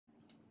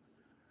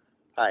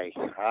Hey,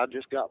 I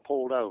just got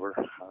pulled over.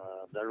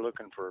 They're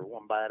looking for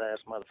one badass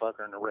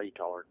motherfucker and a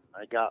retard.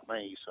 They got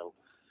me, so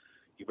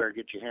you better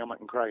get your helmet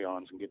and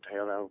crayons and get the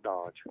hell out of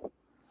Dodge.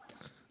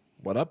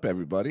 What up,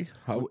 everybody?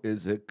 How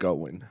is it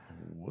going?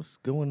 What's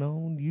going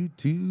on,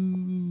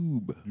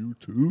 YouTube?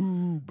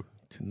 YouTube.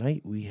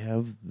 Tonight we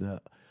have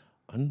the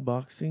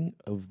unboxing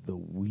of the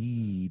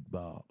weed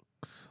box.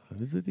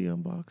 Is it the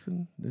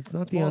unboxing? It's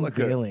not the More like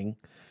a- unveiling.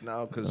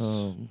 No, because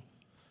Um,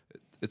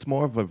 it's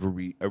more of a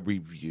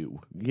review.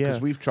 Yeah,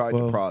 Because we've tried the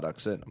well,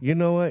 products in them. you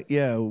know what?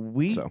 Yeah,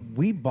 we So.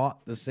 we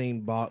bought the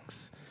same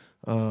box,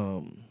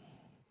 and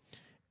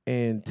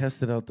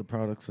tested out the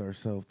products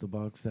ourselves. The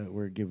box that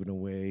we're giving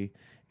away,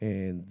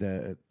 and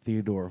that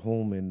Theodore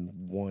Holman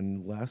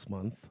won last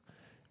month.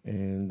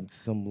 And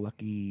some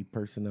lucky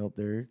person out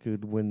there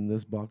could win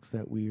this box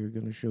that we are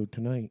going to show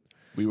tonight.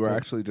 We were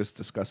actually just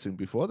discussing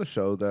before the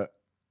show that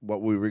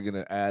what we were going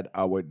to add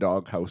our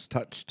doghouse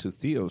touch to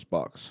Theo's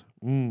box.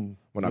 We're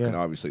not going to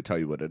obviously tell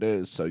you what it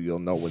is, so you'll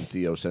know when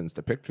Theo sends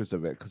the pictures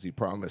of it, because he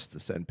promised to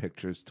send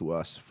pictures to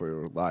us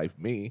for Live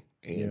Me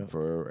and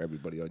for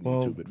everybody on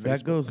YouTube and Facebook.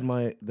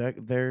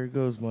 There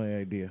goes my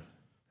idea.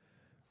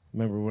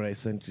 Remember what I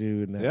sent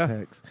you in that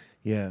text?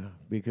 Yeah,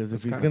 because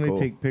That's if he's kinda going to cool.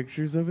 take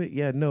pictures of it,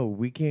 no,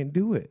 we can't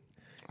do it.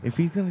 If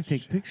he's going to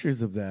take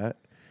pictures of that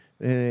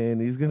and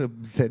he's going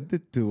to send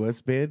it to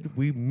us, man,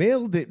 we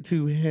mailed it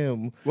to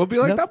him. We'll be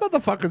like, Noth- that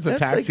motherfucker's a that's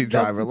taxi like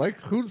driver. nothing- Like,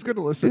 who's going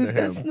to listen to Dude,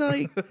 him? that's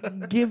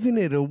like giving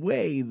it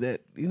away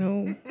that,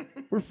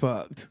 we're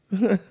fucked.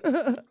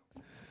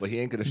 Well, he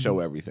ain't going to show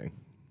everything.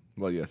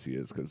 Well, yes, he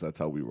is, because that's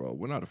how we roll.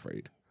 We're not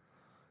afraid.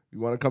 You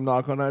want to come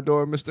knock on our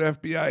door, Mr.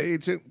 FBI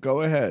agent?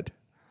 Go ahead.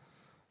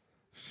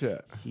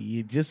 Shit.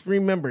 You just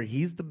remember,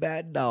 he's the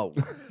bad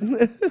dog.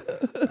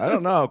 I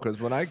don't know, because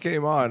when I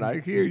came on, I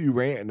hear you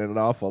ranting an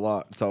awful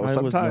lot. So I was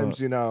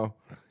sometimes, not.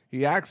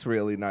 he acts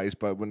really nice,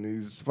 but when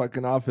he's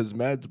fucking off his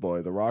meds,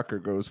 boy, the rocker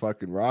goes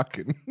fucking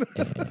rocking.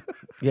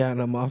 Yeah,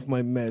 and I'm off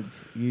my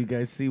meds. You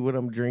guys see what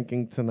I'm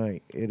drinking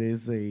tonight? It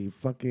is a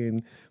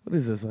fucking, what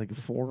is this, like a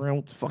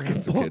 4-ounce fucking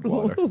It's a kid bottle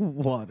water. of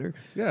water?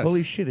 Yes,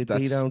 Holy shit, it's 8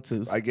 that's-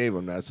 ounces. I gave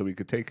him that so he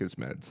could take his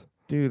meds.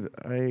 Dude,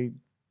 I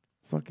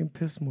fucking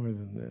piss more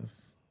than this.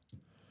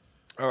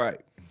 All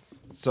right.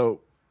 So,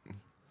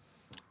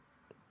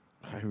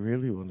 I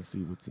really want to see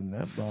what's in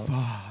that box.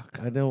 fuck.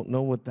 I don't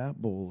know what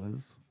that bowl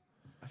is.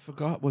 I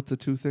forgot what the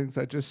two things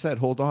I just said.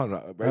 Hold on.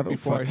 Right don't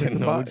before I hit fucking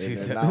the know what button. she And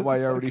said. now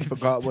I already Fucking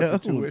forgot what the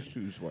two stoned.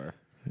 issues were.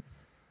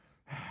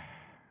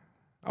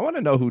 I want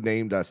to know who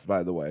named us,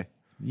 by the way.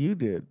 You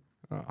did.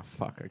 Oh,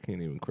 fuck. I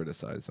can't even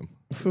criticize him.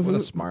 What a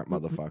smart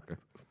motherfucker.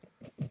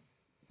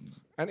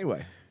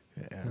 Anyway.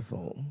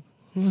 Asshole.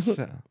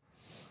 Yeah.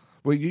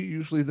 Well, you're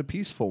usually the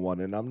peaceful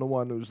one, and I'm the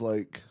one who's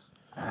like,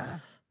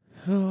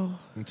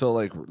 until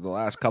like the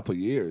last couple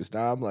years.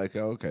 Now I'm like,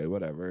 okay,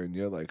 whatever. And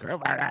you're like,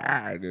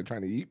 and you're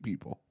trying to eat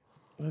people.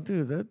 Well,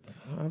 dude, that's,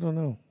 I don't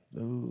know.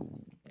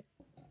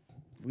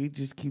 Weed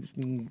just keeps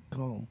me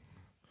calm.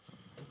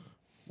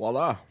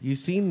 Voila. You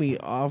seen me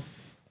off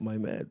my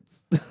meds.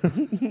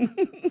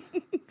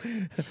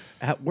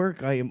 At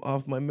work, I am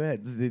off my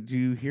meds. Did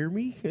you hear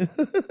me?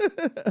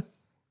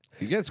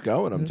 He gets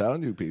going, I'm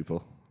telling you,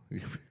 people.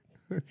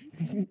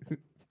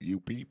 You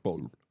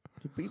people.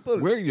 People,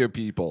 We're your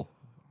people.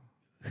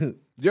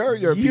 You're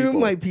your people. you're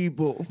my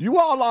people. You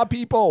all are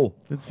people.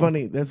 That's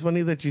funny. That's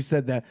funny that you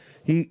said that.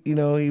 He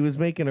was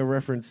making a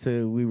reference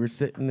to, we were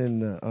sitting in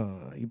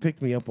the, he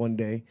picked me up one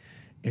day,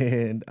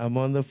 and I'm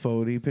on the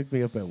phone. He picked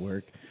me up at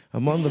work.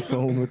 I'm on the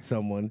phone with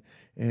someone,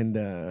 and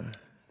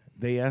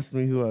they asked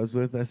me who I was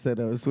with. I said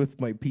I was with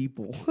my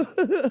people.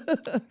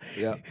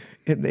 Yeah.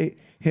 And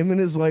him and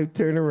his wife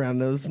turn around.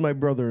 Now, this is my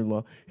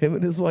brother-in-law. Him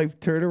and his wife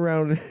turn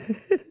around,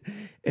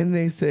 and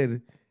they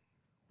said,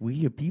 "We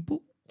your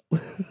people."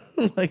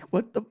 Like,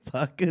 what the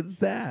fuck is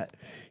that?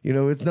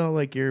 It's not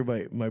like you're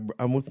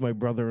I'm with my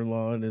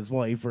brother-in-law and his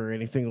wife or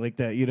anything like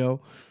that.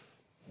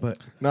 But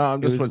No,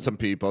 I'm just was- with some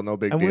people. No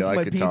big I'm deal. with I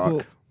my can people.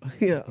 talk.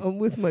 Yeah, I'm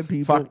with my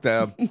people. Fuck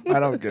them. I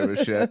don't give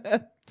a shit.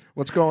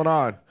 What's going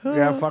on?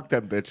 Yeah, fuck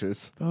them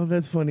bitches. Oh,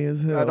 that's funny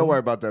as hell. Don't worry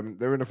about them.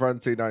 They're in the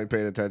front seat. I ain't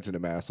paying attention to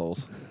them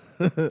assholes.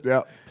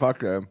 Yeah, fuck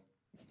them.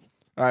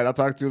 All right, I'll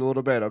talk to you in a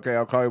little bit. Okay,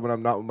 I'll call you when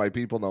I'm not with my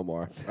people no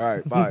more. All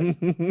right, bye.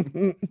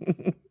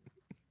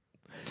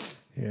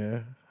 Yeah.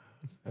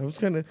 I was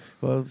kind of,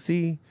 well,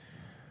 see,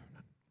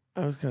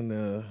 I was kind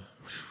of,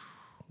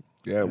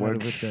 Yeah, it went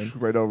of it then.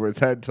 right over his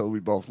head till we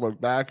both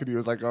looked back, and he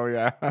was like, "Oh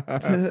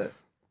yeah."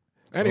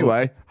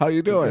 Anyway, how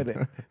you doing?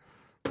 it.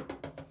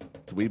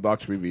 It's Weed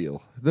Box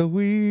Reveal. The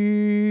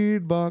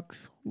weed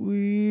box.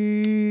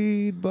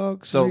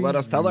 So let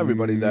us tell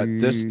everybody that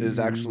this is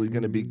actually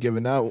going to be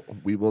given out.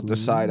 We will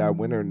decide our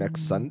winner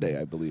next Sunday,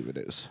 I believe it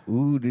is.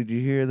 Ooh, did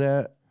you hear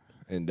that?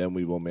 And then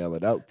we will mail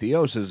it out.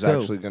 Theo's is So-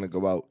 actually going to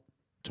go out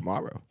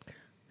tomorrow.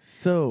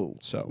 So,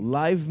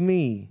 Live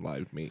Me.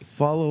 Live Me.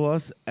 Follow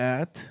us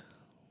at.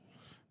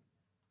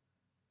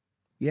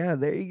 Yeah,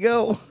 there you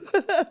go.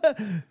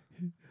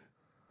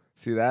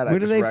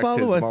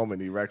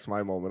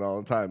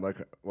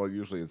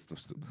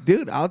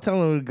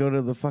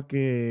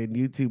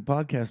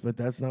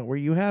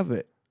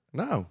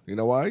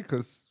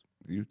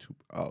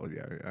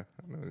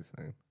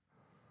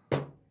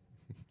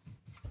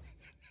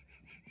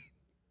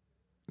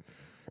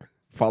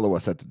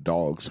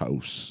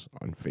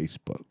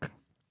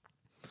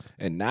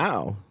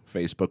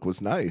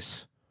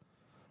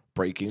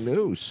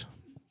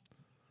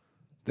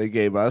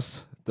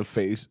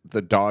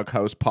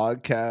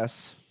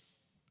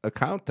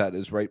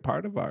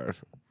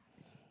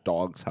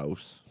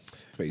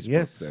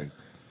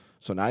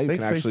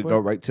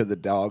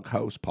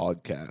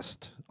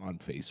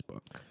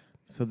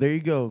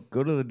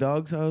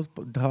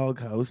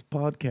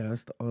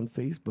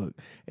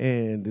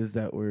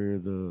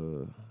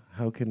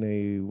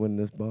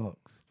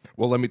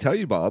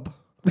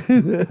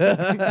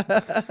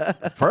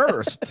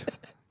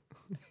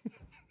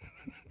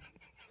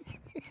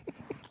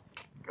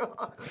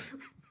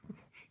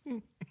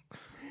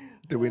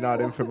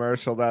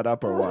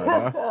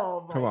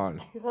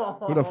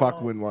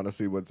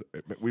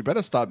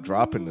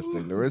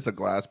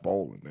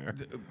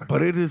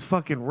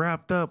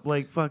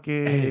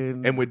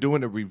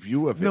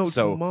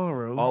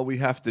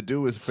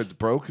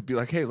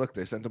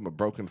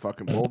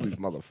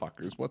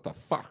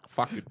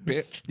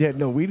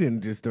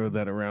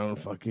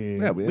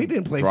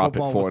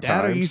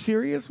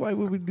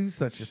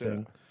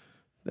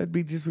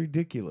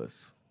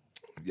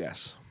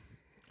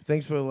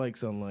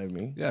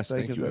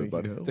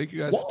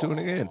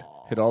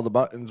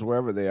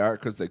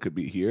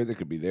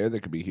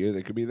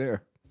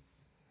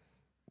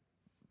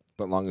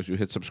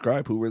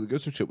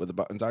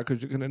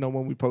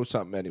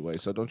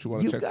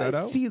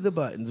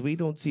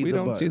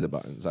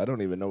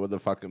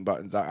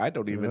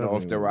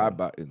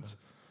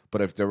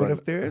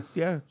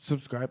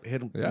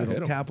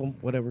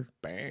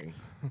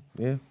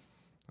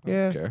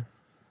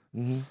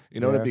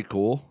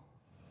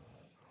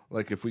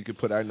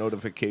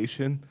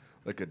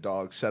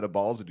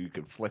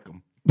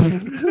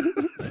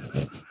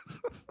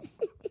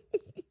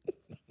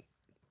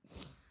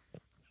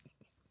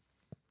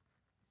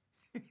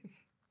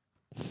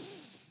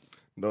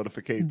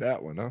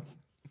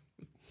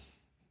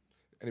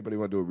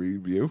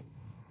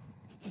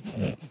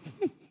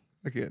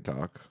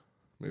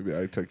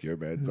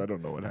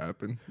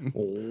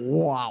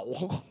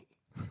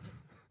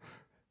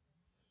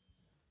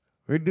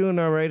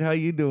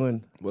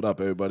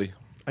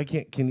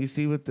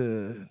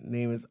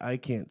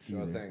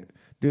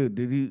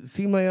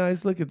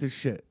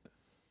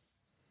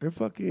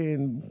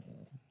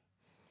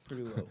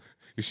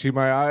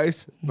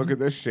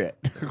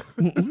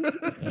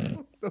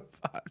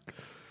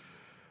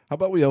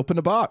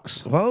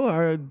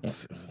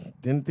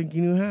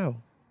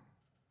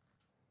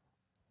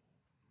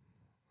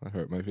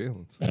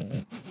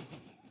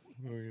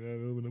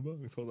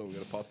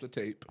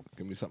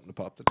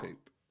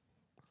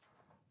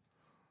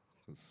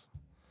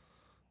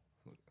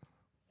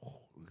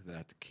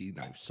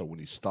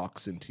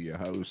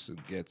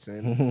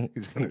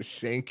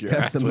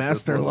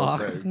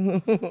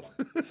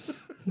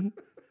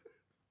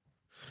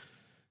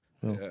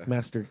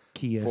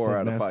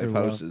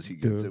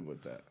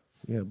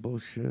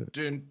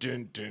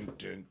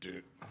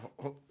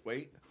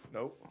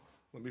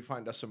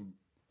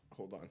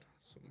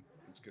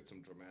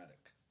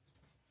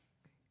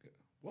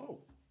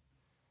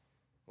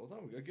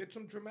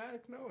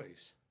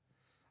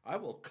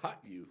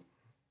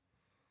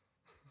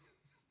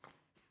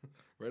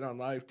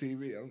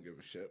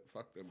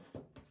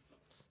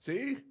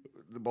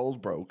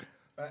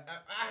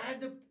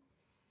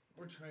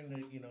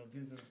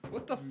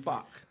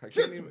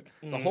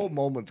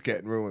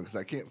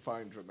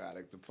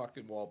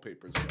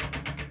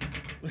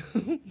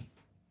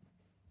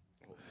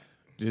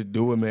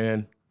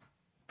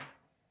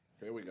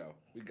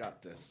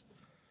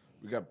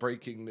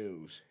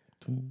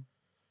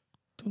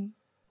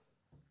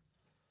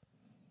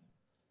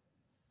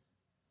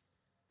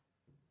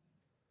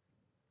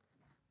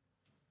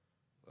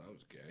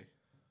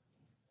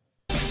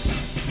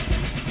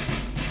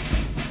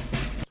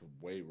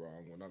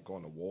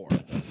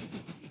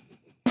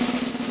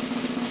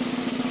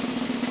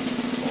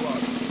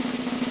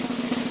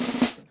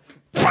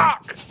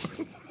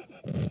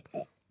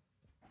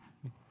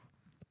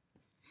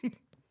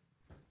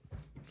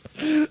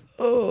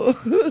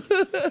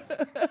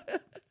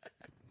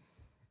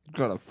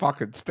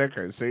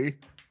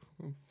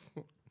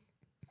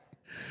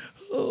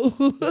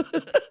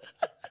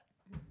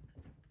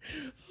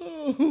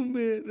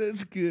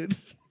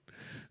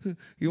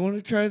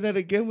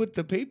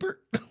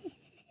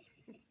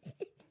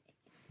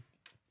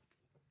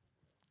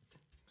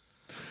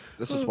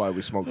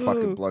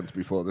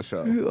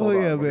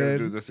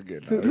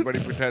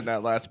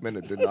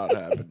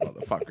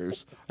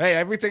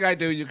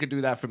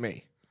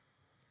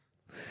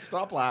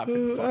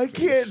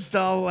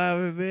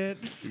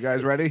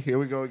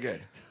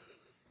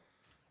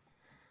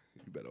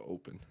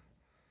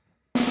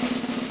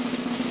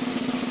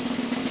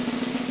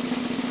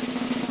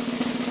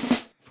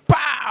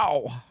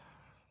 Ow!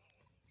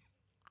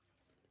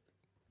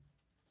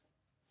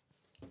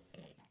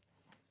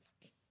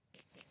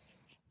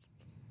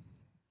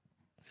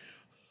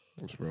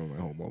 Let's ruin my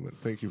whole moment.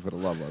 Thank you for the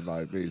love on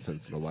Live Me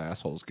since no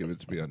assholes give it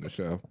to me on the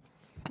show.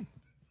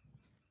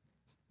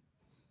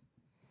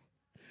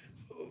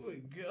 Oh my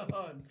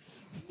god.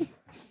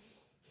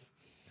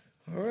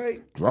 All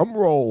right. Drum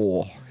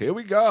roll. Here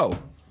we go.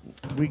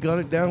 We got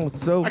it down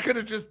with soap. I could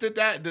have just did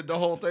that and did the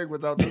whole thing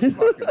without this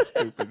fucking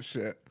stupid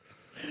shit.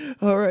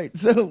 All right.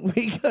 So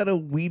we got a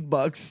weed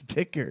box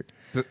sticker.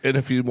 And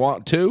if you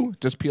want to,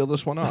 just peel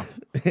this one off.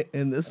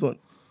 And this one.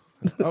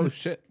 Oh,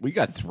 shit. We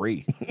got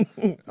 3.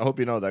 I hope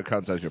you know that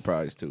counts as your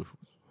prize, too.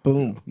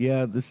 Boom.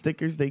 Yeah, the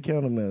stickers, they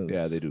count them as.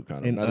 Yeah, they do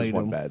count. an That is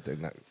one item. bad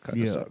thing. That kind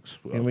of Yeah. sucks.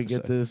 We'll And have we to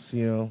get say. this,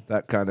 you know,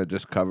 That kind of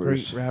just great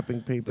covers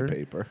wrapping paper. the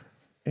paper.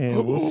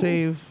 And we'll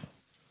save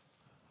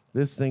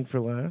this thing for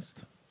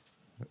last.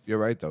 You're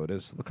right, though. It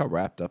is. Look how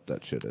wrapped up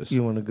that shit is.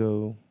 You want to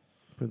go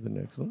for the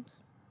next ones?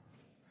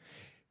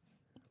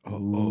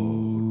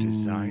 Oh,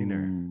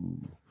 designer.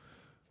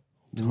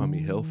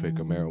 Tommy Hilfiger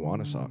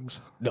marijuana socks.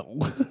 No.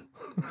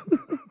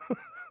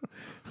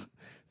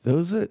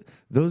 Those are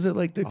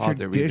like the Oh,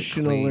 they're even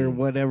traditional or clean.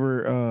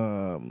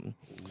 whatever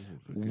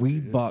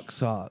weed box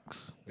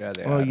socks. Yeah,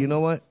 they Oh, are. you know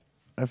what?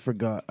 I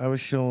forgot. I was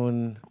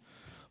showing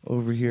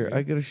over here.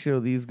 I gotta show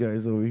these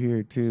guys over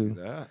here too.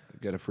 that. You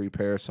get a free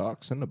pair of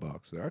socks in the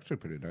box. They're actually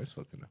pretty nice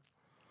looking.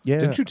 Yeah.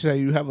 Didn't you say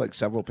you have like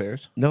several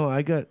pairs? No,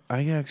 I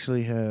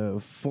actually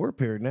have 4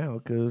 pair now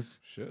because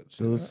Shit.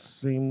 see those that?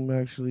 same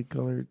actually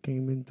color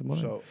came into mine.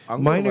 So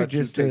I'm mine gonna are let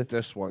you just take a-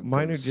 this one.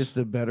 Mine are 'cause just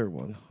the better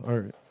one. All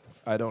right.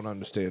 I don't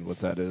understand what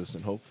that is,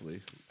 and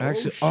hopefully,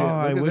 Actually, shit,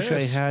 I look at wish I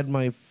this. had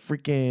my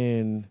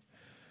freaking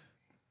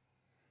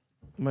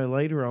my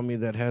lighter on me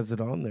that has it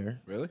on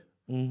there. Really?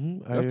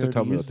 Mm-hmm. You have to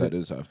tell me what that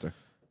is after.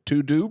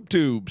 2 doob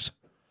tubes.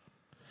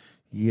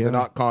 Yeah. They're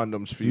not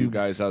condoms for you Dubes.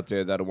 guys out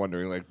there that are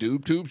wondering, like,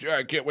 doob tubes? Yeah,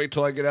 I can't wait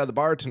till I get out of the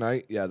bar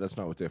tonight. Yeah, that's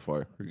not what they're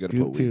for. You got to Doob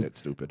put weed in tube. it,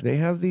 stupid. They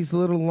have these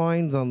little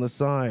lines on the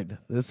side.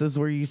 This is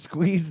where you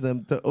squeeze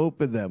them to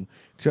open them.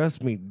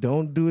 Trust me,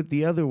 don't do it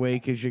the other way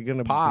because you're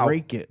gonna Pow.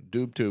 break it.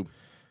 Doob tube.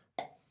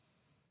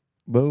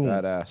 Boom.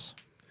 Badass.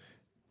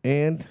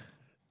 And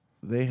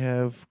they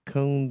have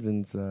cones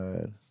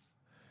inside.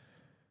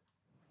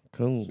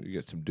 Cones. So you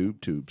get some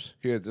doob tubes.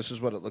 Here, this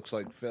is what it looks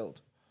like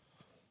filled.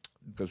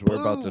 Because we're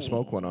about to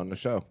smoke one on the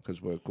show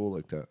because we're cool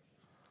like that.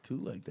 Cool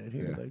like that.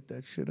 Here, Yeah. light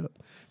that shit up.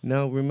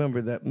 Now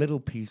remember that middle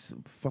piece.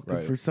 Fucking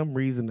Right. for some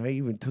reason, I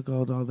even took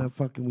out all that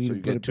fucking weed So and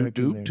you put get it 2 back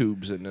in doob there.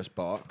 tubes in this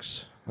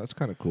box. That's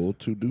kind of cool.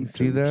 2 doob tubes.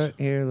 See that?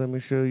 Here, let me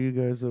show you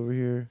guys over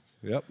here.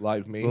 Yep,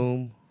 live me.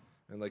 Boom.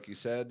 And like you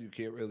said, you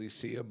can't really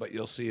see them, but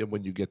you'll see them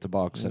when you get the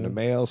box in the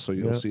mail. So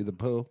you'll Yeah. see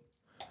the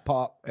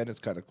pop, and it's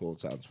kind of cool. It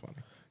sounds funny.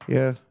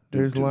 Yeah,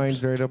 there's tubes.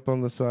 lines right up on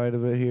the side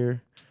of it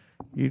here.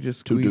 You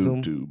just 2 squeeze doob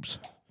them. tubes.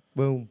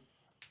 Boom.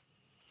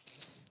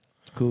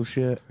 Cool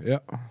shit. Yeah,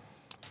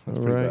 that's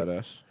All pretty right.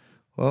 badass.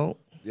 Well,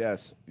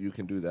 Yes, you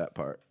can do that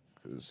part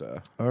because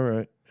all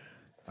right.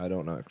 I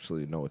don't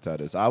actually know what that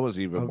is. I was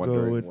even I'll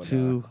wondering. go with when,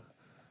 2.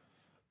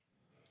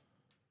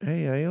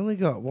 Hey, I only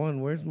got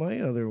 1. Where's my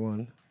other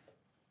one?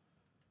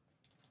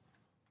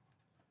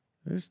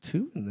 There's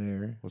 2 in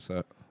there. what's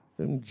that?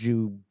 Them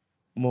Jew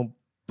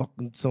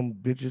fucking some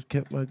bitches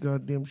kept my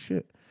goddamn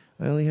shit.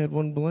 I only had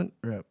 1 blunt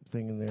wrap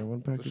thing in there,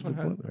 1 package one of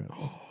had- blunt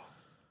wrap.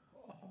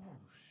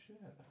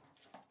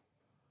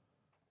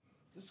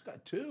 This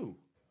got 2.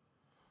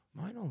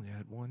 Mine only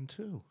had 1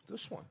 too.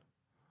 This one.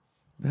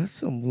 That's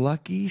some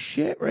lucky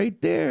shit right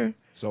there.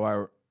 So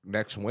our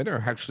next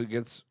winner actually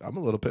gets. I'm a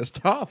little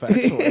pissed off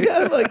actually.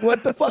 I'm like,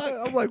 what the fuck?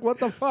 I'm like, what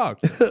the fuck?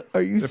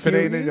 Are you If it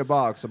ain't in your serious?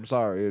 box, I'm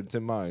sorry. It's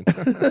in mine.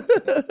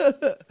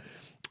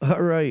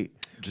 All right.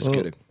 Just Well,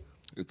 kidding.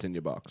 It's in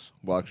your box.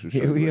 We'll actually show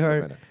Here you we in a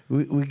are.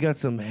 minute. We got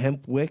some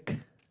hemp wick.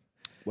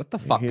 What the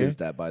fuck here. is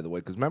that, by the way?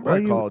 Because remember Well, I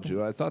you- called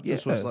you. I thought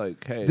this was Yeah.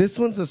 like, hey. This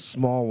one's a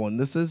small one.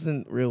 This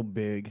isn't real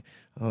big.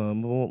 It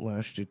won't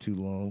last you too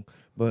long.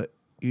 But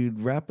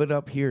you'd wrap it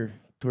up here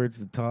towards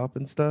the top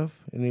and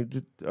stuff, and you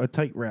just a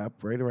tight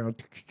wrap right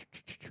around,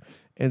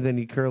 and then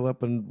you curl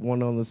up on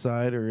one on the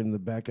side or in the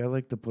back. I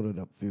like to put it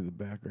up through the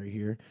back right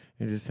here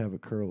and just have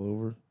it curl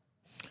over,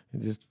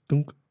 and just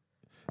dunk,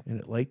 and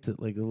it lights it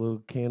like a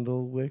little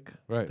candle wick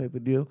Right. type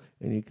of deal.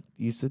 And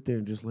you sit there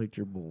and just light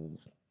your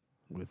bowls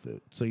with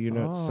it, so you're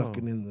not Oh.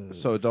 sucking in the.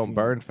 So it don't fume.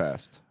 burn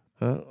fast.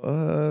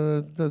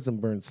 It doesn't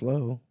burn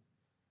slow.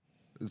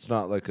 It's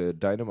not like a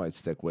dynamite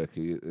stick wick,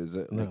 is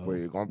it? Like No. where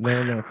you're going,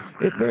 No.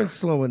 It burns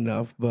slow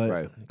enough, but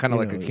right? Kind of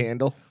you like a know,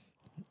 candle.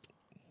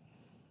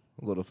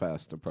 A little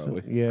faster,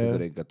 probably. yeah. Because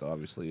it ain't got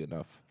obviously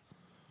enough.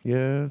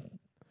 Yeah,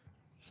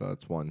 So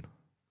that's one.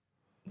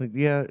 like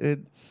yeah,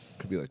 it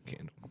Could be like a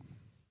candle.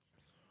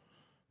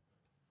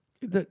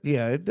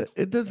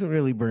 it doesn't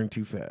really burn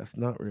too fast.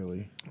 Not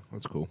really.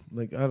 That's cool.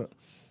 Like I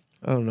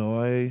don't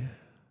know. I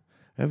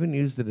haven't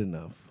used it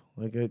enough.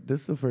 Like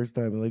this is the first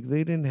time. Like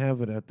they didn't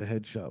have it at the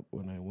head shop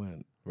when I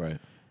went, Right.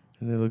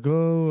 And they're like,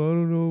 oh, I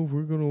don't know if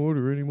we're gonna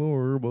order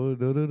anymore, but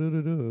da da da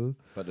da da.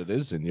 But it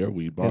is in your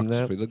weed box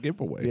that- for the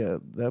giveaway. Yeah,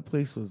 that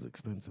place was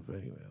expensive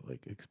anyway,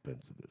 like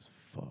expensive as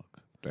fuck.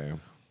 Damn.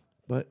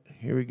 But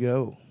here we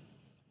go.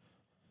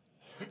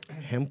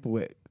 Hemp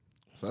wick.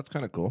 So that's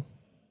kind of cool.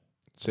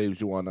 Saves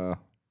you on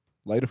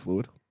lighter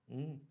fluid.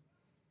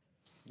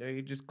 Yeah,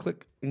 you just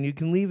click and you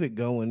can leave it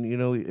going. You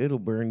know, it'll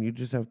burn. You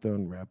just have to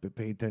unwrap it.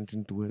 Pay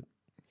attention to it.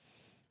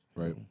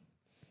 Right.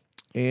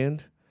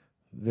 And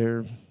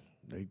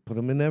they put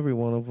them in every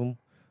one of them.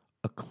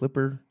 A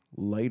clipper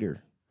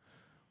lighter.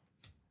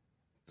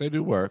 They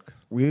do work.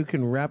 You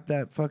can wrap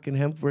that fucking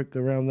hemp wick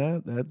around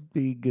that. That'd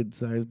be good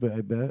size, but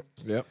I bet.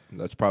 Yep.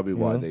 That's probably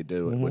why Yeah. they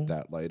do it with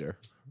that lighter.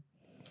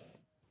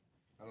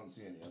 I don't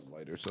see any other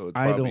lighter, so it's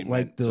I probably don't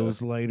like meant to-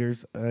 those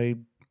lighters.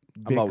 I'm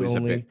Bic always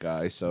only. a Bic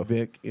guy, so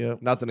Bic,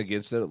 yep. nothing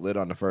against it. It lit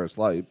on the first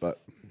light,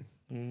 but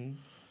Mm-hmm.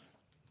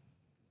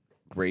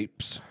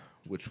 grapes,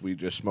 which we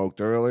just smoked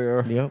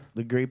earlier. Yep,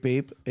 the grape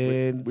ape.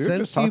 And We were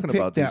just since you talking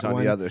about picked these on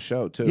one- the other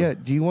show too. Yeah,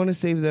 do you want to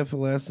save that for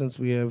last since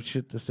we have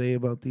shit to say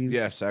about these?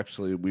 Yes,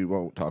 actually, we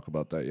won't talk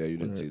about that. Yeah, you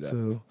didn't see Alright, that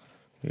So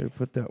here,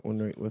 put that one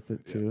right with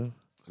it too.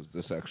 because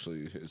this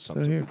actually is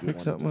something here, we do pick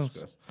want something to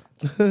else.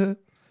 discuss.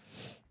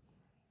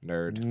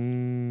 Nerd.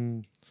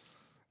 Mm.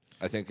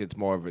 I think it's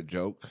more of a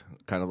joke,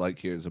 kind of like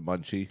here's a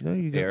munchie. No,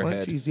 you got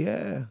Airhead. munchies,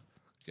 yeah.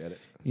 Get it?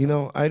 You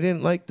know, I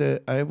didn't like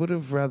the. I would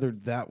have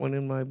rathered that one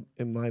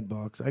in my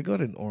box. I got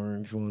an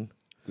orange one.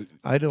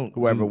 I don't.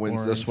 Whoever do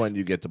wins orange. this one,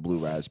 you get the blue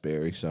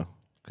raspberry. So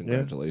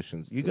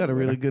congratulations. You to got the a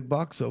really winner. good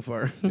box so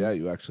far. Yeah,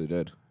 you actually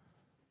did.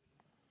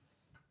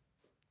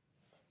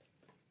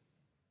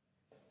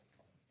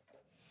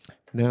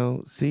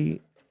 Now,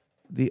 see,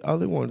 the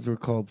other ones were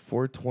called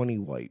 420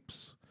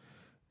 wipes.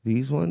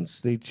 These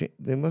ones, they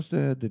must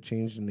have had to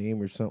change the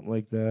name or something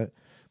like that.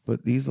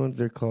 But these ones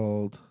are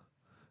called.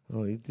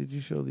 Oh, did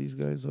you show these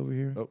guys over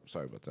here? Oh,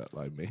 sorry about that.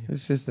 Lied me.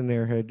 It's just an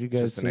airhead. You It's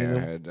guys just an seen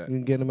them? airhead. You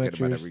can get them at Get 'em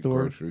your at every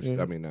store. grocery.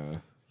 Yeah. I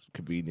mean,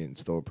 convenience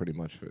store, pretty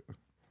much.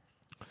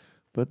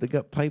 But they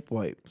got pipe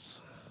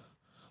wipes.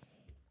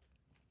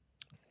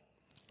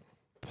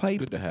 Pipe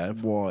Good to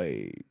have.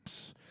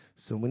 wipes.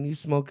 So when you're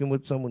smoking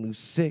with someone who's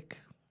sick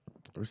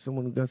or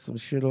someone who got some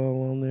shit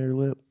all on their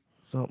lip,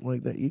 something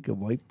like that, you can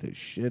wipe the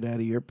shit out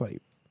of your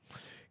pipe.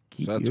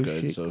 Keep So that's your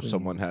good. shit So if clean.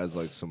 someone has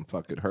like some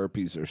fucking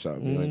herpes or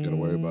something, you ain't gonna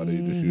worry about it.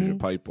 You just use your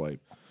pipe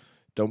wipe.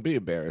 Don't be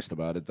embarrassed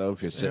about it though.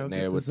 If you're I'll sitting get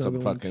there with this some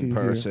other one fucking too here.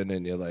 person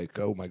and you're like,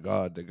 oh my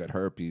god, they got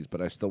herpes,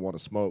 but I still want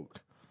to smoke.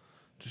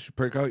 Just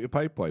break out your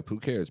pipe wipe. Who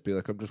cares? Be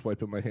like, I'm just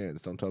wiping my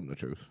hands. Don't tell them the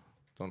truth.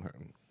 Don't hurt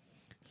them.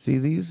 See,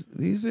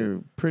 these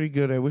are pretty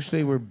good. I wish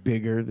they were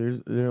bigger.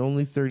 They're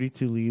only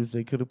 32 leaves.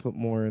 They could have put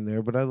more in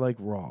there, but I like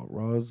raw.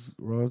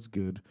 Raw's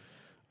good.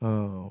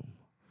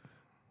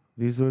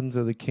 These ones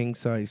are the king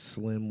size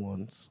slim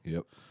ones.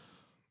 Yep.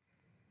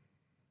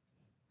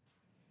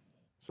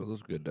 So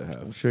those are good to I'm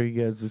have. sure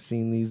you guys have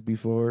seen these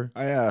before.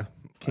 I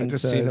King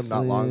just seen size them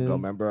not long ago.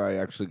 slim. Remember, I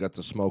actually got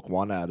to smoke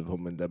one out of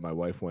them, and then my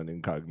wife went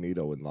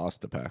incognito and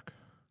lost a pack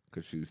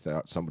because she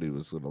thought somebody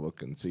was gonna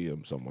look and see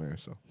him somewhere.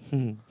 So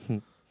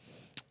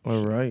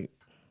All right.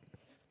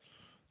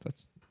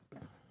 that's.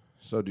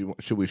 So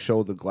should we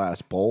show the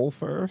glass bowl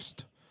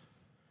first?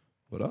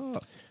 What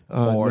up?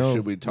 Or No.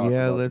 should we talk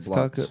Yeah, about let's the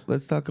blunts?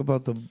 let's talk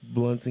about the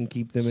blunts and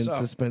keep them in So-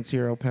 suspense.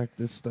 Here, I'll pack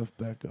this stuff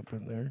back up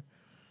in there.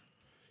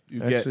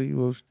 You Actually,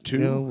 we'll get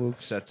two we'll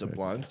sets of check.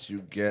 blunts.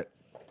 You get.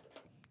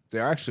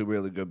 They're actually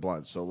really good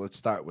blunts. So let's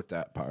start with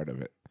that part of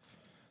it.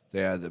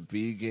 They are the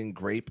vegan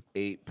grape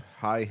ape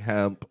high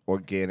hemp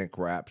organic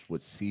wraps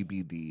with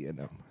CBD in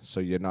them.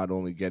 So you're not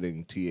only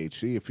getting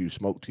THC. If you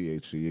smoke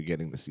THC, you're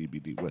getting the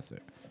CBD with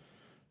it.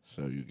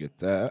 So you get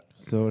that.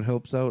 So it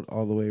helps out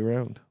all the way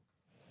around.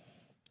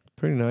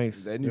 Pretty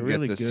nice. Then you They're get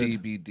really the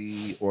good.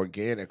 CBD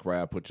organic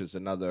wrap, which is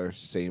another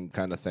same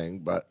kind of thing,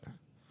 but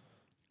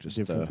just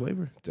Different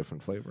flavor.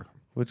 different flavor.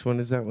 Which one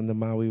is that one? The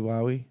Maui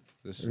Wowie?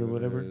 This Or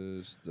whatever?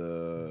 is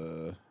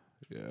the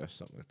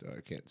something like that.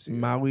 I can't see it.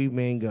 Maui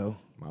Mango.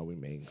 Maui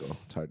mango.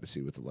 It's hard to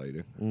see with the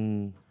lighting.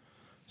 Mm.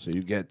 So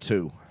you get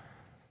two.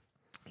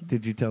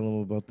 Did you tell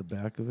them about the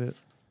back of it?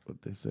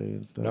 What they say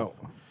and stuff? No,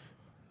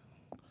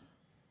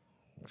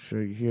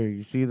 Sure, here.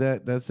 You see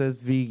that? That says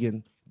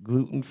vegan,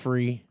 gluten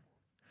free.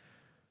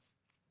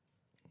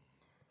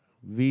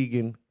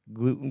 Vegan,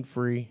 gluten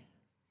free.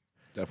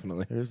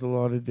 definitely. There's a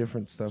lot of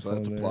different stuff So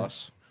that's on a there.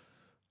 plus.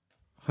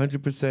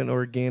 100%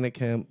 organic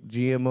hemp,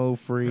 GMO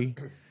free.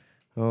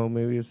 Oh,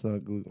 maybe it's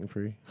not gluten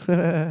free.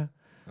 Sorry.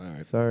 All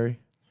right.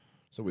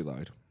 So we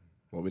lied.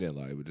 Well, we didn't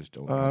lie. We just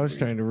don't. Oh, I was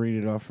trying to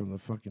read it off from the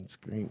fucking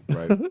screen.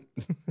 Right.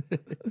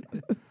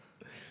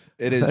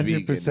 It is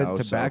vegan. 100% Though,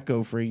 so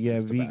tobacco free. Yeah,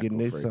 it's vegan.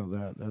 They tobacco-free. sell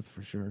that. That's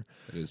for sure.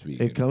 it is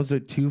vegan. It comes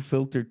with 2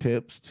 filter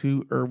tips,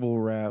 2 herbal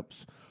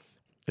wraps.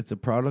 It's a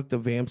product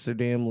of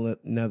Amsterdam,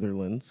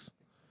 Netherlands.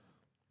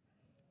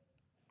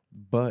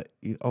 But,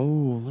 oh,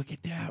 look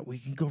at that. We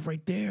can go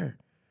right there.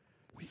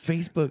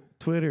 Facebook,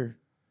 Twitter.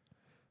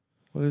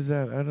 What is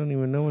that? I don't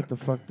even know what the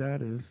fuck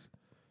that is.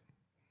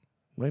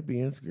 Might be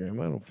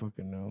Instagram. I don't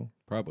fucking know.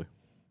 Probably.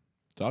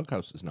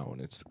 Doghouse is now on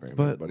Instagram,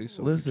 But everybody.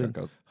 So if listen, you check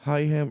out,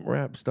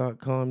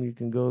 highhempraps.com, you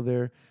can go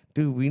there.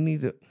 Dude, we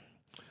need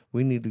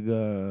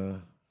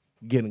to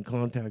get in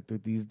contact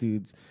with these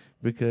dudes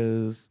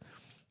because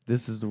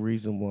this is the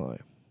reason why.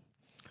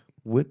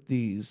 With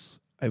these,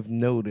 I've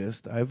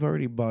noticed, I've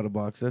already bought a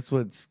box. That's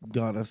what's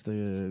got us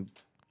to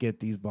get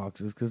these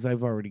boxes because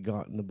I've already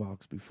gotten the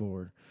box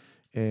before.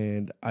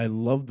 And I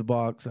love the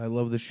box. I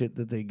love the shit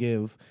that they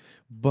give.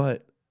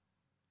 But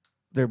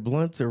their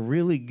blunts are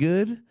really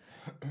good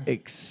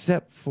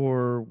except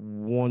for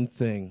one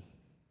thing.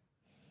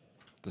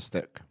 the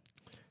stick.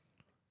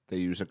 They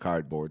use a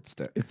cardboard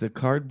stick. It's a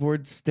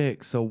cardboard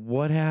stick. So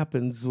what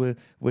happens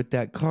with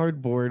that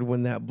cardboard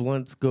when that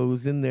blunt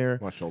goes in there?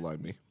 Well, show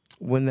like me.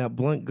 When that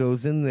blunt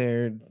goes in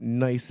there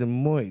nice and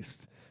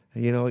moist.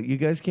 You know, you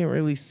guys can't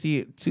really see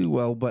it too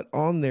well, but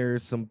on there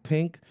is some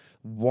pink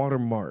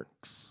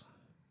watermarks.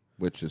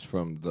 Which is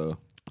from the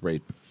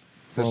grape.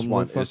 From This the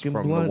one is fucking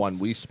from the one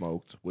blunts. we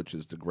smoked, which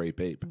is the grape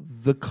ape.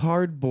 The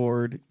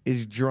cardboard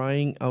is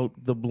drying out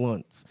the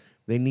blunts.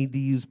 They need to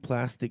use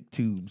plastic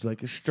tubes,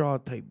 like a straw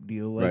type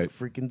deal, like Right.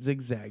 freaking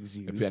zigzags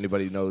use. If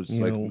anybody knows,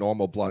 You like know.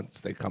 normal blunts,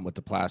 they come with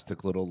the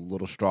plastic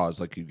little straws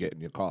like you get in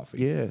your coffee.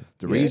 Yeah.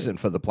 The yeah. reason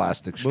for the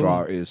plastic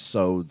straw is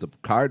so the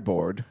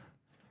cardboard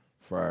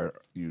for our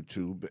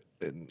YouTube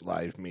and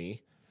live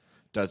me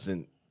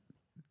doesn't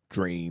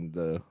drain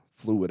the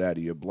fluid out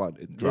of your blunt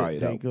and dry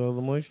it out. Take all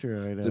the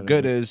moisture right out The of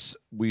good it. is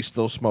we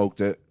still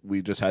smoked it.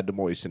 We just had to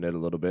moisten it a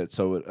little bit.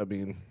 So I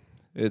mean,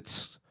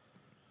 it's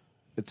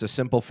a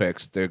simple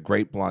fix. They're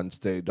great blunts.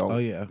 They don't. Oh,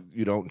 yeah.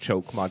 You don't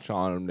choke much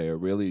on them. They're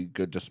really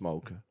good to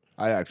smoke.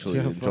 I actually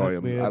Yeah, enjoy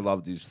fuck, them. man. I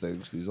love these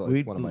things. These are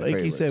like one of my like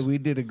favorites. you said, we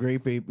did a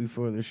grape ape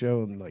before the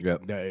show, and like,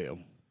 Yep.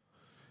 damn.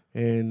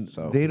 And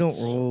So they don't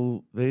it's-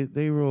 roll.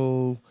 They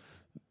roll,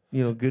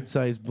 good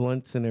sized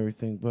blunts and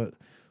everything. But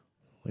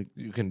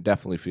You can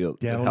definitely feel it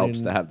Down helps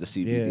in- to have the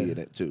CBD yeah. in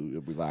it too.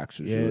 It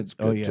relaxes yeah, you. It's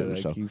good oh yeah, too. that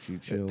So keeps you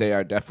chill. they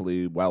are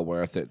definitely well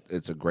worth it.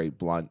 It's a great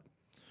blunt.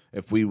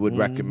 If we would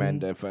Mm-hmm.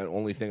 recommend, if the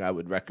only thing I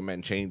would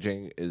recommend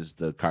changing is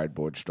the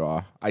cardboard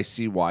straw. I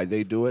see why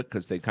they do it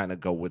because they kind of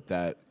go with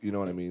that. You know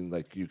what I mean?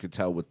 Like you could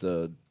tell with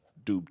the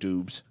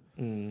tubes.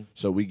 Mm.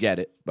 So we get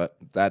it, but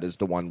that is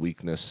the one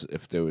weakness.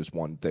 If there was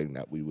one thing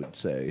that we would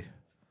say,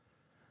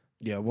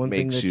 Yeah, one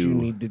thing makes that you you-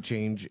 need to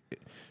change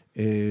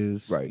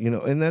is Right.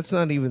 and that's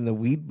not even the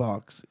weed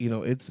box.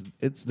 It's them,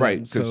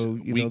 right? Because so,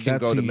 we can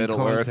that's go who to you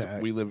Middle Earth.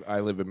 contact. I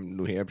live in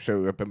New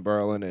Hampshire, up in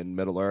Berlin, and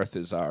Middle Earth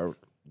is our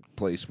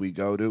place we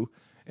go to,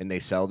 and they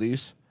sell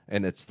these,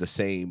 and it's the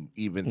same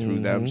even through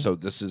Mm-hmm. them. So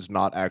this is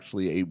not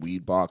actually a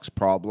weed box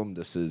problem.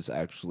 This is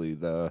actually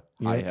the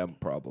high Yep. hemp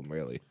problem,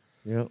 really.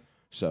 Yep.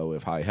 So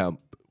if high hemp,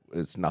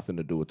 it's nothing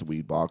to do with the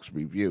weed box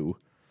review.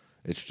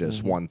 It's just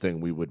Mm-hmm. one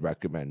thing we would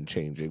recommend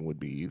changing would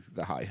be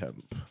the high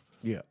hemp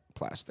Yeah.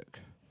 plastic.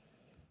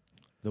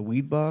 The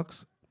weed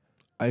box,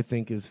 I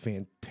think, is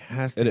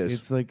fantastic. It is.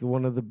 It's like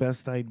one of the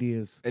best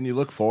ideas. And you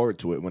look forward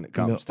to it when it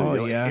comes to. Oh,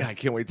 You're like, yeah. I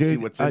can't wait to see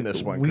Dude, what's in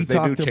this one We because they do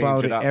talked change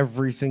about it it up.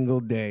 every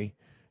single day.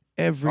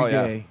 Every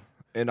day.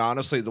 And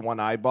honestly, the one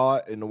I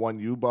bought and the one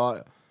you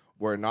bought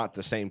were not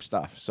the same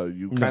stuff. So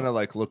you kind of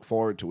like look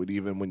forward to it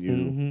even when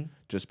you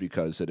just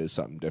because it is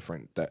something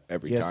different that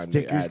every Yeah, time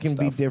they stickers add can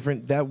be stuff.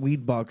 different. That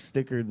weed box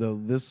sticker, though,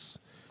 this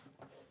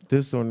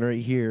one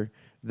right here,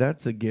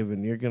 that's a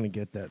given. You're gonna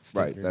get that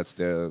sticker. Right, that's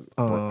their.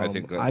 I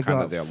think that's I kind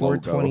got of their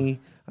 420. logo.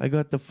 I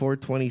got the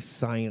 420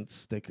 science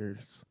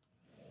stickers.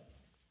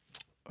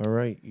 All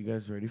right, you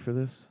guys ready for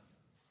this?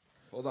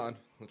 Hold on,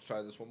 let's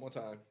try this one more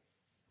time.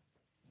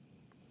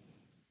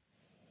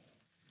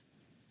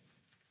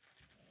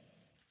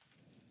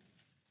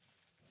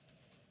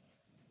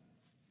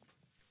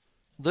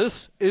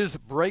 This is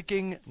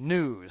breaking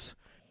news.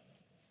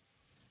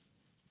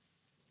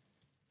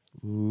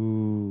 Ooh,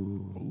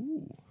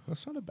 Ooh,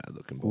 that's not a bad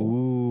looking bowl.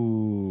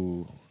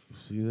 ooh, you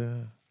see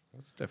that?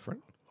 That's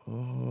different.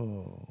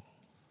 Oh,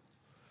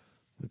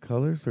 the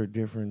colors are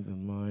different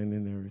than mine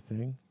and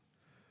everything.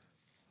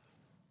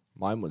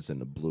 Mine was in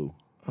the blue.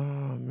 Oh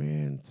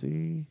man,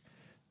 see,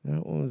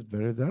 that one was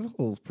better. That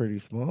hole's pretty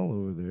small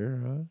over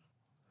there, huh?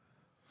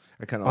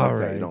 I kind of like All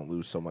that right. you don't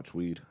lose so much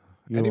weed.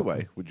 You-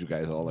 Anyway, would you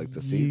guys all like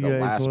to see You the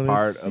guys last wanna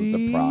part of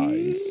the prize?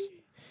 see?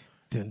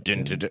 Dun,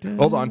 Dun, dun, dun, dun. dun.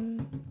 Hold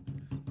on.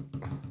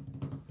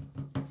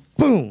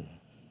 Boom.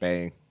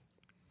 Bang.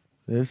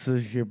 This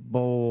is your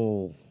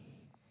bowl.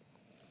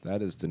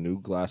 That is the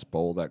new glass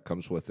bowl that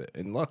comes with it.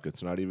 And look,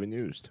 it's not even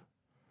used.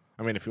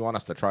 I mean, if you want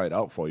us to try it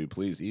out for you,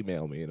 please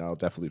email me and I'll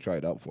definitely try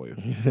it out for you.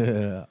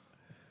 Yeah.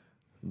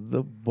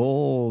 The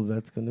bowl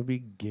that's going to be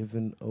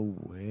given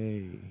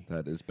away.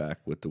 That is back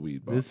with the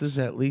weed box. This is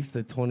at least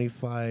a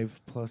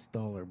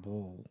 $25+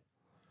 bowl.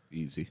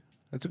 Easy.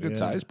 That's a good Yeah.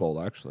 size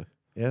bowl, actually.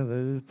 Yeah, that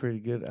is pretty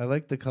good. I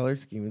like the color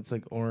scheme. It's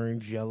like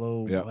orange,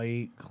 yellow, Yeah.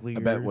 white, clear. I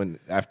bet when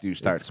after you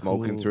start It's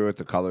smoking cool. through it,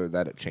 the color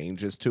that it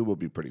changes to will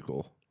be pretty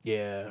cool.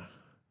 Yeah.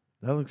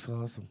 That looks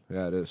awesome.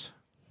 Yeah, it is.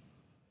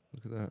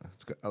 Look at that.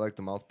 It's got, I like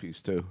the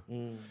mouthpiece too.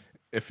 Mm.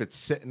 If it's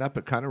sitting up,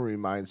 it kind of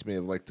reminds me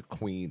of like the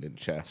Queen in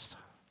chess.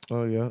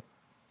 Oh, yeah.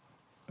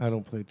 I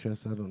don't play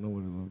chess. I don't know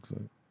what it looks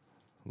like.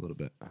 A little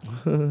bit.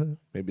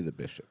 Maybe the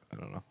bishop. I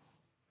don't know.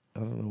 I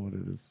don't know what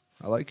it is.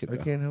 I like it, I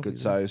though. can't help Good you.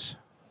 size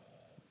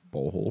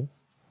bowl hole.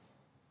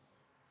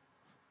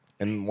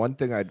 And one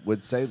thing I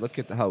would say, look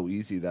at how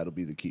easy that'll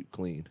be to keep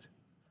clean.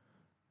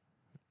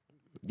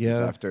 'Cause Yeah.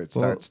 after it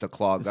starts to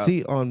clog up.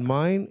 See, on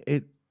mine,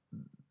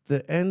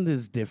 the end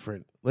is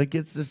different. Like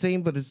it's the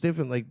same, but it's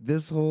different. Like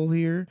this hole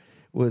here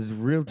was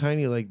real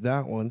tiny like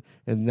that one,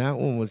 and that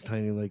one was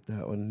tiny like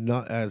that one.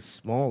 Not as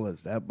small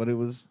as that, but it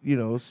was,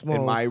 small.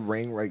 And my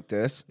ring like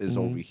this is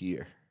over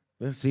here.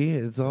 See,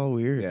 it's all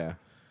weird. Yeah.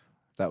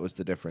 That was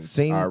the difference.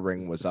 Same- Our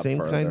ring was up Same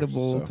further. kind of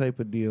bowl so type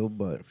of deal,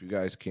 but if you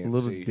guys can't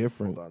little see,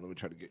 different. hold on. Let me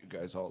try to get you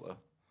guys all the.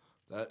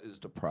 That is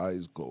the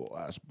prize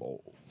glass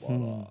bowl.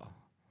 Voila.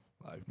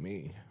 Like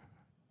me.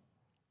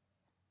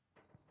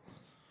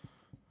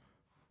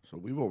 So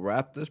we will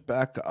wrap this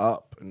back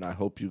up, and I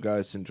hope you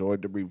guys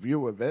enjoyed the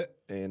review of it.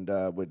 And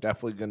we're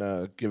definitely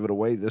gonna give it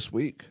away this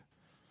week.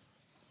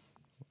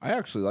 I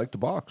actually like the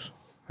box,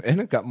 and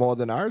it got more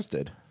than ours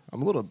did.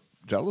 I'm a little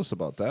jealous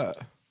about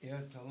that. yeah,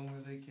 tell them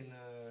where they can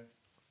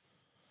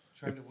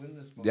try to win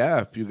this bowl.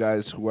 Yeah, if you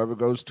guys, whoever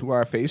goes to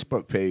our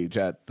Facebook page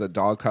at the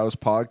Doghouse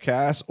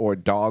Podcast or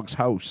Dog's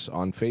House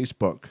on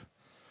Facebook,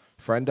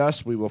 friend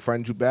us. We will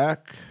friend you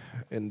back,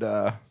 and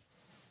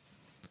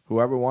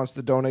whoever wants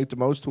to donate the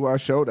most to our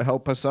show to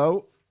help us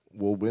out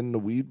will win the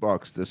weed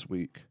box this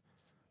week.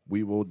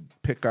 We will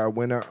pick our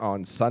winner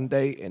on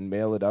Sunday and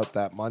mail it out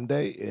that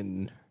Monday.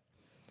 And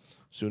as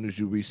soon as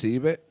you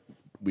receive it,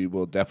 we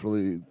will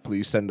definitely,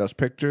 please send us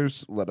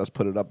pictures. Let us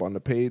put it up on the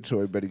page so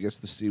everybody gets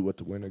to see what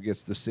the winner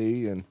gets to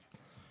see. And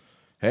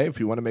hey, if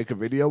you want to make a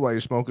video while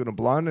you're smoking a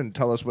blunt and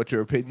tell us what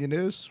your opinion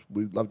is,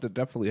 we'd love to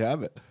definitely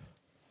have it.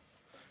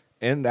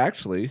 And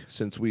actually,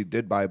 since we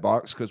did buy a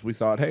box, because we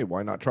thought, hey,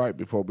 why not try it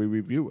before we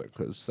review it?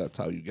 Because that's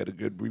how you get a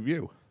good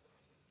review.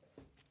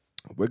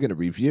 We're going to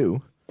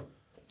review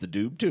the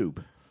Doob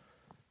Tube.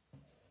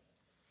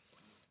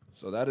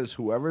 So that is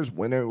whoever's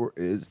winner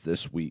is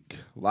this week.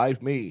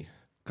 Live me.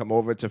 Come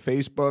over to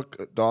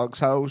Facebook, Dog's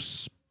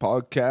House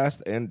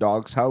Podcast, and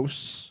Dog's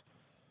House.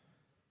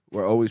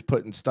 We're always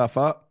putting stuff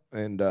up.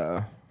 And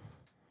don't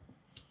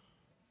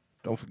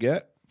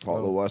forget,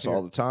 follow us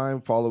all the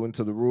time. Follow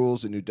Into the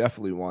Rules. And you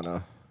definitely want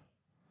to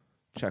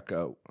check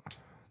out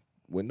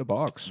Win the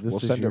Box. We'll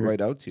send it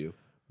right out to you.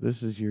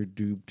 This is your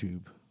Doob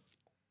Tube.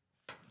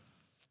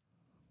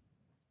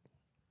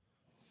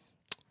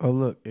 Oh,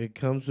 look, it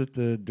comes with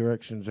the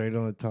directions right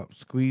on the top.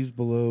 Squeeze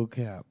below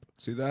cap.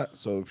 See that?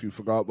 So if you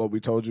forgot what we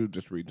told you,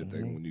 just read the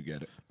thing when you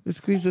get it. Just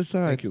squeeze the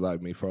side. Thank you,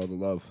 Live Me, for all the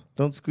love.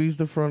 Don't squeeze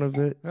the front of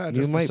it. Yeah, You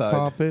just the might side.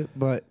 pop it,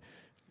 but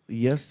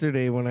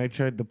yesterday when I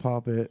tried to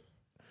pop it,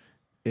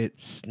 it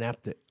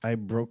snapped it. I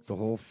broke the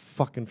whole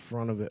fucking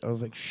front of it. I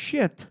was like,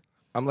 shit.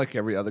 I'm like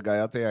every other guy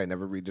out there. I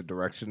never read the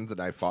directions,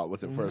 and I fought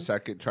with it for a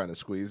second trying to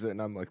squeeze it,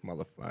 and I'm like,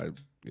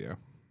 yeah.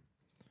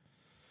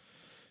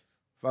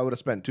 If I would have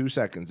spent 2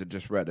 seconds and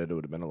just read it, it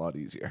would have been a lot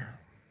easier.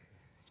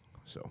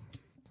 So,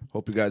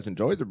 hope you guys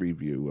enjoyed the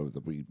review of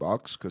the weed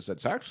box, because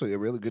that's actually a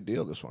really good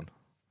deal, this one.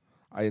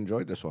 I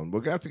enjoyed this one. We're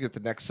going to have to get the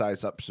next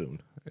size up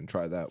soon and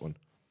try that one.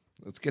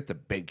 Let's get the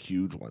big,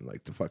 huge one,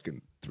 like the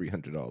fucking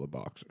 $300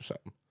 box or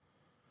something.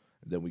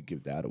 And then we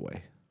give that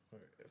away.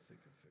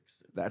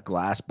 That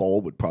glass bowl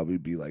would probably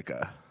be like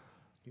a...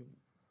 You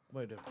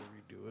might have to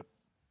redo it.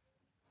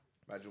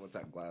 Imagine what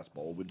that glass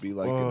bowl would be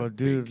like in Oh, a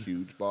dude. big,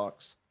 huge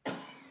box.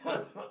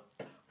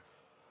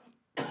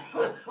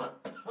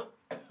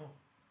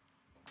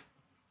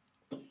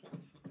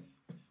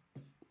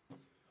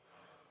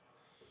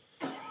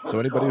 So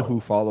anybody who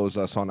follows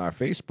us on our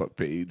Facebook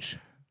page,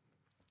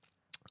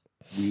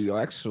 we're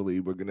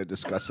going to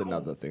discuss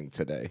another thing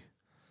today.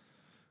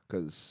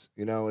 Because,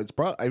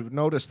 I've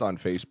noticed on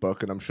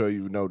Facebook, and I'm sure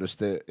you've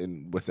noticed it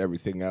with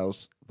everything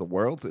else, the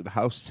world, and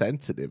how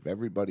sensitive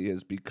everybody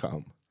has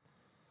become.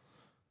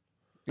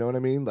 You know what I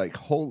mean? Like,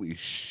 holy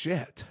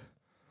shit.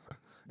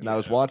 And I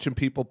was watching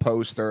people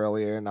post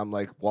earlier, and I'm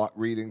like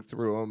reading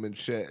through them and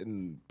shit.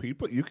 And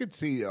people, you could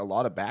see a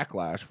lot of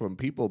backlash from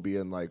people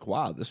being like,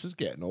 wow, this is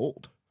getting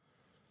old.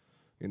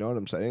 You know what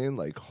I'm saying?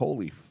 Like,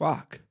 holy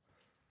fuck.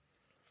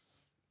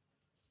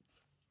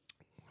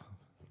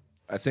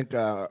 I think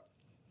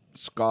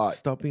Scott.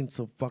 Stop being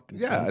so fucking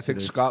Yeah, I think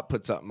sensitive. Scott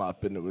put something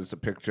up, and it was a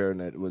picture,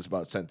 and it was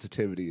about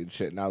sensitivity and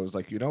shit. And I was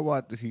like, you know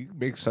what? He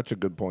makes such a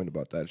good point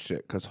about that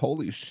shit, because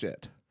holy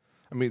shit.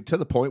 I mean, to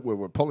the point where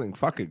we're pulling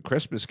fucking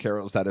Christmas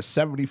carols that are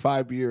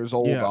 75 years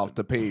old off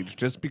the page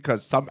just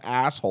because some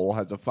asshole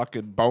has a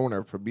fucking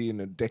boner for being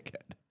a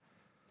dickhead.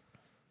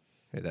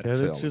 Hey, Yeah,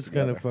 that's just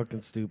kind of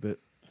fucking stupid.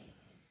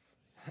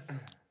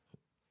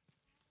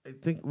 I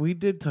think we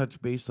did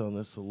touch base on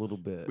this a little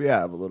bit. We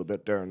have a little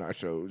bit during our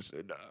shows.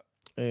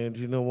 And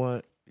you know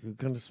what? You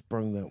kind of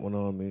sprung that one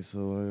on me,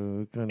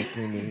 so I kind of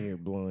came in here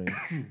blind.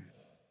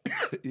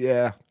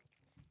 Yeah.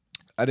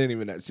 I didn't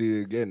even see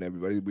it again,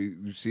 everybody.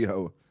 You see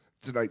how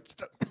tonight's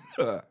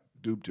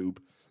Doob Tube.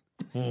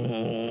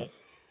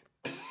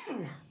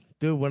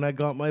 Dude, when I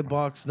got my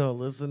box, no,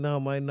 listen how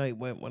my night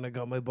went when I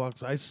got my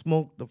box. I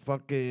smoked the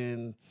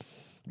fucking,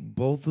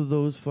 both of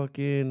those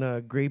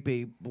fucking grape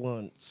ape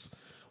blunts.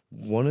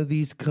 One of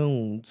these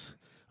cones,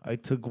 I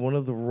took one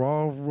of the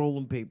raw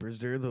rolling papers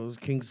there, those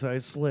king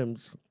size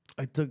slims.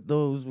 I took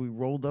those, we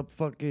rolled up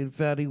fucking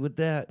fatty with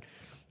that,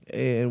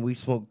 and we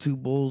smoked 2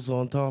 bowls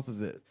on top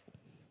of it.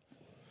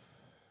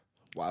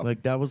 Wow.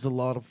 Like, that was a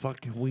lot of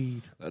fucking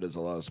weed. That is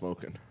a lot of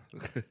smoking.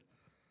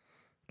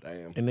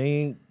 Damn. And they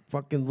ain't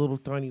fucking little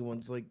tiny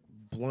ones, like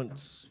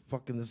blunts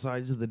fucking the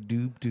size of the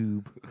doob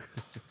tube.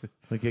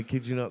 Like, I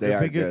kid you not. They They're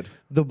are bigger. good.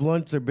 The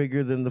blunts are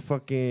bigger than the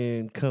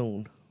fucking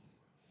cone.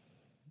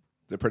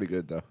 They're pretty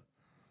good, though.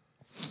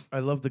 I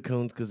love the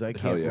cones because I Hell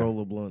can't yeah.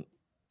 roll a blunt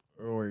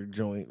or a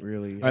joint,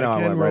 really. I know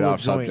I can went right roll a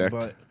off joint, subject.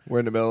 but- We're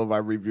in the middle of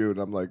our review, and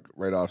I'm like,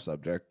 right off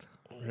subject.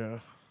 Yeah.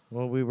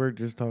 Well, we were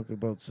just talking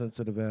about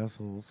sensitive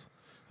assholes.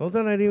 Hold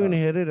on, I didn't even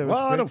hit it. I was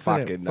well, I don't fixing it.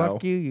 fucking know.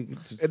 Fuck you. You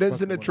could just It isn't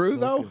fucking it want true,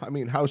 though? smoking. I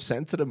mean, how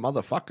sensitive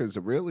motherfuckers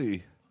are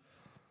really...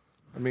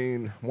 I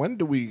mean, when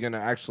do we going to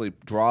actually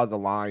draw the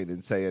line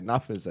and say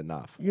enough is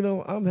enough? You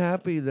know, I'm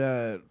happy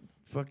that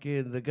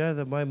fucking the guy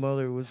that my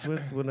mother was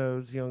with when I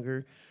was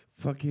younger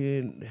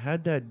fucking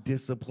had that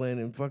discipline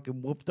and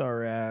fucking whooped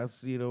our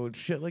ass, you know, and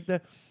shit like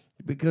that.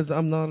 Because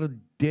I'm not a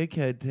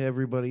dickhead to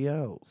everybody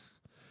else.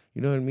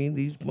 You know what I mean?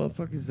 These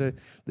motherfuckers,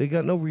 they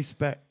got no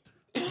respect.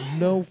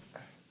 No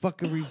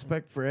fucking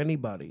respect for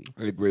anybody.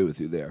 I agree with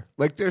you there.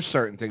 Like, there's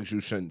certain things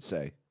you shouldn't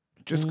say.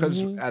 Just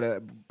because out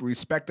of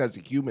respect as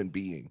a human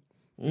being.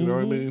 You know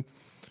what I mean?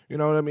 You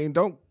know what I mean?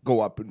 Don't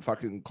go up and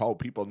fucking call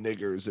people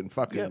niggers and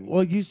fucking... Yeah,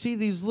 well, you see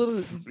these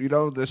little... You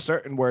know, there's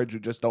certain words you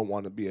just don't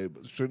want to be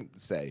able...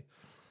 Shouldn't say.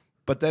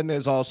 But then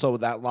there's also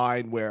that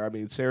line where, I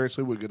mean,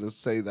 seriously, we're going to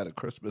say that a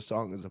Christmas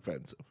song is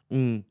offensive.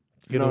 You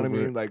know what I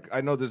mean? Like,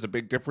 I know there's a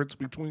big difference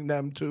between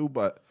them two,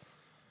 but...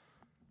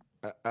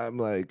 I'm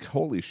like,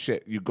 holy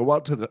shit. You go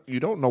out to the...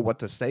 You don't know what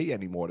to say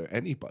anymore to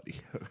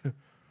anybody.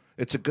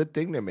 It's a good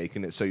thing they're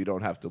making it so you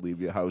don't have to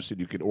leave your house and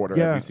you can order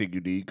everything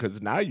you need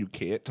because now you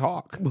can't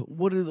talk.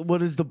 What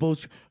is the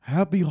bullshit?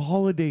 Happy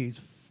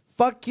holidays.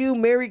 Fuck you.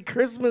 Merry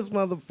Christmas,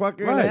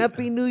 motherfucker. Right. And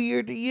Happy New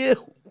Year to you.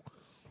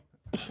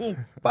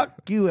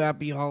 Fuck you,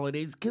 happy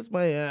holidays. Kiss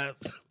my ass.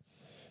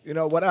 You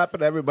know, what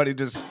happened to everybody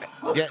just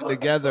getting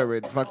together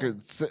and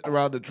fucking sitting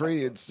around the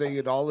tree and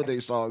singing holiday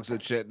songs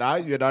and shit? Now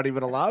you're not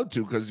even allowed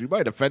to because you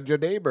might offend your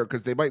neighbor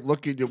because they might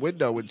look in your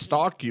window and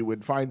stalk you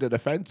and find it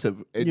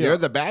offensive. And you're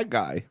the bad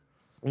guy.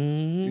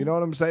 You know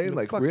what I'm saying?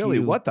 Like, fuck really,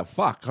 you. what the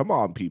fuck? Come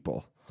on,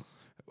 people.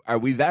 Are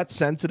we that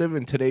sensitive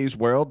in today's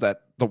world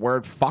that the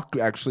word fuck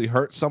actually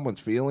hurts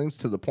someone's feelings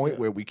to the point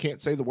where we can't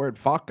say the word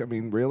fuck? I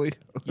mean, really?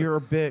 You're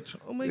a bitch.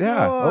 Oh my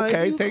Yeah, god.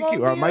 okay, thank called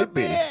you. I me a might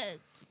be. bitch.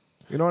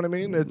 You know what I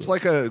mean? It's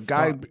like a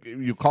guy,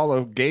 you call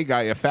a gay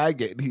guy a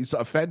faggot, and he's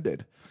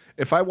offended.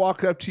 If I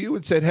walk up to you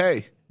and said,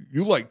 hey,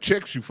 you like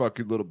chicks, you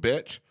fucking little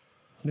bitch.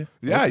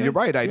 Yeah, okay. you're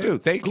right, I do.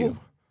 Thank you.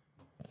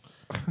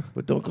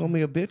 But don't call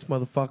me a bitch,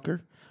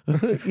 motherfucker.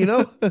 You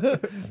know?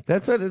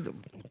 That's what it...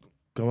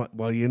 Come on.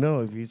 Well, you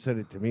know, if you said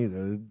it to me, that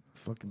would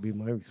fucking be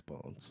my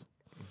response.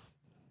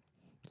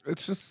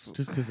 It's just,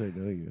 Just because I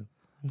know you.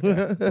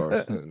 of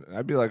course.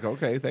 I'd be like,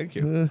 okay, thank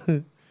you.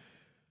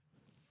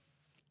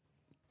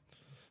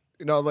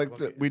 You know, like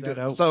we that did.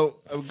 out? So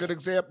a good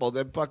example,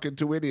 them fucking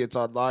 2 idiots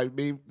on live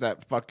me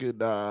that fucking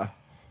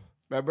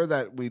remember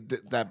that we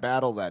did that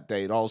battle that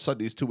day, and all of a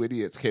sudden these 2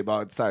 idiots came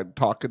out and started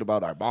talking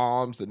about our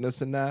moms and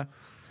this and that.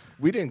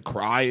 We didn't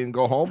cry and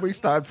go home. We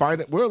started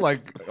finding. We're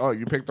like, oh,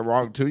 you picked the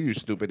wrong 2, you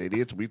stupid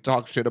idiots. We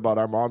talk shit about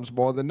our moms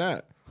more than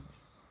that.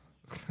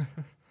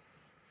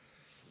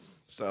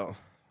 So,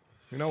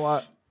 you know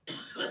what?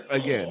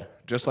 Again,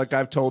 just like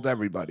I've told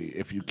everybody,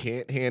 if you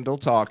can't handle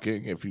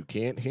talking, if you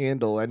can't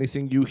handle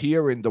anything you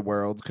hear in the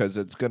world because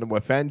it's going to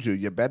offend you,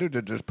 you better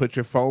to just put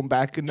your phone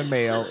back in the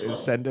mail and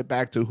send it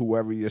back to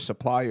whoever your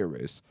supplier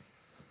is.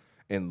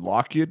 And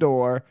lock your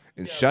door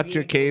and shut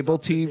your cable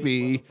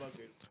TV,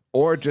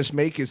 or just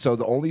make it so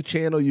the only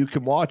channel you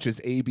can watch is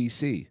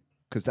ABC,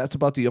 because that's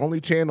about the only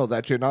channel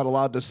that you're not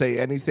allowed to say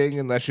anything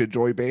unless you're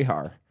Joy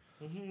Behar.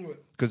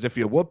 Because if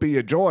you're Whoopi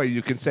or Joy,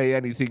 you can say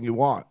anything you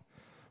want.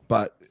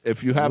 But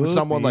if you have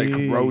someone like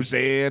Whoopi.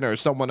 Roseanne or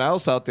someone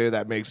else out there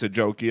that makes a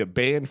joke, you're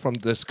banned from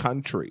this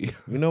country.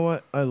 You know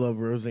what? I love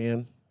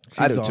Roseanne.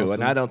 I do She's too,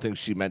 and awesome. I don't think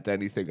she meant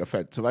anything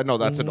offensive. I know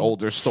that's an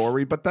older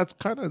story, but that's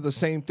kind of the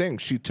same thing.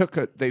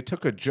 They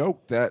took a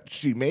joke that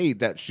she made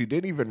that she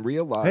didn't even Hey,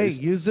 realize.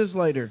 use this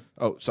lighter.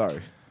 Oh, sorry.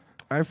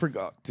 I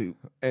forgot to.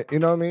 You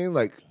know what I mean?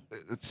 Like,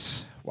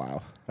 it's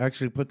wow.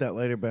 Actually, put that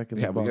lighter back in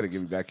Yeah, the we box. gotta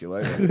give you back your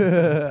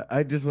lighter.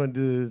 I just wanted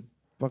to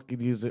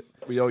fucking use it.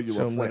 We owe you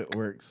Show a them that flick. it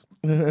works.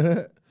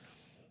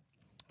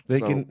 They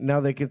So- can now.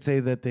 They can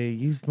say that they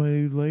used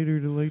my lighter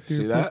to light their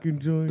See that? fucking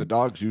joint. The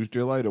dogs used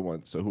your lighter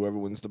once, so whoever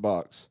wins the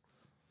box.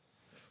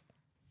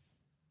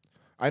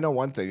 I know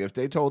one thing. If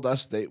they told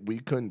us that we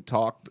couldn't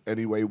talk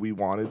any way we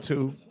wanted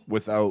to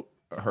without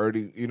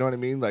hurting, you know what I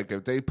mean? Like,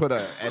 if they put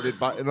an edit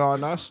button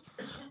on us,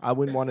 I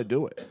wouldn't want to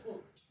do it.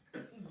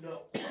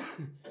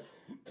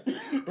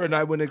 And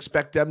I wouldn't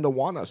expect them to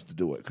want us to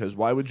do it, because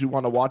why would you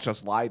want to watch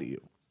us lie to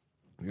you?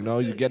 You know,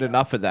 you get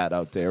enough of that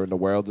out there in the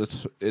world.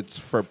 It's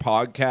for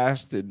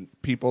podcasts and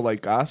people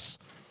like us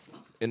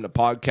in the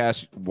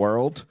podcast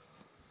world,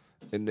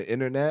 in the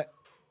internet,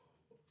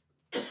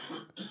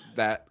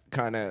 that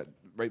kind of,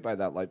 right by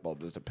that light bulb,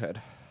 there's a ped,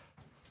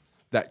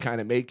 that kind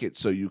of make it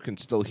so you can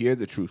still hear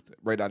the truth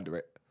right under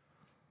it.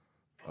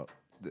 Oh,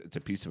 it's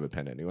a piece of a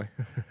pen anyway.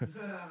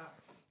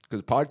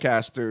 Because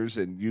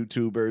podcasters and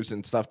YouTubers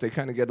and stuff, they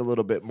kind of get a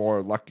little bit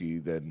more lucky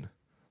than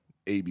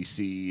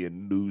ABC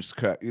and News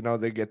Cut. You know,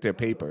 they get their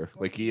paper,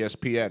 like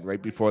ESPN,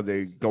 right before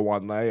they go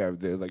on live.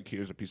 They're like,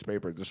 here's a piece of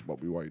paper. This is what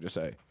we want you to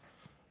say.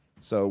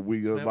 So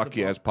we are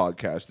lucky as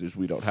podcasters.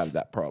 We don't have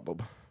that problem.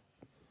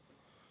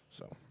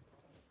 So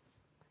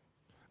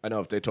I know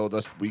if they told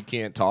us we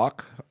can't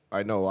talk,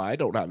 I know I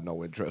don't have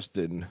no interest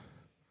in.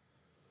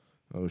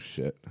 Oh,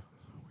 shit.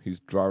 He's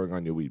drawing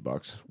on your weed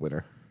box,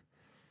 winner.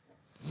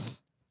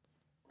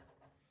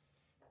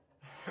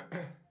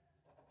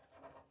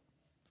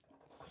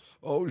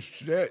 Oh,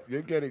 shit.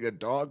 You're getting a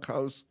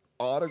doghouse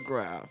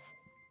autograph.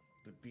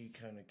 The B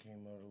kind of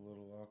came out a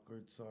little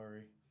awkward.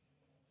 Sorry.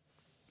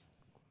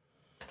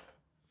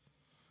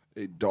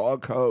 A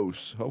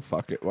doghouse. Oh,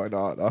 fuck it. Why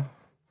not, huh?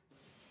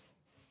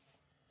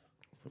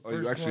 Oh,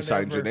 you actually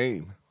signed your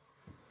name.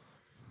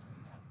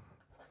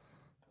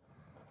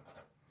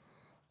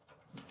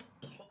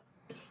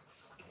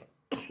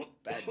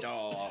 Bad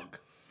dog.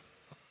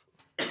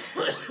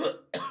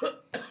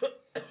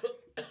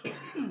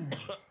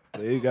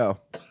 There you go.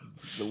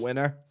 The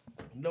winner.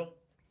 Nope.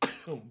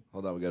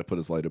 Hold on, we gotta put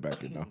his lighter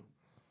back in now.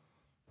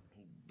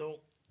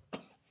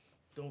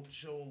 Don't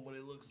show him what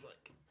it looks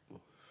like.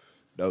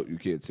 No, you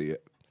can't see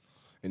it.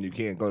 And you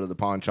can't go to the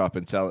pawn shop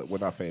and sell it. We're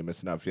not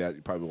famous enough yet.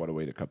 You probably want to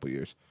wait a couple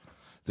years.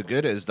 The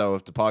good is, though,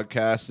 if the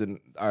podcast and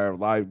our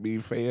live me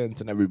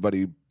fans and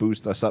everybody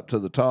boost us up to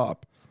the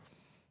top,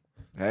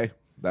 hey,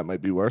 that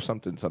might be worth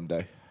something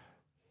someday.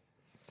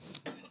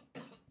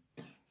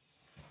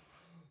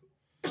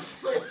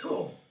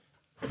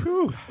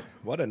 Whew.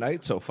 What a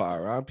night so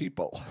far, huh,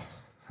 people?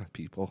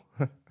 People.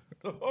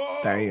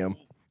 Damn.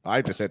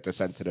 I just hit the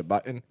sensitive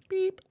button.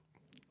 Beep.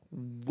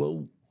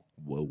 Whoa.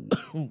 Whoa.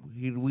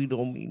 We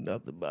don't mean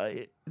nothing by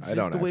it. It's I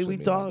don't just the way actually we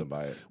mean talk. nothing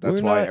by it.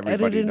 That's We're why not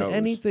everybody editing knows.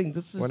 anything.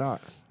 This is We're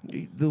not.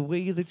 The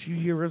way that you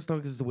hear us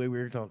talk is the way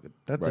we're talking.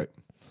 That's Right. it.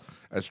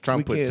 As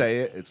Trump We would can't- say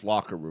it, it's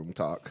locker room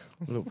talk.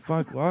 The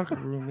fuck locker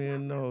room,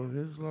 man. No,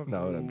 his locker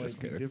No, room I'm might just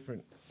be kidding.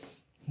 different.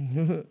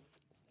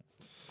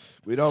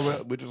 We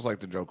don't. We just like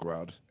to joke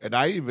around. And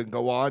I even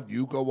go on.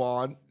 You go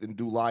on and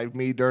do live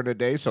me during the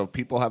day. So if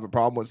people have a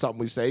problem with something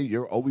we say,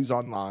 you're always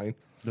online.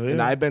 Oh, And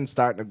yeah. I've been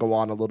starting to go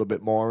on a little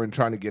bit more and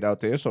trying to get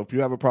out there. So if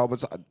you have a problem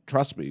with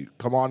trust me,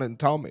 come on and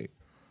tell me.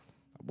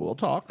 We'll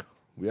talk.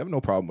 We have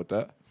no problem with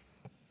that.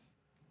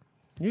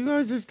 You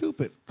guys are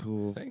stupid.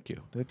 Cool. Thank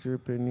you. That's your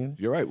opinion.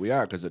 You're right. We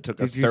are, because it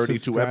took us Did you 32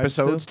 subscribe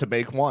episodes still? to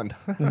make one.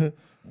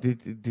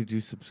 Did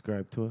you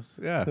subscribe to us?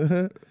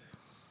 Yeah.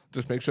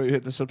 Just make sure you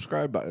hit the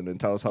subscribe button and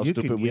tell us how You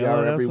stupid can we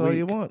yell are at every us week. all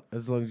you want,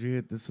 as long as you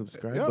hit the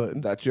subscribe Yeah,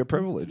 button. that's your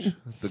privilege.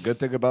 The good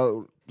thing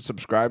about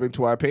subscribing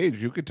to our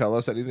page, you can tell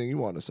us anything you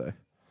want to say.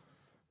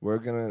 We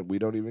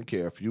don't even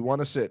care. If you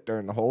want to sit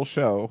during the whole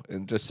show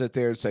and just sit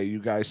there and say,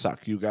 you guys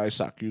suck, you guys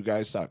suck, you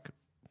guys suck.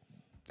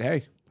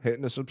 Hey,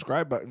 hitting the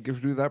subscribe button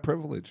gives you that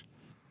privilege.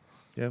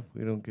 Yeah,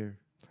 we don't care.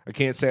 I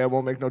can't say I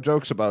won't make no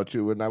jokes about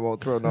you and I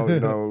won't throw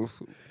no,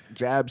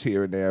 jabs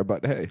here and there,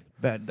 but hey,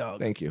 Bad dog.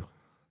 thank you.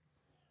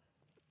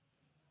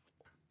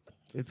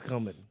 It's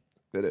coming.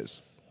 It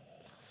is.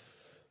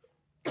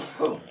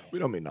 We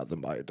don't mean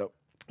nothing by it, though.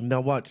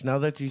 Now watch. Now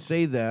that you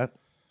say that,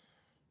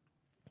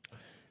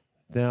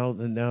 now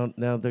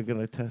they're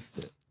gonna test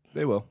it.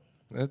 They will.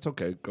 It's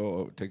okay.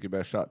 Go take your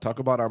best shot. Talk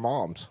about our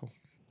moms.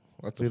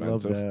 That's We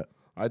love offensive. that.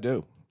 I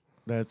do.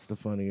 That's the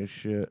funniest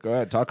shit. Go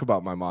ahead. Talk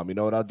about my mom. You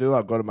know what I'll do?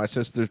 I'll go to my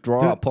sister's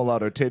drawer. I'll pull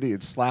out her titty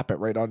and slap it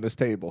right on this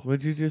table.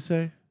 What'd you just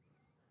say?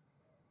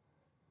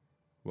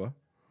 What?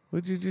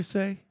 What'd you just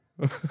say?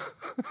 I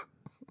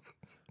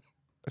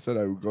said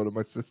I would go to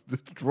my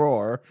sister's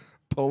drawer,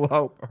 pull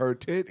out her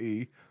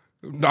titty.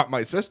 Not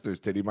my sister's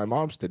titty, my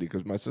mom's titty,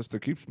 because my sister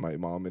keeps my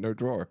mom in her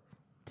drawer.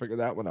 Figure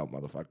that one out,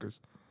 motherfuckers.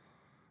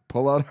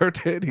 Pull out her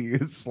titty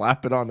and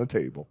slap it on the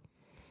table.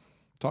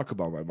 Talk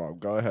about my mom.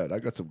 Go ahead. I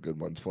got some good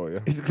ones for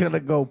you. It's gonna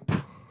go.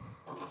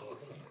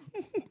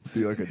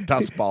 Be like a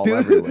dust ball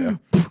everywhere.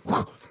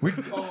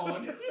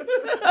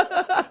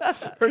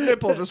 Her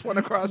nipple just went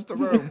across the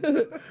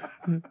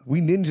room.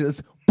 We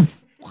ninjas.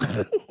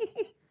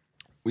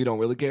 We don't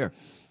really care.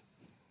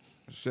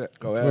 Shit.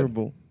 Go ahead.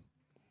 Horrible.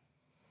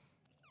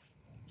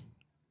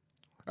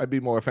 I'd be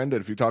more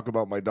offended if you talk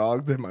about my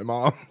dog than my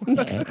mom.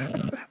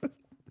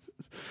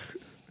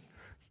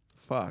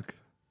 Fuck.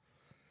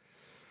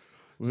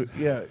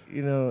 Yeah,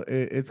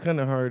 it's kind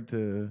of hard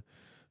to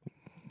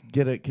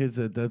get at kids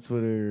that's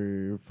what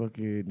are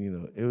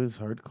fucking, it was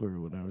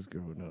hardcore when I was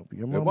growing up.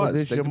 Your mama was.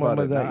 this, Think your about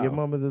mama it that, your now.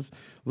 mama this.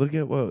 Look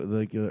at what,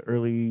 like the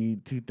early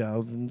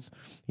 2000s,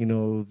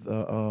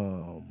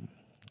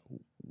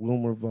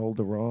 Wilmer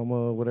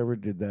Valderrama, whatever,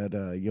 did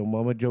that Yo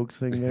Mama jokes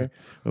thing there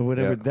or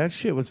whatever. Yeah. That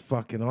shit was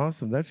fucking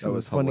awesome. That shit That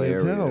was was funny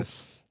as hell.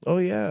 hilarious. Oh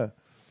yeah.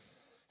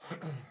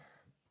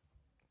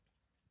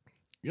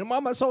 Your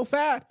mama's so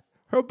fat,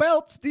 her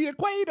belt's the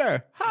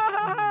equator. Ha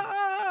ha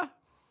ha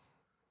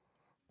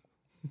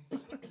ha.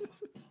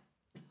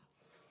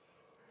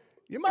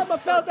 Your mama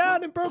fell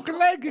down and broke her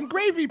leg and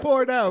gravy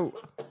poured out.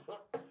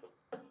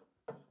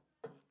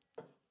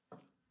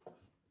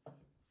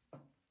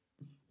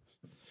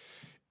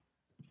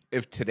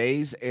 If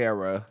today's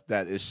era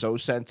that is so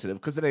sensitive,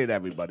 because it ain't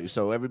everybody,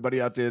 so everybody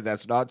out there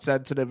that's not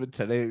sensitive in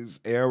today's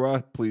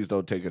era, please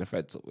don't take it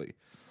offensively.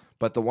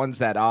 But the ones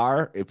that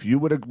are, if you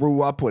would have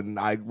grew up when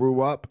I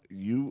grew up,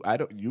 you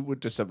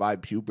would have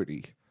survived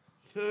puberty.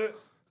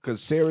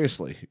 Because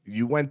seriously,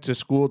 you went to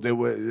school,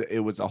 it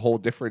was a whole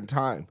different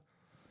time.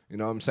 You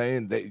know what I'm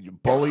saying?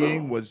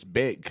 Bullying was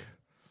big.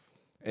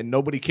 And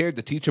nobody cared.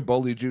 The teacher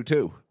bullied you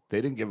too.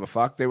 They didn't give a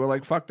fuck. They were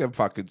like, fuck them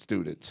fucking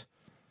students.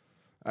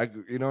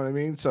 You know what I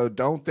mean? So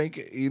don't think,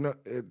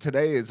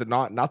 today is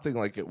nothing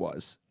like it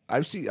was.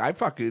 I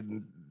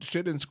fucking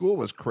shit in school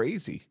was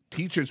crazy.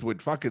 Teachers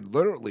would fucking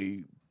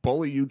literally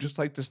bully you just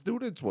like the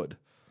students would.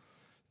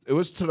 It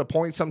was to the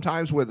point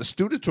sometimes where the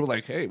students were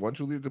like, hey, why don't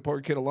you leave the poor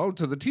kid alone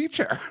to the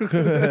teacher?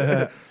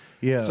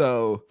 Yeah.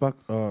 So, fuck.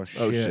 Oh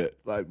shit. oh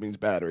shit, that means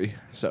battery.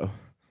 So,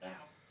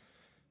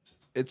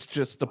 it's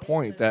just the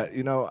point that,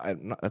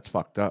 that's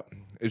fucked up.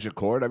 Is your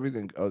cord,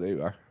 everything? Oh, there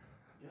you are.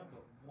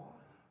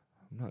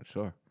 I'm not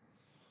sure.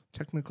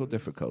 Technical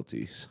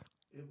difficulties.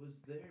 It was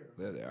there.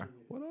 There they are.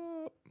 What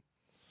up?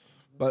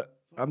 But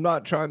I'm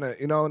not trying to,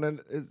 and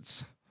then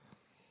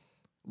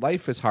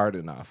life is hard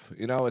enough.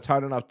 It's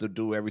hard enough to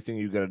do everything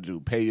you got to do.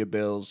 Pay your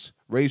bills,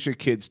 raise your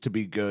kids to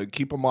be good,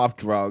 keep them off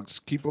drugs,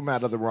 keep them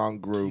out of the wrong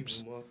groups.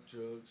 Keep 'em off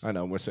drugs. I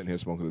know, we're sitting here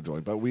smoking a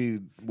joint, but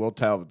we'll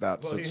tell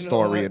that Well, you know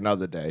story what?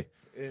 another day.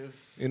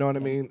 If You know what I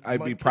mean? I'd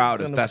my be kid's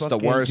proud if gonna that's the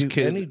fucking worst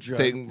do any kid drug,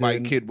 thing my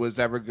then- kid was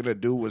ever going to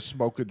do was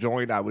smoke a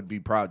joint. I would be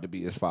proud to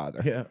be his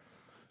father. yeah.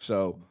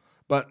 So,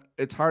 but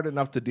it's hard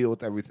enough to deal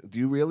with everything. Do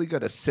you really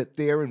got to sit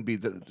there and be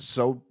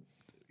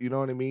you know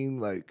what I mean?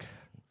 Like,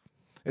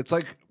 it's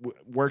like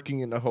working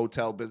in a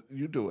hotel business.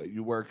 You do it.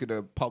 You work in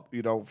a pub,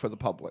 for the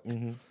public.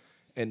 Mm-hmm.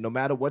 And no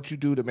matter what you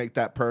do to make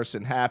that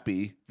person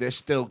happy, they're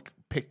still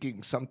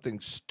picking something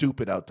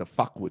stupid out to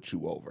fuck with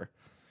you over.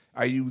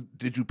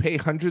 Did you pay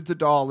hundreds of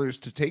dollars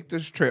to take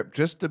this trip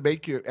just to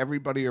make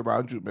everybody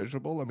around you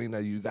miserable? I mean, are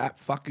you that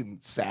fucking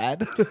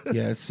sad?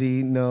 Yeah.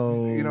 See,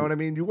 no. You know what I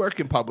mean? You work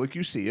in public,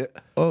 you see it.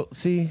 Oh,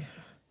 see,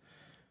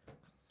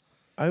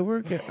 I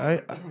work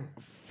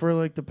for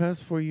like the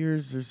past 4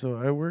 years or so.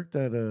 I worked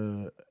at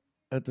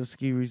the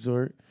ski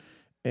resort,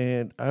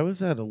 and I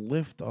was at a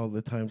lift all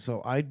the time.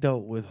 So I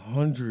dealt with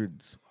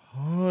hundreds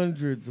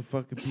of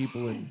fucking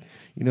people, and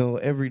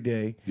every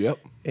day. Yep.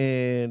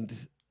 And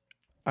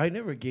I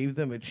never gave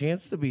them a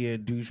chance to be a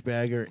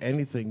douchebag or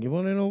anything. You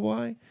want to know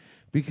why?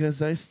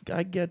 Because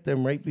I get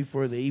them right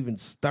before they even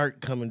start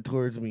coming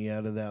towards me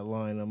out of that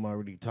line. I'm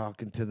already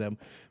talking to them.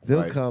 They'll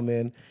Right. come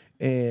in,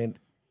 and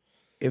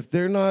if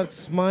they're not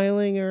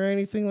smiling or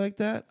anything like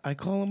that, I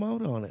call them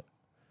out on it.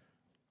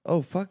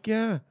 Oh, fuck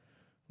yeah.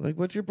 Like,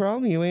 what's your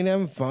problem? You ain't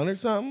having fun or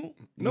something?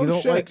 No you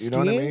don't shit, like you skiing? know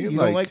what I mean? You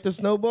Like, don't like to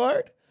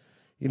snowboard?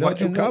 why'd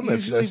you and come that if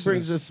usually this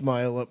brings is- a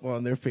smile up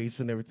on their face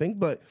and everything,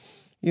 but...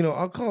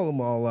 I'll call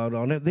them all out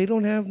on it. They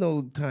don't have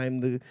no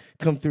time to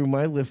come through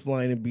my lift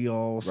line and be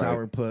all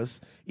sourpuss.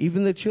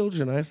 Even the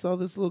children. I saw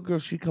this little girl.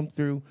 She come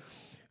through.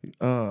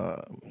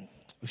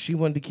 She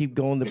wanted to keep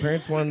going. The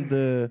parents wanted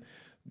to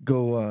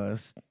go,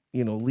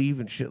 leave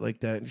and shit like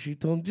that. And she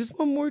told them just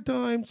one more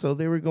time. So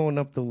they were going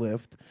up the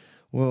lift.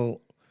 Well,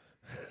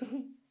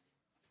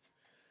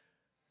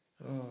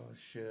 oh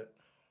shit!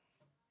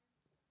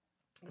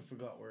 I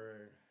forgot what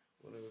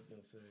I was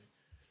gonna say.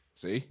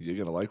 See, you're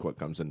gonna like what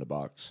comes in the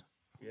box.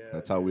 Yeah,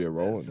 That's how we are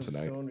rolling that's some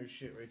tonight. Stoner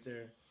shit right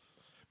there.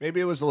 Maybe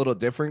it was a little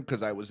different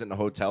because I was in the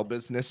hotel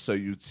business, so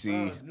you'd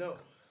see. No.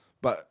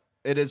 But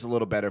it is a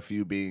little better for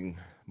you being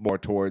more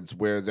towards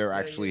where they're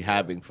actually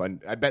having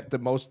fun. I bet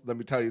let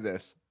me tell you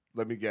this.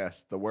 Let me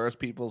guess. The worst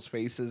people's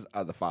faces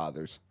are the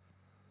fathers.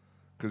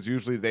 Because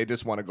usually they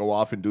just want to go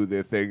off and do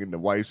their thing, and the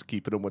wife's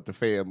keeping them with the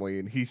family,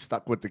 and he's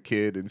stuck with the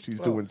kid, and she's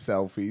doing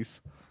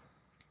selfies.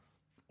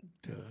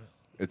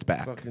 It's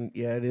back.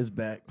 Yeah, it is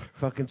back.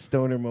 Fucking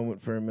stoner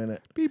moment for a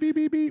minute. Beep, beep,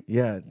 beep, beep.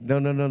 Yeah, no.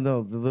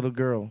 The little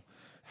girl,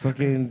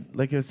 fucking,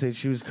 like I said,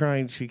 she was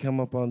crying. She come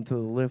up onto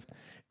the lift,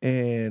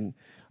 and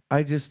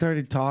I just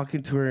started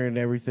talking to her and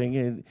everything.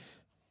 And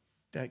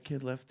that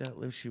kid left that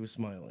lift. She was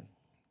smiling.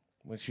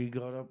 When she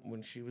got up,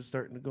 when she was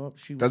starting to go up,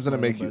 she was Doesn't it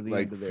smiling make by you the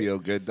like end of it. feel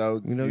good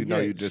though? Yeah,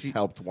 You just she-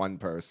 helped one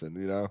person.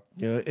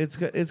 Yeah,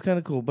 it's kind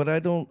of cool, but I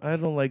don't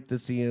like to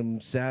see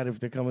them sad if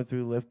they're coming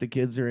through lift the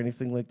kids or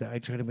anything like that. I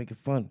try to make it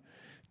fun.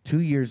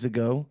 2 years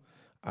ago,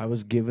 I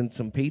was given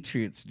some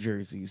Patriots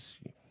jerseys.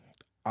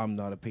 I'm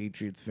not a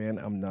Patriots fan.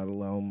 I'm not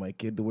allowing my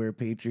kid to wear a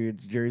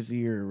Patriots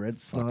jersey or a Red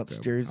Sox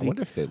them. jersey. I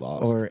wonder if they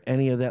lost. Or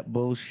any of that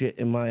bullshit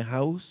in my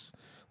house.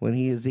 when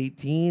he is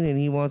 18 and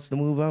he wants to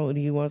move out and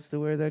he wants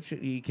to wear that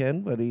shit, he can,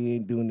 but he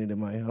ain't doing it in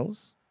my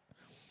house.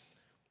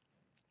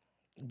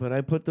 But I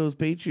put those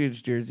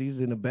Patriots jerseys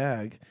in a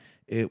bag.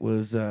 It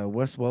was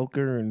Wes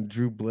Welker and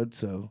Drew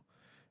Bledsoe,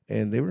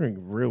 and they were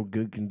in real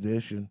good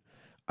condition.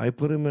 I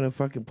put them in a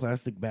fucking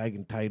plastic bag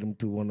and tied them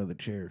to one of the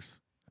chairs.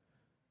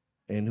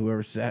 And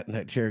whoever sat in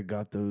that chair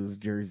got those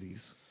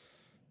jerseys.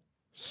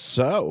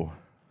 So,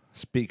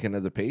 speaking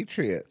of the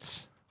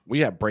Patriots, we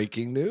have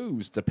breaking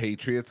news. The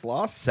Patriots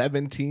lost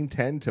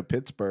 17-10 to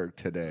Pittsburgh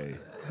today.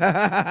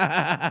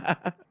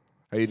 How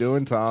you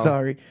doing, Tom?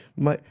 Sorry.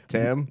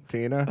 Tim,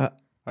 Tina,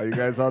 how you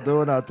guys all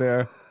doing out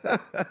there?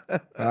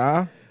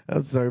 Huh?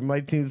 I'm sorry. My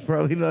team's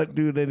probably not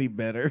doing any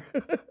better.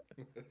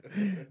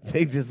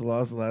 They just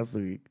lost last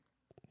week.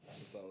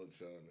 That's all it's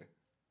showing me.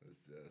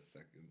 It's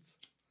seconds.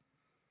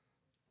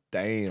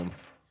 Damn.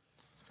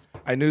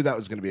 I knew that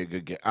was going to be a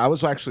good game. I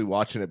was actually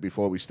watching it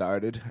before we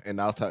started,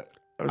 and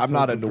I'm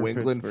not a New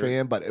England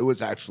fan, but it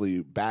was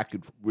actually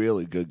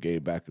really good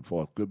game, back and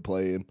forth, good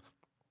playing.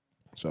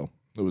 So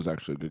it was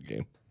actually a good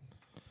game.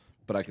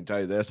 But I can tell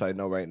you this: I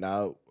know right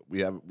now we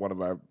have one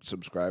of our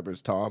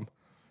subscribers, Tom,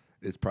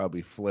 is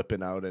probably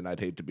flipping out, and I'd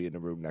hate to be in the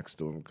room next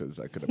to him because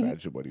I could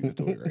imagine what he's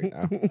doing right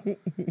now.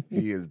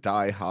 He is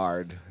die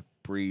hard,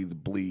 breathe,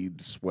 bleed,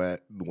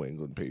 sweat, New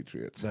England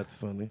Patriots. That's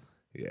funny.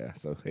 Yeah.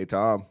 So hey,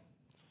 Tom.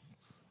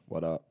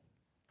 What up?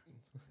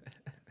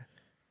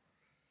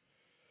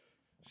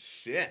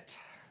 Shit.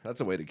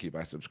 That's a way to keep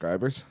our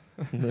subscribers.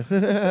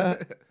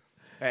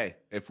 Hey,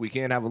 if we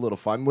can't have a little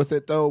fun with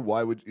it, though,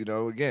 why would,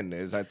 again,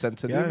 there's that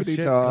sensitivity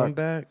talk. Come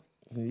back.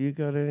 You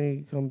got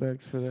any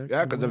comebacks for that?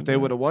 Yeah, because if they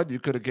would have won, you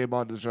could have came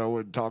on the show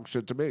and talked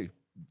shit to me.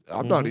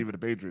 I'm not even a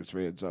Patriots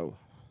fan, so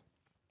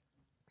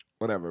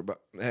whatever. But,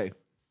 hey.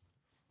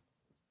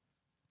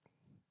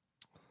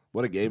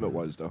 What a game it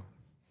was, though.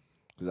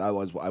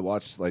 Because I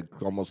watched like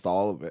almost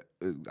all of it.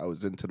 I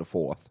was into the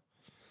fourth,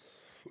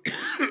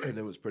 and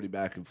it was pretty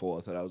back and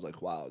forth. And I was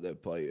like, "Wow, they're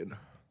playing."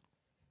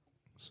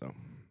 So,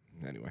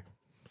 anyway,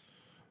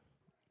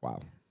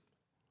 wow,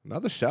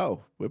 another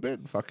show. We've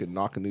been fucking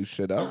knocking this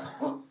shit out.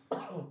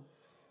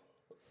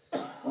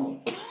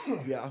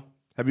 Yeah.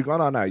 Have you gone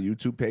on our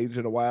YouTube page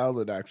in a while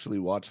and actually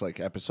watched like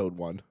episode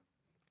 1?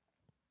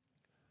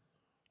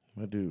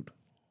 My dude,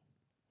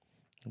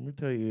 let me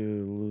tell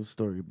you a little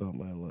story about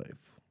my life.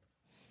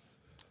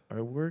 I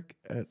work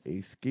at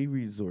a ski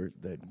resort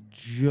that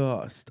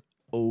just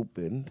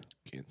opened.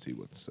 Can't see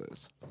what it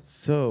says.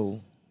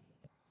 So,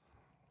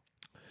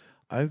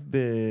 I've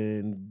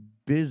been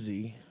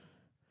busy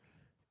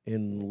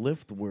in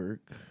lift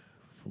work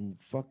from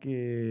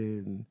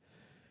fucking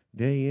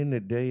day in to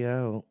day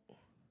out.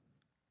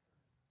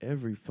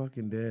 Every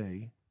fucking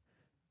day.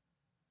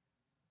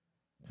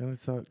 Kind of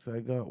sucks.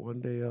 I got one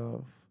day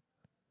off.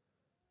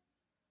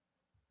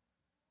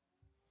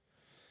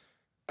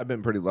 I've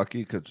been pretty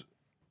lucky because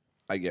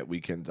I get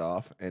weekends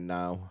off, and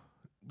now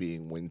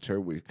being winter,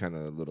 we're kind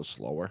of a little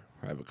slower.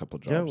 I have a couple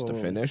jobs to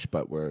finish,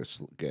 but we're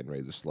getting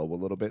ready to slow a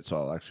little bit, so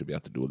I'll actually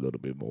have to do a little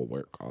bit more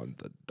work on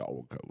the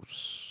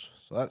doghouse.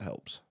 So that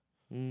helps.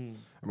 I'm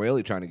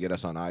really trying to get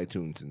us on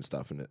iTunes and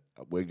stuff, and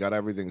we got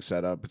everything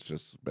set up. It's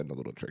just been a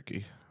little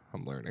tricky.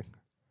 I'm learning.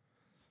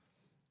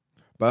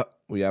 But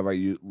we have our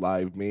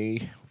live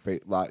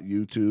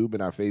YouTube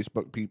and our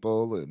Facebook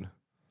people, and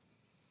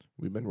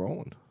we've been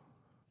rolling.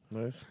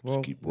 Nice. Just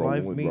Well, keep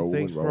rolling, Live Me, rolling,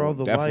 thanks rolling. for all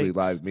the Definitely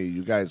likes. Live Me.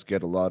 You guys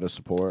get a lot of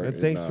support. And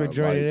thanks for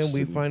joining in. likes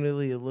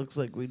It looks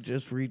like we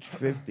just reached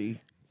 50.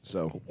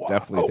 So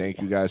definitely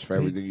thank you guys for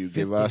everything you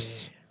give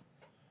us.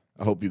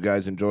 I hope you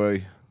guys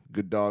enjoy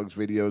Good Dogs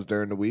videos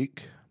during the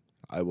week.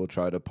 I will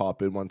try to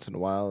pop in once in a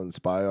while and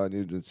spy on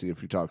you and see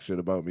if you talk shit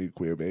about me,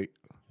 queer bait.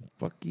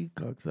 Fuck you,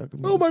 cocksucker.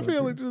 Oh, my motherfucker.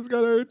 feelings just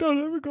got hurt. Don't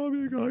ever call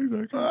me a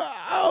cocksucker.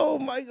 Oh,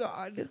 my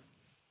God.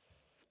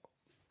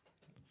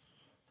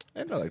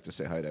 And I like to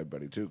say hi to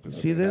everybody, too.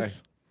 See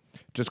this?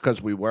 Just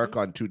because we work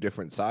on two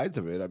different sides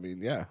of it, I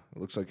mean, yeah, it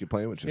looks like you're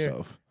playing with Here.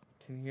 yourself.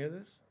 Can you hear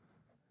this?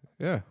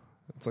 Yeah,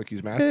 it's like he's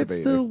It's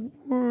masturbating. the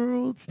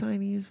world's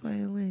tiniest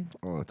violin.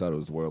 Oh, I thought it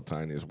was the world's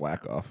tiniest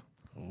whack-off.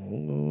 I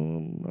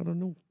don't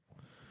know.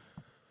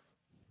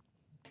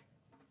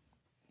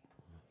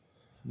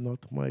 Not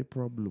my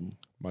problem.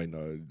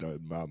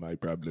 Not my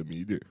problem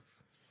either.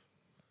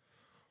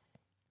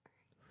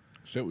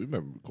 Shit, we've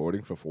been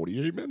recording for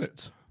 48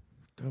 minutes.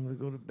 Time to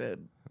go to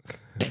bed.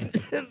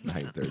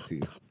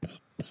 9:13.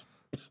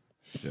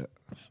 Shit.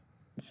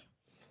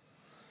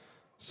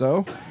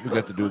 So, we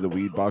got to do the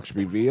weed box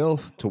reveal.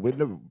 To win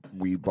the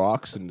weed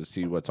box and to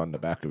see what's on the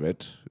back of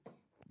it,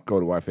 go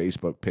to our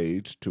Facebook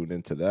page, tune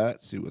into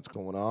that, see what's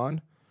going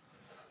on.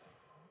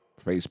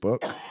 Facebook,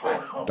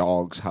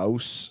 Dog's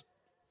House,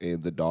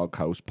 and the Dog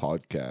House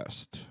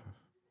Podcast.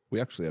 We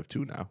actually have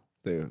two now.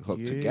 They're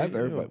hooked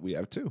together, but we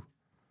have two.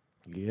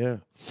 Yeah.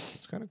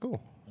 It's kind of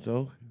cool.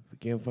 So, if you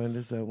can't find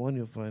us at one,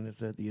 you'll find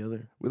us at the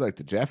other. We like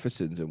the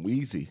Jeffersons and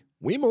Wheezy.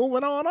 We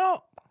moving on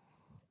up.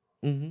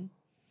 Mm-hmm.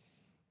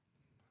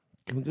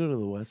 Can we go to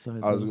the west side?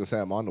 I was going to say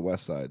I'm on the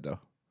west side, though.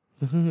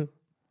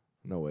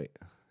 No, wait.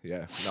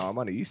 Yeah. No, I'm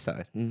on the east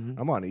side.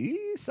 I'm on the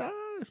east side.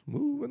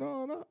 Moving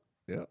on up.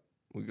 Yeah,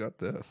 we got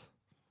this.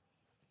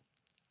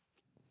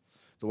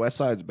 The west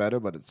side's better,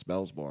 but it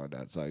smells more on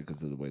that side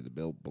because of the way the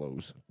bill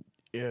blows.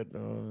 Yeah,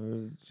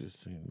 no, it's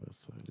just saying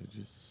west side. It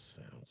just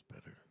sounds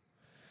better.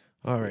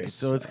 All right, West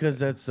so it's because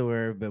that's the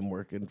way I've been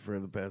working for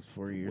the past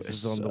 4 years. West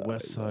Is on the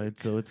west side, side,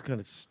 so it's kind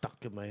of stuck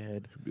in my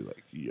head. Be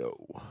like, yo.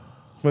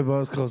 My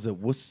boss calls it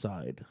West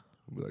Side.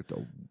 Be like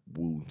the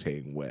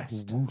Wu-Tang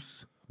West.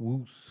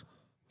 Woos.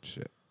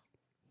 Shit.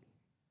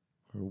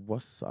 Or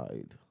West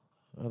Side.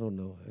 I don't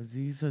know.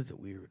 He says it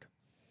weird.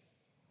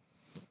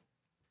 It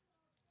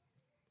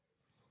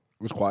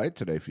was quiet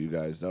today for you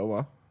guys, though,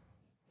 huh?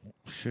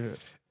 Shit.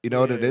 You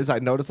know what it is? I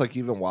noticed, like,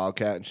 even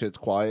Wildcat and shit's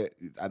quiet.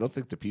 I don't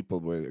think the people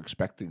were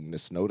expecting the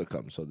snow to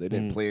come, so they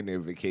didn't plan their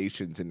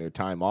vacations and their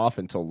time off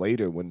until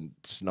later when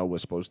snow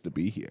was supposed to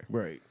be here.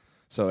 Right.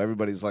 So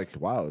everybody's like,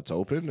 wow, it's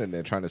open, and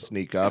they're trying to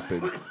sneak up,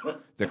 and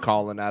they're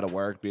calling out of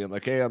work, being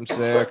like, hey, I'm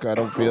sick, I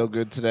don't feel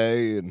good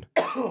today, and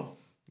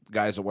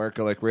guys at work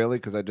are like, really?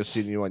 Because I just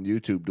seen you on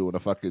YouTube doing a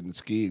fucking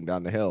skiing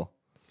down the hill.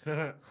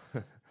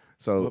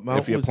 So What mount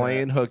if you're was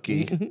playing that?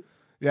 hooky,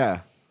 yeah.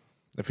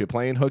 If you're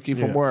playing hooky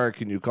from Yeah.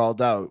 work and you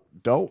called out,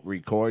 don't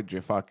record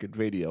your fucking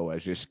video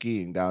as you're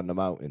skiing down the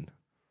mountain.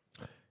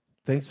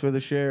 Thanks for the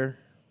share.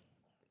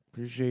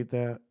 Appreciate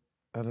that.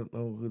 I don't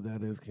know who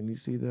that is. Can you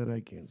see that?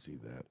 I can't see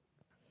that.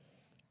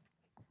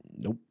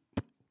 Nope.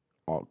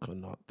 Oh,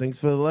 cannot. Thanks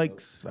for the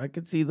likes. I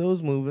can see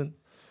those moving.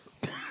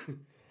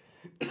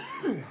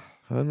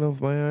 I don't know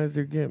if my eyes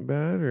are getting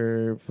bad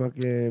or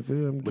fucking if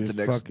I'm With just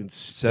the next fucking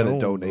set of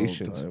stoned all the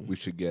donations, time. we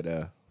should get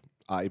a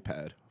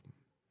iPad.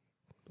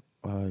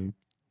 iPod.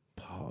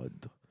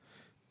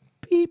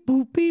 Beep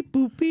boop beep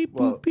boop beep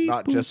Well, boop beep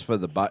not boop. just for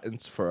the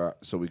buttons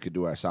so we could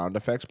do our sound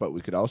effects, but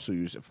we could also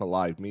use it for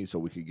Live Me so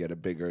we could get a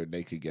bigger and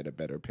they could get a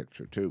better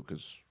picture too.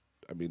 Because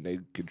I mean, they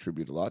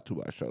contribute a lot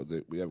to our show.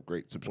 We have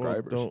great Well,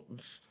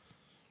 subscribers.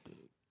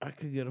 I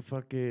could get a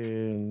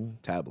fucking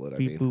Tablet, I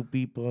beep mean, boop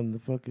beep on the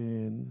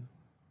fucking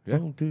yeah,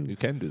 phone too. you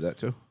can do that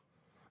too,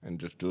 and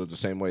just do it the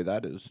same way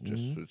that is.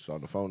 Just it's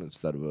on the phone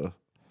instead of a.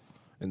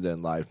 And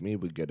then Live Me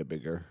would get a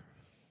bigger.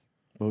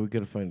 But we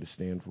gotta find a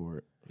stand for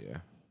it. Yeah.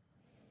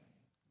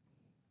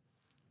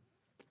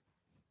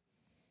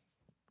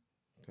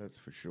 That's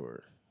for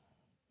sure.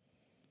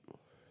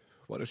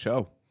 What a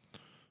show.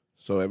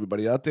 So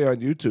everybody out there on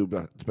YouTube,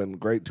 it's been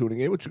great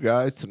tuning in with you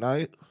guys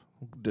tonight.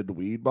 Did the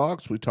weed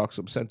box. We talked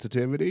some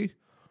sensitivity.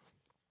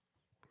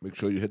 Make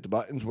sure you hit the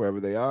buttons wherever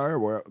they are.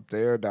 We're up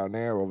there, down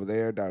there, over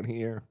there, down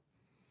here.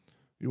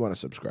 You want to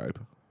subscribe.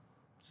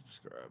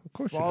 Subscribe. Of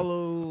course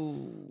Follow. you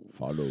do.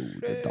 Follow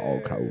the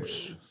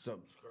Doghouse.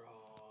 Subscribe.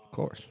 Of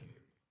course.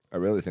 I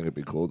really think it'd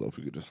be cool, though, if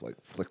you could just, like,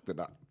 flick the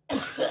nut.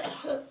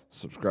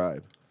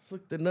 Subscribe.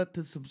 Flick the nut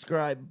to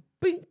subscribe.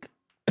 Bink.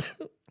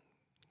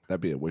 That'd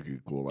be a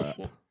wicked cool app.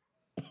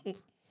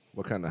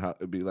 What kind of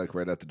it'd be like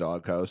right at the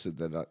doghouse, and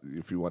then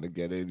if you want to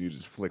get in, you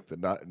just flick the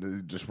nut,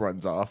 and it just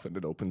runs off, and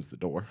it opens the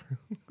door.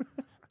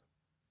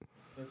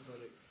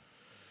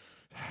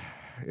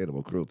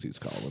 Animal cruelty's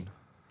calling.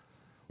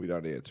 We're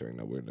not answering.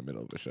 No, we're in the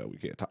middle of the show. We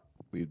can't talk.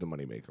 Leave the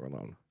moneymaker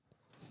alone.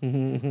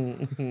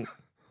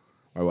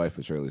 My wife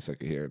is really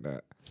sick of hearing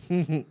that.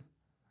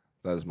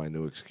 That is my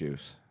new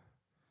excuse.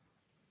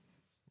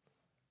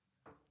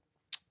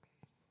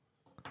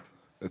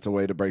 It's a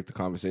way to break the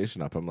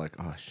conversation up. I'm like,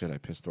 oh, shit, I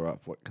pissed her off.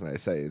 What can I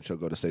say? And she'll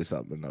go to say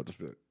something, and I'll just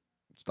be like,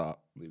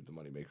 stop. Leave the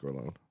moneymaker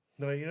alone.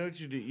 No, you know what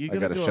you do? You I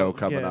got a go show out and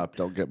coming get- up.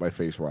 Don't get my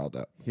face riled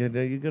up. Yeah,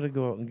 no, you gotta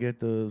go out and get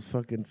those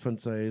fucking fun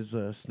size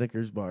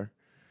Snickers bar.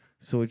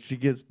 So when she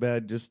gets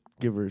bad, just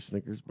give her a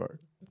Snickers bar.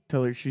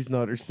 Tell her she's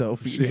not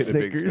herself. She Eat ain't a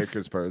big Snickers.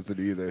 Snickers person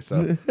either,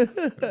 so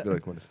I'd be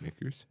like, want a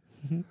Snickers?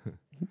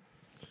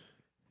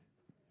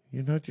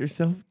 You're not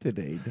yourself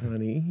today,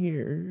 Donnie.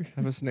 Here.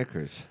 Have a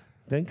Snickers.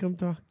 Then come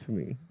talk to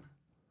me.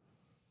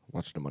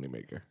 Watch the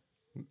moneymaker.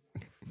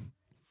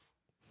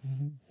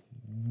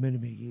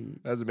 Minimate.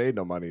 Hasn't made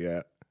no money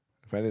yet.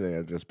 If anything,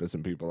 it's just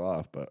pissing people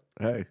off, but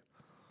hey.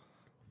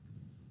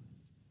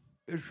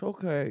 It's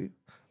okay.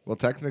 Well,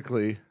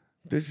 technically,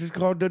 This is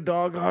called the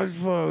Doghouse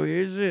Flow,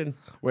 isn't?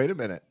 wait a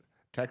minute.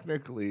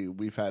 Technically,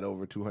 we've had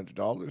over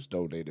 $200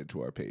 donated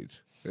to our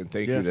page. And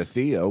thank you to Yes.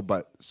 Theo,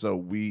 but so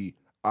we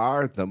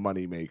are the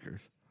money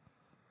makers.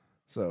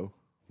 So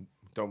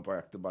don't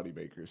back the money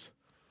makers.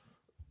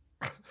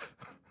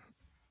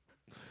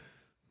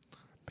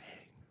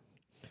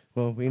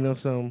 Well, we know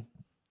some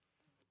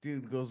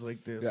dude goes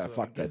like this. Yeah, so I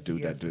fuck that guess dude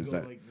he that has to does go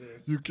that. like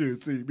this. You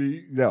can't see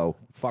me. No,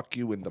 fuck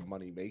you and the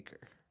money maker.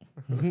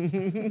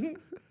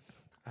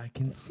 I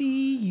can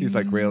see you. He's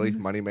like, really?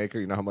 Money maker?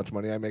 You know how much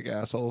money I make,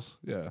 assholes?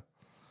 Yeah.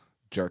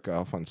 Jerk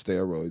off on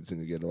steroids and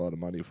you get a lot of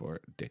money for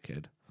it,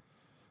 dickhead.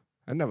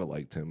 I never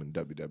liked him in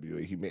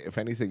WWE. If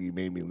anything, he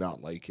made me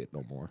not like it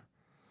no more.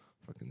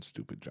 Fucking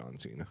stupid John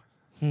Cena.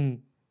 I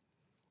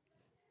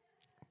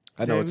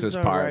know Yeah, it's he was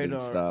his part alright and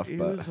on- stuff, He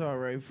but was all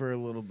right for a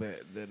little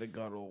bit. Then it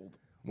got old.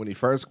 when he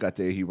first got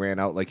there, he ran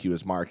out like he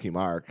was Marky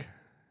Mark.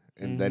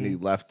 And then he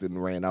left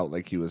and ran out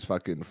like he was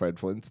fucking Fred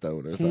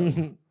Flintstone or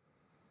something.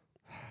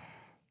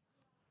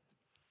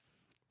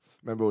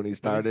 Remember when he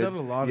started? done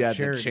a lot he of had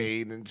charity. the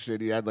chain and shit.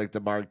 He had like the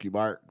Marky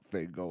Mark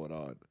thing going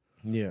on.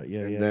 Yeah.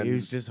 And then- He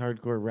was just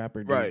hardcore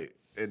rapper, dude. Right.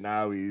 And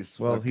now he's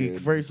Well, fucking... he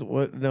first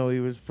what? No, he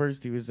was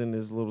first. He was in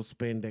his little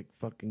spandex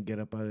fucking get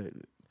up out of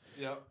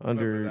Yep,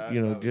 under remember that.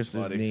 you know That was just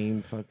his funny.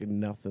 name, fucking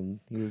nothing.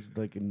 He was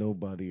like a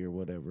nobody or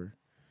whatever.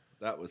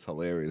 That was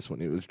hilarious when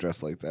he was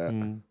dressed like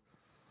that.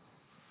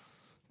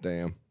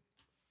 Damn.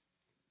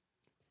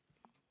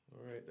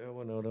 All right, that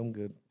one out. I'm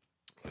good.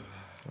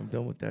 I'm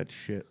done with that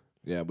shit.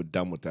 Yeah, we're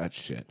done with that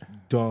shit.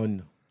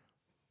 Done.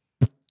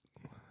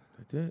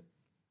 That's it.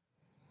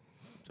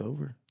 It's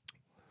over.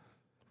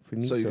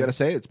 Finito. So you got to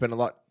say it's been a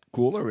lot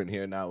cooler in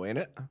here now, ain't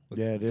it? With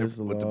Yeah, it is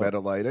a with the lot. better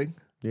lighting.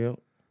 Yeah,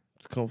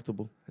 it's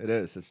comfortable. It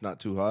is. It's not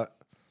too hot.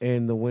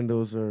 And the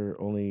windows are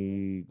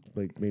only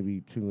like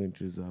maybe 2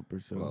 inches up or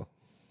so. Well,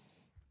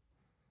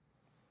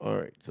 All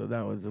right, so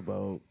that was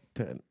about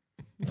 10.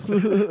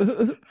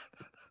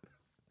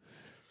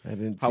 I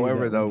didn't. See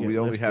however, that one though, get we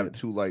only have lifted.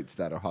 2 lights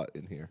that are hot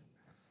in here.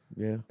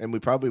 Yeah, And we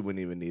probably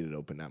wouldn't even need it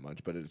open that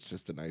much, but it's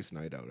just a nice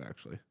night out,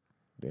 actually.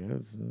 yeah,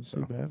 it's not So,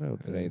 too bad out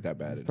it there. ain't that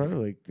bad in It's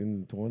probably like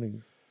in the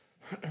 20s.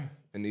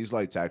 And these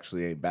lights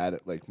actually ain't bad.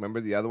 Like, remember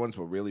the other ones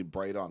were really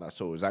bright on us,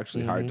 so it was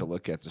actually hard to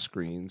look at the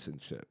screens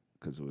and shit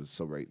because it was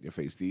so right in your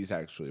face. These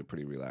actually are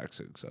pretty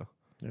relaxing, so.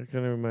 That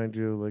kind of reminds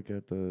you of like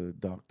at the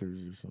doctor's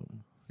or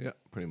something. Yeah,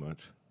 pretty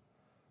much.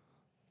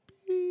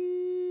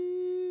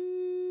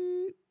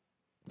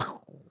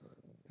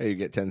 Hey, you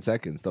get 10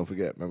 seconds. Don't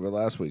forget. Remember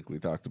last week we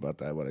talked about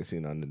that, what I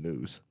seen on the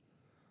news.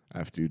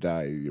 After you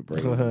die, your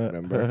brain,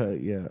 remember?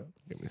 Yeah.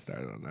 Get me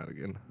started on that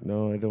again.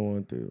 No, I don't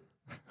want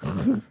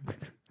to.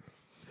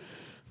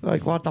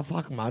 Like, what the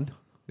fuck, man?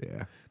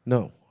 Yeah.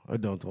 No, I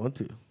don't want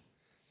to.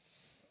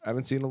 I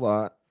haven't seen a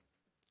lot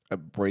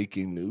of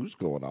breaking news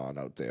going on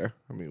out there.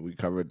 I mean, we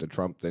covered the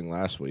Trump thing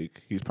last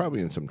week. He's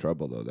probably in some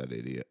trouble, though, that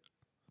idiot.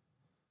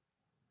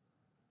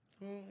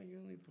 Well, he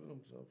only put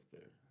himself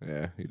there.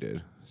 Yeah, he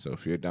did. So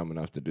if you're dumb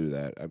enough to do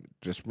that,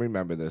 just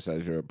remember this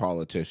as you're a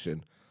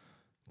politician.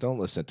 Don't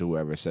listen to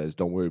whoever says,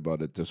 don't worry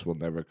about it, this will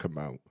never come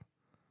out.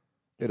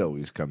 It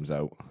always comes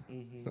out.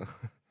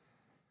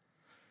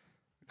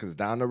 Because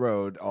down the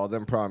road, all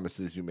them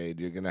promises you made,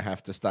 you're going to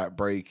have to start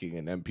breaking,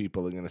 and then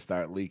people are going to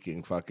start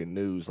leaking fucking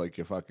news like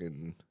your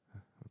fucking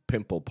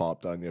pimple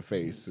popped on your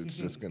face. It's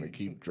just going to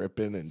keep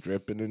dripping and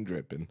dripping and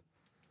dripping.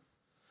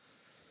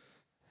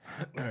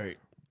 All right.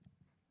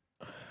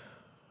 A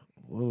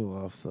little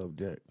off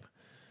subject.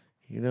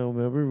 You know,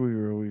 remember we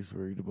were always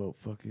worried about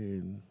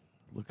fucking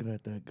looking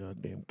at that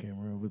goddamn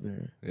camera over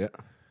there? Yeah.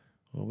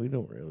 Well, we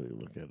don't really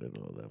look at it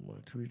all that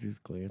much. We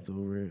just glance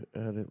over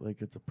at it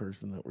like it's a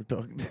person that we're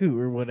talking to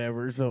or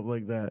whatever, something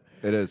like that.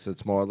 It is.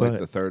 It's more like But-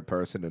 the third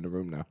person in the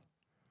room now.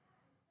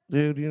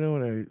 Dude, you know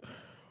what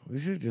we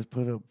should just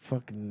put up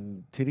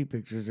fucking titty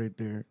pictures right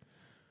there.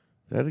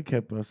 That'd have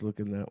kept us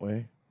looking that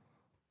way.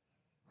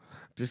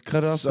 Just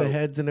cut off So- the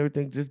heads and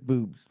everything, just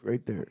boobs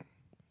right there.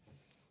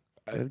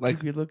 That'd Like,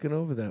 keep you looking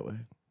over that way.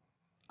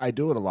 I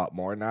do it a lot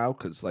more now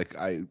because, like,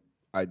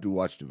 I do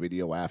watch the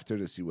video after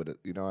to see what it,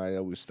 I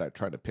always start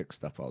trying to pick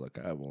stuff out. Like,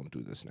 I won't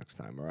do this next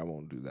time, or I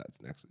won't do that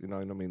next. You know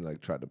what I mean?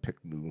 Like, try to pick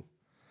new.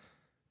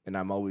 And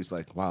I'm always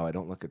like, wow, I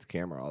don't look at the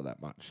camera all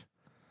that much.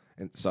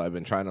 And so I've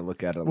been trying to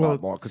look at it a Well,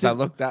 lot more because see- I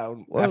look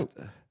down. well,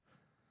 after,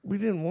 We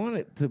didn't want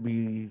it to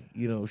be,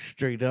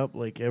 straight up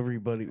like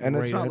everybody. and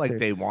it's right not out like there.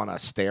 they want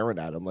us staring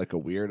at them like a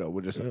weirdo.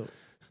 We're just You know,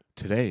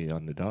 today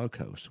on the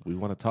doghouse, we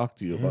want to talk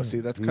to you yeah, about. See,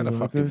 that's you kind of know,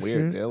 fucking good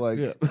weird. shit. They're like,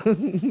 Yeah. we're See,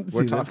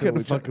 talking that's to kind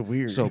of each other. fucking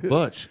weird. So,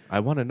 Butch, I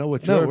want to know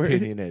what No, your we're-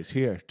 opinion is.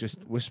 Here,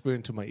 just whisper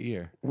into my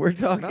ear. We're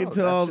talking No, to that's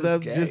all just them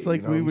gay, just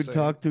like you know we what I'm would saying?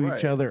 talk to Right.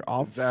 each other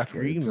off Exactly.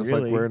 screen. Just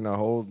really. like we're in a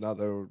whole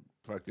nother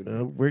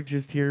fucking. We're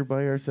just here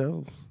by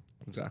ourselves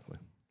Exactly.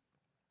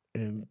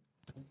 and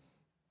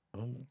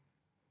on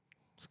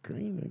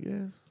screen, I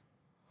guess.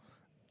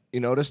 You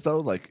notice though,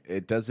 like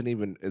it doesn't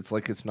even. It's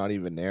like it's not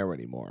even there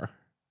anymore.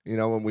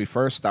 When we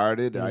first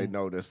started, I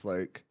noticed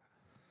like,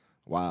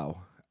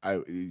 wow,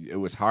 it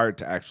was hard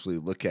to actually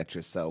look at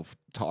yourself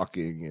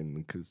talking,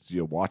 and because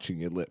you're watching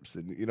your lips,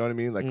 and you know what I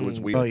mean. Like it was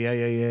weird. Oh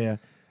yeah.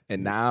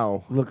 And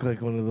now, Look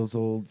like one of those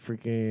old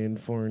freaking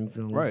foreign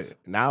films. right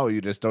now, you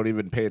just don't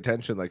even pay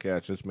attention. Like, yeah,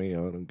 it's just me. I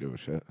don't give a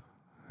shit.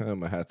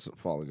 My hat's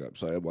falling up,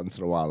 so once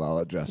in a while I'll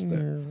adjust it.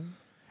 Yeah.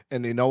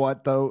 And you know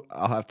what, though?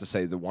 I'll have to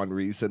say the one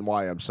reason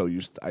why I'm so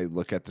used I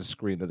look at the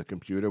screen of the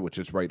computer, which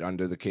is right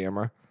under the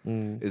camera,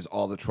 is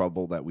all the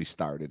trouble that we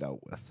started out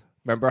with.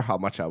 Remember how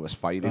much I was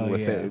fighting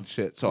with it yeah. and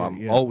shit? So Yeah, I'm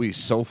yeah. always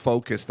so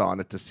focused on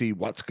it to see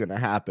what's going to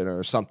happen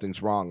or if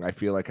something's wrong. I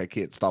feel like I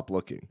can't stop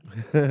looking.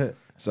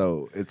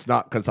 So it's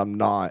not because I'm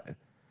not...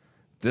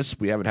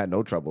 We haven't had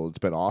no trouble. It's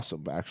been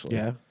awesome, actually.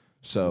 Yeah.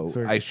 So It's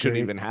worked I shouldn't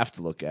great. even have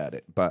to look at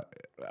it. But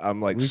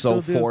I'm like We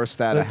so still do.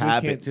 forced out of Like, we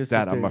can't habit just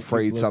that sit I'm there and keep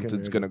afraid looking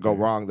something's right going to up go there.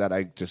 wrong that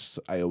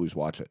I always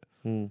watch it.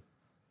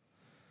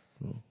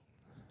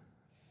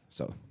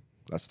 So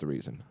that's the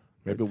reason.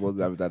 Maybe we'll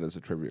have that as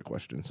a trivia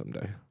question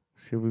someday.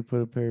 Should we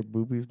put a pair of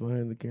boobies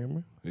behind the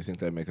camera? You think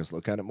that'd make us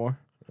look at it more?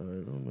 I don't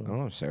I know. don't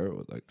know if Sarah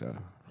would like that.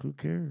 Who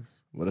cares?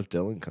 What if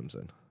Dylan comes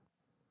in?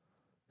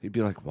 He'd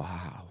be like,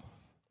 wow.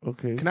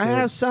 Okay. Can I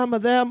have some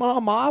of them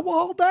on my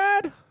wall,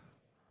 Dad?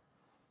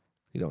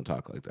 He don't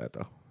talk like that,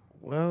 though.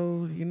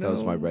 Well, That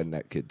was my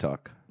redneck kid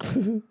talk.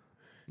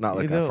 Not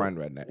like our friend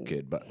redneck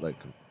kid, but like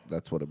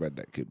that's what a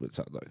redneck kid would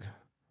sound like.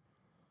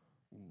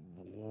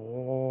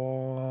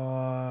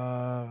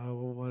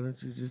 Why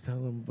don't you just tell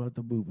him about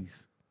the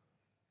boobies?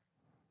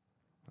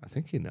 I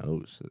think he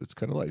knows. It's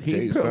kind of like He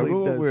Jason. probably Remember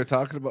what does. we were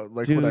talking about?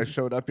 Like when I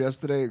showed up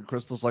yesterday, and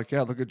Crystal's like,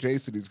 "Yeah, look at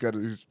Jason. He's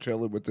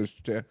chilling with this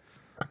chair."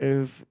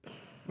 If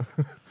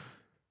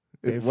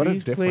What a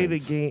he's played a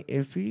difference. game,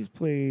 if he's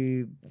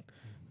played,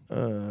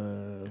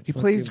 He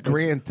plays fucking-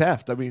 Grand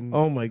Theft. I mean,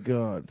 Oh my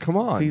god! come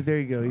on. See, there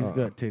you go. He's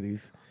got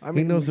titties. I He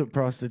mean, knows what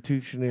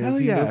prostitution is. hell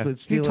He yeah. knows what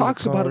He stealing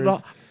talks about it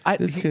cars. all.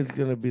 This kid's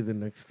gonna be the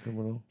next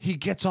criminal. He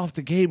gets off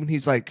the game and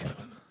he's like,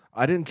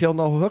 "I didn't kill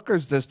no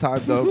hookers this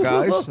time, though,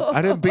 guys.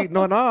 I didn't beat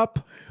none up.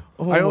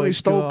 Oh I only my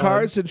stole God.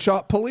 cars and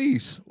shot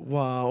police.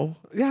 Wow.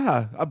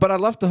 Yeah, but I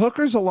left the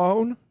hookers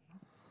alone."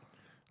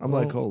 I'm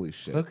like, Well, holy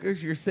shit.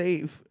 Hookers, you're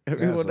safe.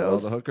 Everyone so all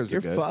else, the hookers are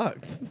you're good.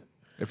 fucked.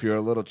 If you're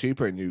a little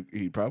cheaper and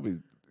he probably,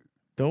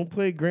 Don't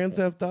play Grand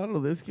Theft Auto.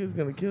 This kid's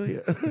gonna kill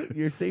you.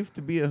 You're safe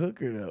to be a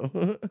hooker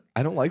though.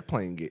 I don't like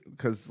playing games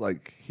because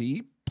like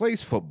he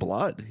plays for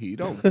blood. He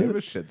don't give a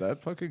shit.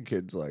 That fucking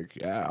kid's like,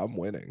 yeah, I'm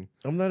winning.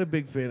 I'm not a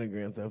big fan of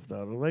Grand Theft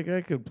Auto. Like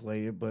I could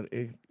play it, but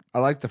I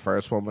liked the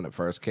first one when it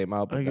first came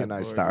out, I but get then I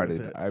bored with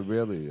started. it. I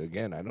really,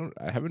 again,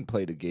 I haven't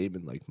played a game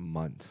in like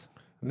months.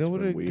 you know It's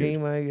what been a weird.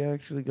 game I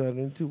actually got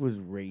into was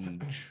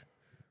Rage.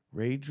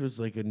 Rage was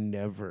like a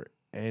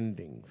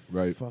never-ending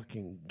Right.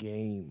 fucking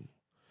game.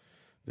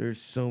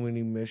 There's so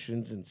many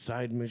missions and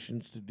side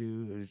missions to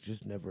do. It was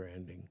just never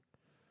ending.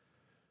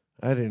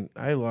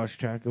 I lost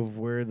track of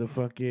where the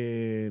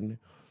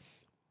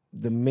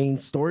main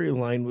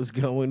storyline was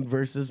going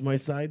versus my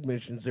side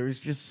missions. There was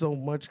just so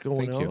much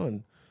going Thank you.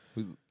 on.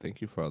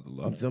 Thank you for all the And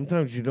love.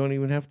 sometimes you don't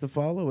even have to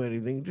follow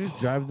anything. You just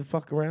drive the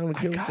fuck around and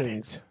I kill got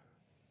things. it.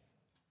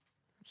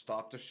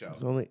 Stop the show.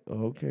 It's only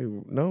okay.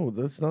 No,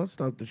 let's not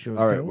stop the show.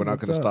 All right, Tell we're me not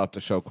what's going to up. stop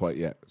the show quite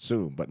yet.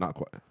 Soon, but not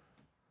quite.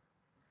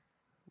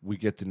 We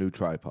get the new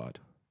tripod.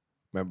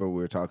 Remember, we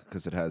were talking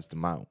because it has the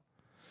mount.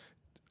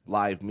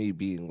 Live me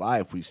being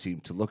live, we seem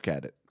to look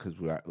at it because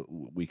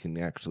we can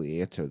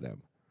actually answer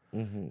them.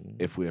 Mm-hmm.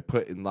 If we're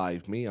putting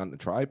live me on the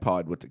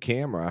tripod with the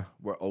camera,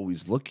 we're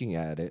always looking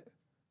at it.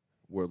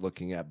 We're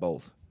looking at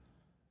both.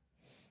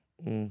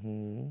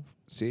 Mm-hmm.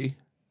 See?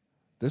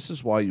 This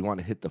is why you want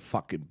to hit the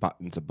fucking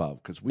buttons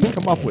above because we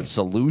come up with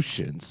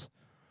solutions.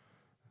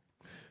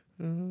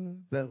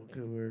 That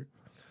could work.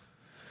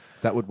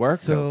 That would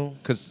work, So-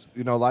 because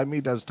Live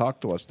Me does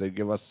talk to us. They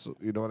give us,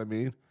 you know what I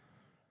mean.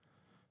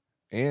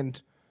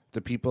 And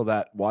the people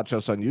that watch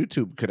us on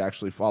YouTube could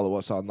actually follow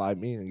us on Live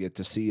Me and get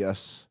to see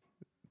us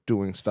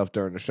doing stuff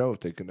during the show if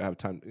they can have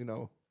time.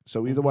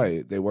 So either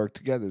way, they work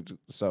together.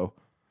 So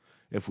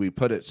if we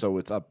put it so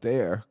it's up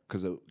there,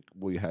 because the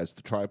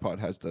tripod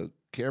has the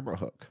camera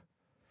hook,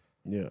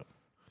 Yeah.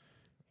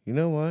 You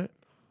know what?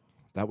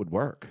 that would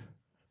work.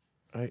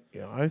 I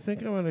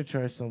think I'm gonna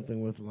try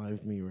something with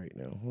Live Me right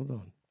now. Hold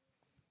on.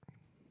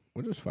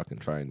 We're just fucking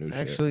trying new shit.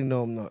 Actually,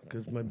 no, I'm not,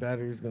 because my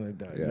battery's gonna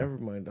die. Yeah. Never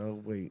mind. I'll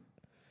wait.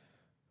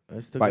 I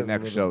still By got a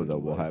next little show, bit though,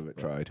 of we'll life, have it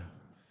but- tried.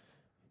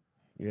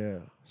 Yeah.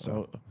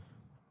 So-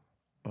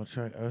 I'll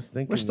try. I was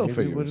thinking We're still maybe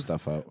figuring what if,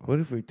 stuff out. What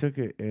if we took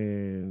it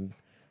and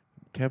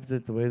kept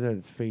it the way that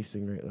it's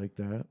facing right like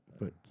that,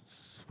 but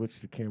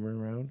switched the camera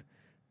around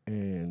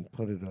and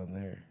put it on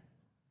there,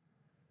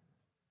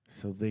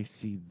 so they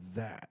see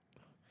that,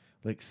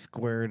 like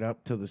square it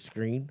up to the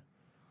screen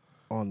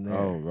on there.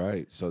 Oh,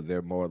 right. So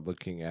they're more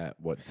looking at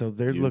what So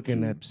they're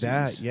looking at YouTube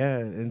that, sees. yeah.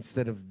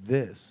 Instead of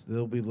this,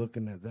 they'll be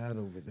looking at that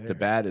over there. The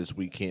bad is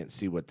we can't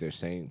see what they're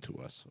saying to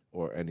us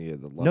or any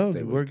of the love No,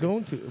 they we're would give.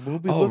 going to. We'll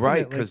be. Oh, looking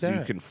right, at like because you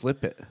that. can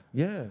flip it,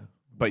 Yeah.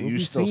 but We'll you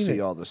be still seeing see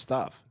it. all the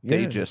stuff.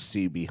 They Yeah. just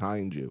see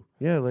behind you.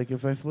 Yeah, like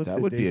if I flipped That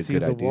it, would they'd be a see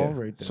good the idea. wall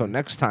right there. So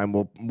next time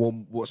we'll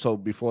so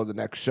before the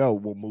next show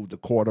we'll move the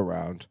cord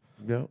around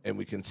Yep. and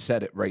we can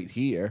set it right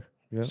here,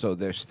 Yep. so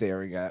they're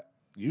staring at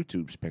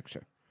YouTube's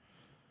picture.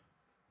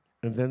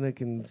 And then they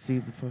can see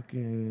the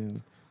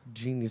fucking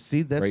genius.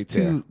 See, that's Right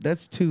two. there.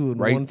 That's two in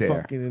Right one there.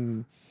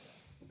 fucking.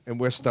 And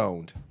we're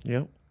stoned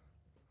Yep.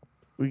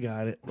 We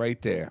got it.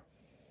 right there.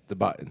 The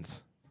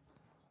buttons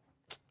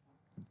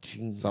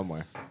Genius.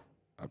 somewhere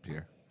up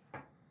here.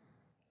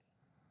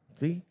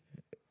 See,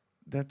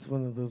 that's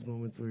one of those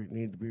moments where it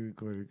needs to be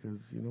recorded because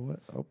you know what?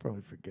 I'll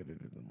probably forget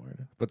it in the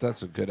morning. But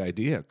that's a good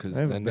idea because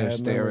I have a then they're bad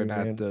staring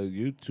memory, at the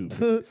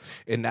YouTube,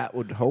 and that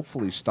would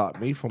hopefully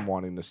stop me from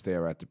wanting to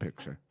stare at the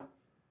picture.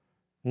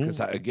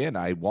 Because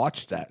I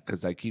watched that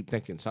because I keep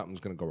thinking something's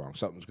going to go wrong.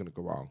 Something's going to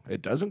go wrong.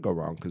 It doesn't go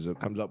wrong because it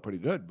comes out pretty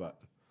good. But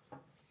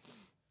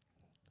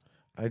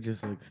I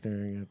just like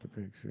staring at the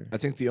picture. I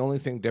think the only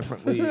thing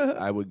differently,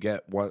 I would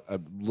get a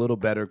little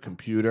better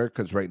computer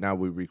because right now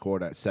we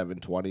record at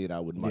 720, and I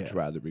would much Yeah.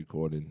 rather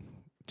record in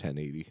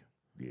 1080.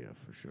 Yeah,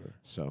 for sure.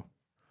 So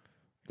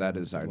that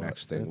is That's a our lot.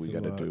 next thing we That's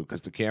a got to lot. do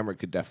because the camera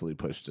could definitely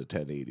push to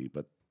 1080,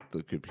 but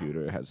the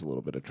computer has a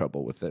little bit of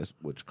trouble with this,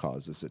 which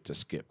causes it to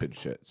skip and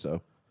shit.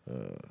 So,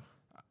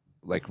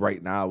 like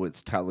right now,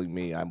 it's telling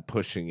me I'm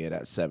pushing it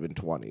at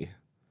 720.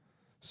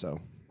 So,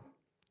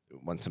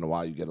 once in a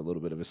while, you get a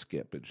little bit of a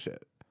skip and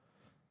shit.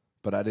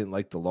 But I didn't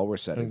like the lower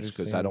settings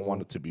because I don't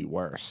want it to be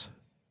worse.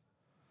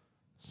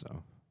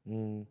 So,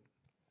 we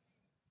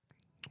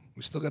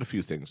still got a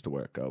few things to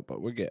work out,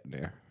 but we're getting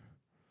there.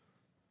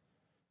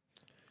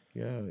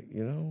 Yeah,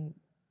 you know,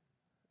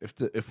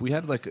 If we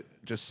had like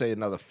just say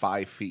another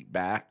 5 feet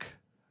back,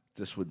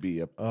 this would be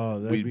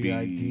that'd be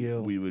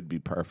ideal. We would be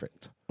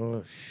perfect.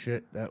 Oh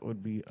shit, that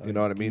would be. You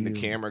know what I mean? The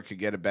camera could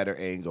get a better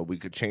angle. We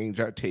could change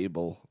our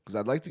table because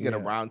I'd like to get a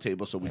round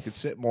table so we could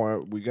sit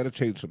more. We got to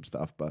change some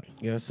stuff, but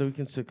yeah, so we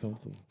can sit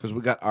comfortable. because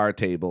we got our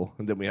table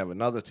and then we have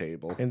another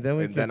table, and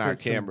then our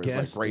camera is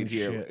like right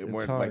here, shit. and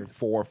we're hard. like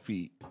 4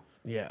 feet.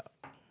 Yeah.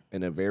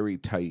 In a very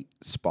tight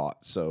spot.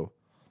 So.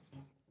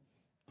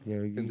 Yeah,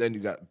 and then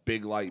you got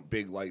big light,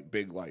 big light,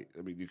 big light.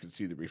 I mean, you can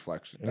see the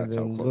reflection. And That's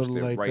how then close little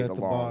they're lights right at the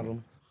along.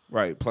 bottom.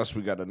 Right. Plus,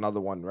 we got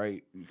another one.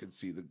 Right. You can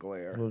see the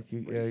glare. Look,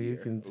 you here.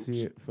 can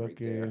see it right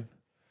fucking. there.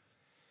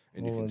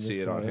 And you all can on see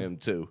the it on side. him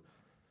too.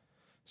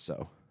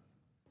 So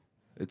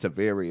it's a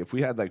very. If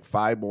we had like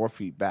 5 more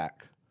feet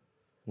back,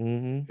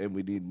 and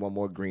we need one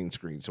more green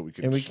screen so we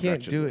can. And we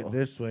can't stretch do a it little.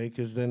 this way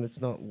because then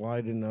it's not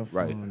wide enough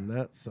Right. on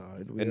that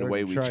side. And the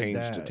way we already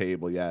changed tried the that.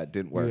 table, yeah, it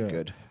didn't work Yeah.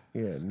 good.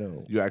 Yeah,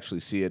 no. You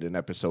actually see it in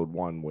episode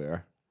 1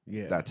 where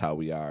Yeah. that's how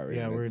we are.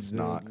 Yeah, and we're it's the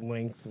not.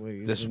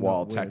 lengthways. This and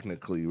wall not width.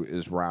 technically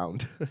is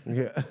round.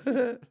 Yeah.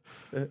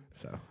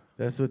 So.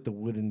 That's with the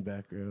wooden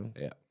background.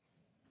 Yeah.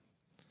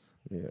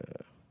 Yeah.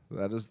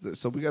 That is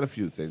so we got a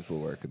few things we're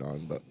working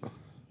on, but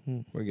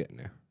we're getting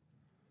there.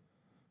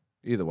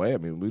 Either way, I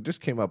mean, we just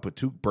came up with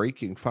 2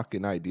 breaking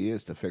fucking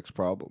ideas to fix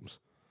problems.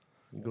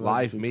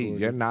 Live me,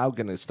 you're now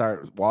gonna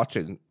start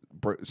watching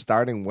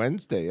starting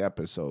Wednesday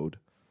episode.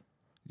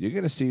 You're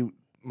gonna see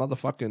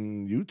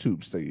motherfucking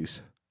YouTube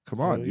things. Come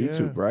on, Oh, yeah.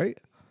 YouTube, right?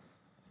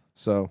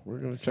 So We're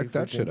gonna see check if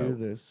that we shit can do out.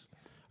 this.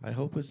 I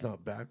hope it's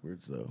not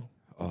backwards though.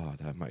 Oh,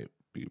 that might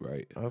be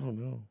right. I don't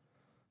know.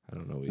 I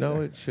don't know either.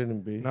 No, it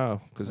shouldn't be.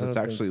 No, because I it's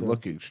don't think actually so.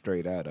 looking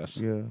straight at us.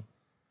 Yeah.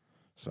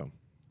 So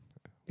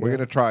we're Yeah.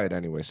 gonna try it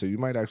anyway. So you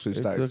might actually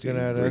It's start looking seeing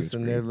at green us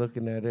screen. and they're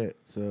looking at it.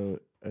 So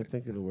I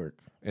think it'll work.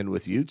 And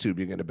with YouTube,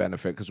 you're going to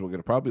benefit because we're going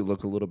to probably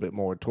look a little bit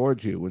more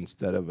towards you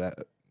instead of at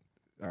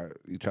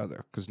each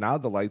other. Because now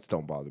the lights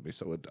don't bother me,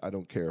 so I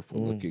don't care if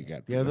we're looking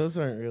at. Yeah, those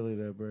aren't really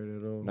that bright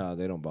at all. No,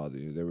 they don't bother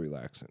you. They're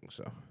relaxing.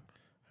 So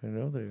I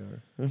know they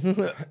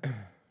are.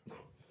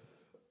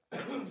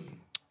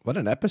 what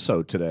an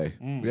episode today!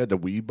 We had the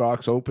Weed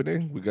Box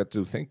opening. We got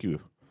to thank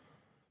you.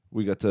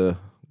 We got to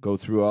go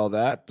through all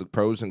that, the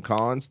pros and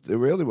cons. There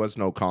really was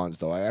no cons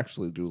though. I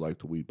actually do like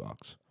the Weed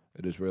Box.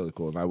 It is really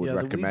cool, and I would Yeah,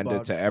 the recommend Weed it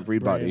Box to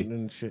everybody. brand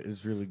and shit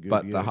is really good.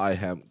 But the yes. high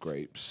hemp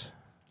grapes,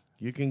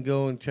 You can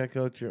go and check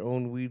out your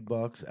own weed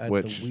box at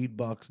Which-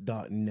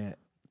 theweedbox.net.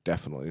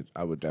 definitely,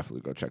 I would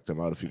definitely go check them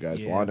out if you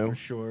guys Yeah, want to. for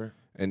sure.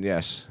 And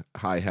yes,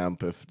 high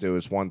hemp. If there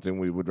was one thing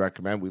we would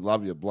recommend, we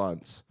love your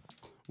blunts.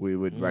 We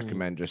would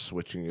recommend just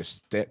switching your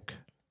stick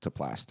to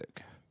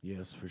plastic,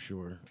 Yes, for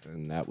sure.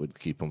 and that would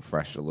keep them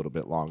fresh a little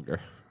bit longer.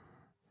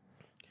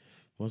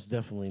 Most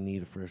definitely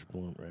need a fresh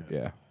blunt wrap.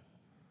 Yeah,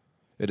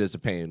 it is a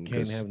pain Can't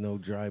because have no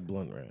dry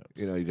blunt wrap.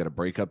 you got to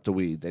break up the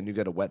weed, then you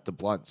got to wet the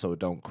blunt so it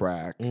don't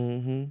crack.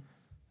 Mm-hmm.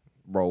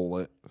 Roll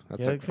it.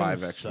 That's Yeah, like that kinda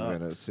 5 extra sucks.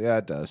 minutes. Yeah,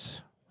 it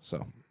does.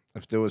 So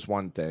if there was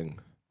one thing.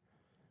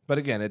 But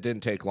again, it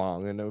didn't take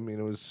long, and I mean,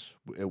 it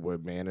was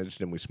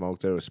managed, and we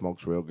smoked it. It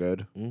smokes real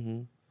good.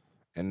 Mm-hmm.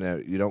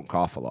 And you don't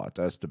cough a lot.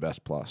 That's the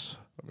best plus.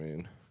 I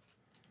mean,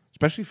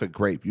 especially for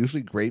grape.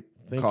 Usually grape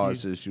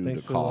causes you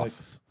to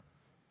cough.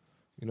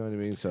 You know what I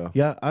mean? So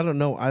Yeah, I don't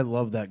know. I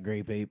love that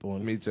grape ape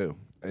one. me too.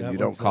 And That you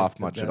don't one's, cough like,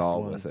 the much at best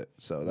all one. with it.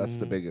 So that's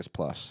the biggest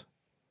plus.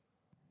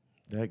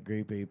 That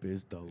grape ape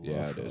is delicious.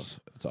 Yeah, it is.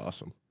 It's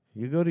awesome.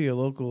 You go to your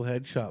local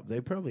head shop,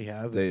 they probably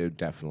have it. They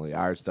definitely.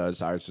 Ours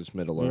does. Ours is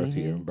Middle Earth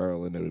here in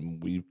Berlin,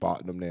 and we've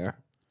bought them there.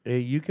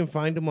 You can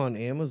find them on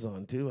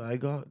Amazon too. I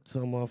got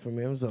some off from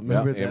Amazon.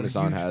 Remember that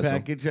Amazon huge has 'em.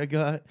 package I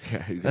got?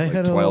 Yeah, you I got like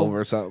had a 12 whole-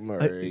 or something,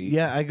 or 8.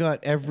 Yeah, I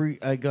got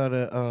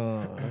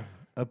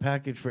a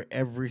package for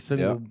every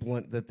single Yep.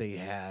 blunt that they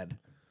had,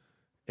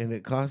 and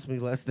it cost me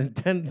less than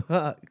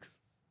 $10.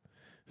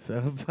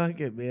 So fuck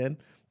it, man.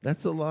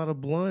 That's a lot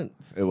of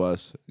blunts. It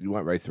was. You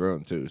went right through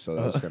them, too, so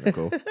that was kind of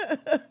cool.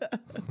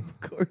 Of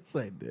course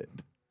I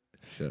did.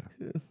 Shit.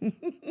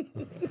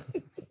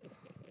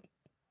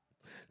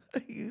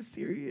 Are you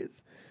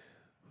serious?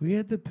 We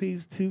had to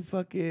piece 2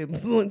 fucking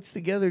blunts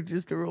together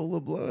just to roll a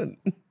blunt.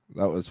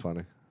 That was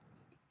funny.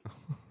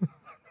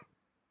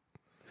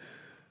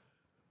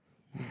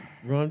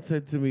 Ron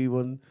said to me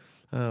one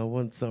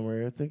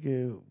summer, I think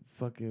it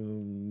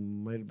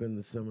fucking might have been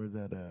the summer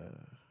that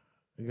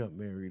I got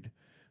married,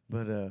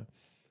 but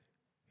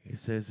he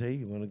says, "Hey,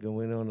 you want to go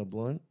in on a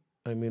blunt?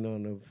 I mean,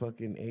 on a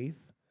fucking eighth?"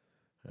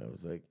 I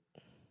was like,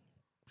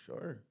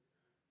 "Sure."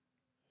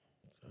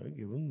 So I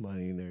give him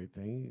money and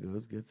everything. He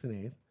goes, gets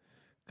an eighth,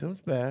 comes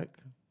back,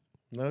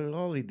 No,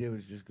 all he did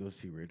was just go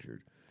see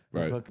Richard. He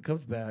Right. fucking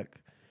comes back,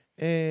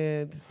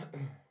 and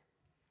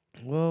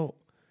well,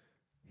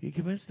 he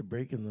commenced to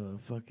breaking the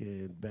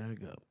fucking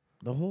bag up,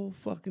 the whole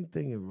fucking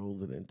thing, and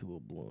rolled it into a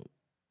blunt.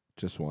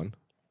 Just one.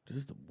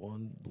 Just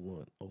one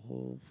blunt. A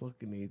whole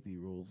fucking eighth he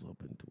rolls up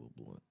into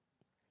a blunt.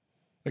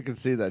 I can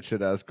see that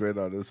shit ass grin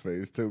on his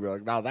face too. Be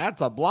like, now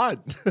that's a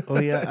blunt. Oh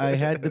yeah, I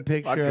had the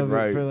picture Fucking of it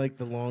right. for like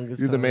the longest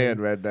You're the time. man,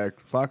 redneck.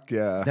 Fuck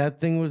yeah.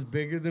 That thing was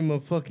bigger than my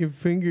fucking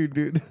finger,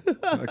 dude.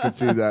 I can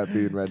see that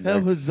being redneck.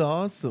 That was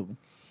awesome.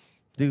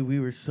 Dude, we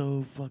were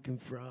so fucking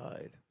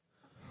fried.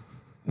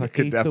 I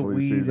could Eighth definitely of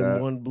weed see in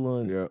that. one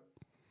blunt. Yeah.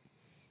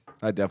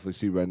 I definitely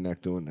see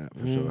redneck doing that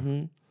for sure.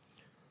 Mhm.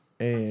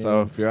 And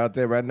So if you're out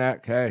there,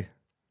 redneck, hey,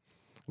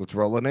 let's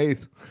roll an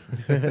eighth.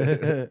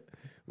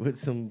 with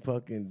some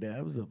fucking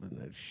dabs up in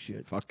that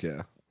shit. Fuck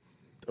yeah.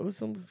 That was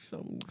some.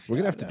 We're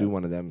gonna have to shot do out.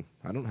 one of them.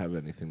 I don't have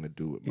anything to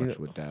do with You much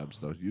know- with dabs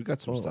though. You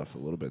got some Oh. stuff a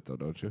little bit though,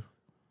 don't you?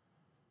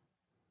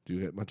 Do you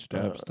get much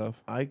dab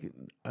stuff? I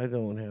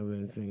don't have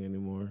anything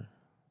anymore.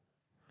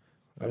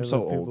 I I'm let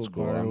so people old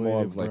school. borrow I'm it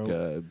more if of like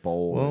broke. a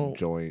bowl Well, and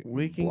joint.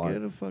 We and can blunt.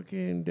 get a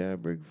fucking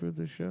dab rig for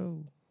the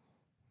show.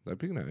 That'd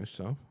be nice.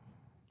 So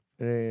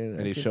And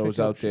any shows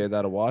out there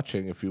that are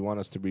watching, if you want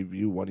us to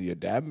review one of your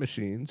dab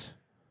machines,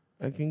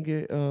 I can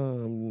get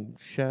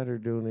shatter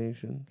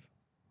donations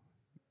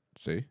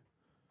see,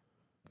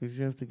 because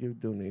you have to give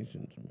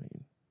donations. I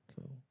mean,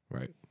 so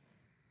right,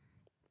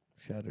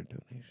 shatter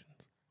donations.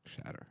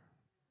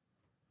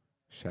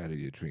 shatter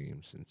your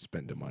dreams and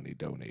spend the money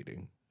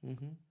donating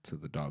Mm-hmm. to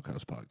the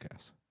Doghouse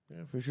Podcast.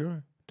 Yeah, for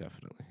sure.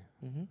 Definitely.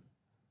 Mm-hmm.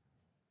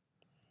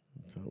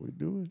 That's how we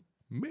do it.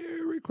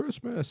 Merry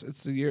Christmas!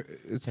 It's the year.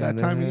 It's that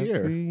time of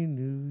year. Happy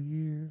New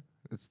Year.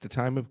 It's the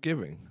time of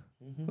giving.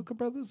 Mm-hmm. Hook a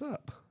brothers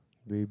up.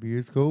 Baby,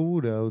 it's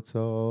cold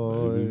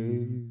outside.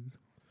 Baby.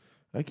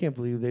 I can't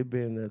believe they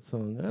banned that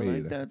song. I Me like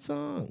either. that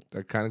song.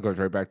 That kind of goes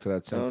right back to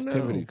that Oh, no.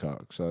 sensitivity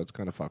cock. So it's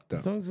kind of fucked The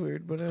up. song's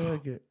weird, but I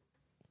like it.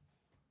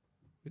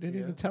 We didn't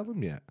Yeah. even tell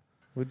him yet.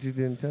 What you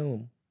didn't tell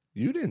him?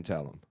 You didn't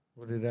tell him.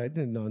 What did I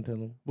did not tell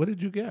him? What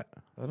did you get?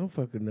 I don't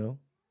fucking know.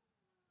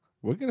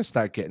 We're gonna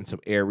start getting some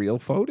aerial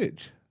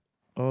footage.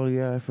 Oh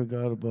yeah, I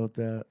forgot about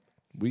that.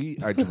 We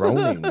are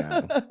droning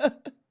now.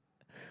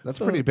 That's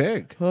pretty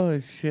big. Oh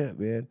shit,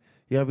 man.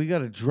 Yeah, we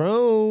got a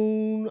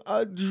drone.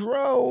 A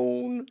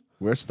drone.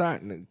 We're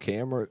starting the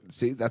camera.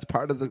 See, that's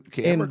part of the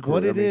camera And crew.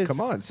 what I it mean, is-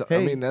 come on. So, I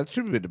hey. mean, that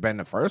should have been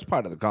the first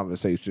part of the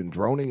conversation.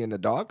 Droning in the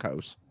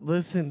doghouse.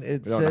 Listen,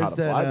 it We don't know how says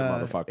to fly the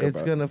that motherfucker, it's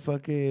but- gonna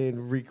fucking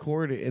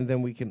record it and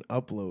then we can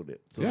upload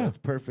it. So Yeah. that's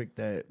perfect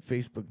that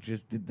Facebook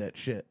just did that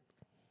shit.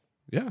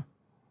 Yeah.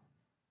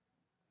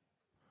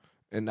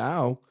 And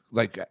now,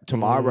 like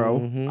tomorrow,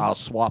 Mhm. I'll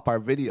swap our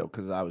video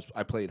because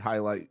I played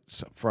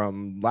highlights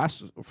from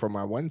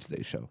our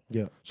Wednesday show.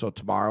 Yeah. So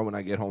tomorrow, when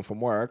I get home from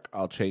work,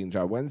 I'll change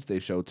our Wednesday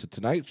show to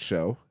tonight's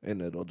show,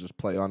 and it'll just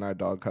play on our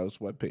Doghouse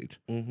webpage.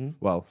 Mm-hmm.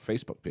 Well,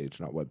 Facebook page,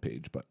 not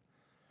webpage, but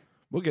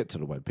we'll get to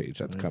the webpage.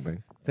 That's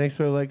coming. Thanks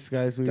for the likes,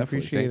 guys. We Definitely.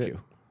 appreciate Thank it.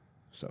 you.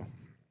 So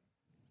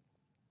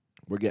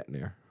we're getting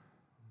there.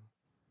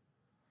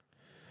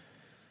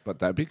 But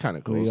that'd be kind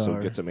of cool. We So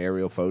are. get some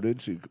aerial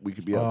footage. We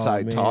could be Oh,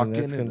 outside man, talking,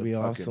 that's gonna and be the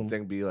fucking awesome.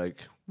 thing be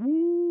like,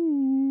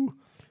 woo.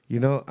 You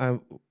know,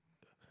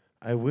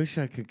 I wish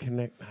I could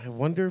connect. I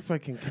wonder if I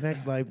can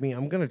connect Live Me.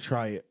 I'm gonna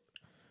try it.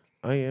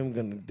 I am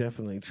gonna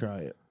definitely try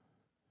it.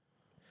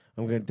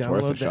 I'm gonna worth a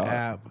download the shot.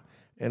 app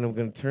and I'm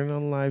gonna turn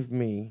on Live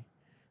Me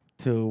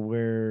to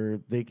where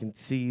they can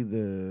see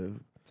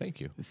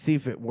Thank you.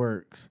 if it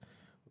works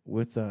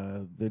with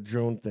the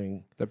drone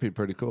thing That'd be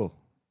pretty cool.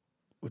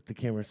 with the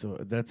camera. So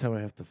that's how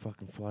I have to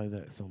fucking fly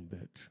that some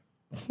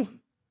bitch.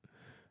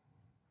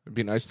 It'd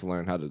be nice to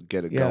learn how to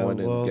get it Yeah, going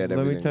and well, get let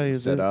me everything tell you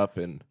set that- up.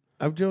 And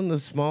I've drone the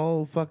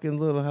small fucking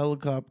little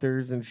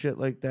helicopters and shit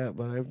like that,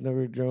 but I've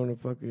never drone a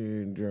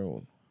fucking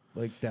drone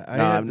like that. I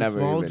No, had I've the never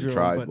small even drone,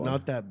 tried but one.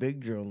 not that big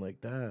drone like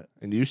that.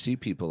 and you see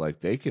people like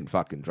they can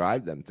fucking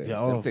drive them things. Yeah,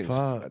 Them oh, things,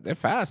 fuck. they're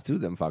fast too.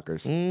 Them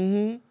fuckers.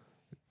 Mm-hmm.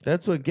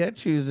 That's what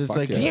gets you. Is it's Fuck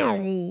like yeah.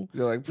 "Meow."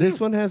 You're like This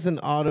one has an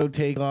auto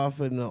takeoff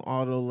and an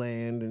auto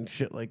land and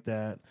shit like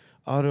that.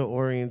 Auto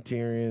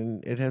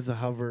orienteering. It has a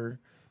hover.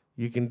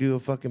 You can do a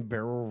fucking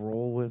barrel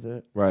roll with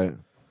it. right.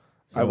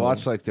 I So-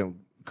 watch like them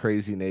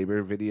crazy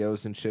neighbor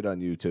videos and shit on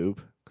YouTube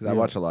because I Yeah.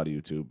 watch a lot of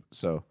YouTube.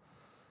 So,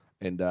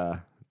 and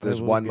there's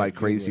will one get my you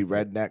crazy with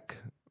it. redneck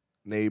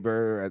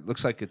neighbor. It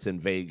looks like it's in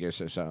Vegas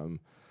or something.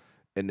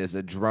 And there's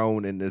a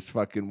drone and this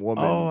fucking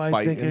woman Oh, I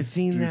fighting. think I've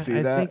seen Do you that. see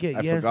I that? think it-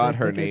 I yes, forgot I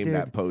her think I name did.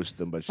 that posted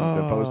them, but she's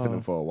been posting them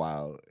Oh. for a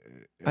while.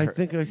 I Her-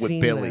 think I've with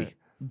seen Billy.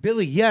 that.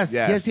 Billy, yes,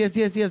 Yes.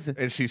 yes.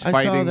 And she's I saw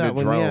fighting the that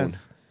one, drone.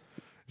 yes.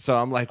 So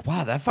I'm like,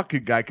 wow, that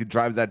fucking guy could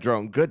drive that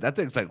drone good. That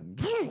thing's like,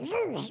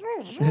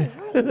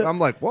 I'm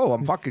like, whoa,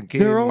 I'm fucking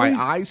kidding. They're My always-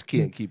 eyes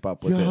can't keep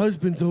up with Your it.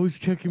 husband's always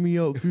checking me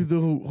out through the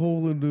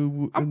hole in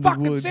the I'm in the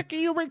fucking wood. sick of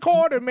you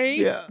recording me.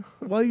 Yeah.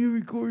 Why are you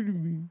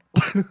recording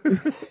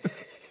me?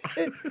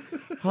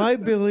 Hi,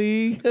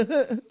 Billy.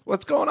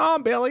 What's going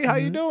on, Billy? How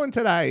you doing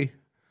today?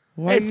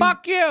 Why Hey,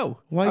 fuck you.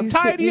 why I'm you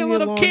tired of sitting you in your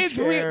little lawn kids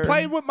chair?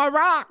 playing with my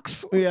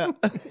rocks. Yeah.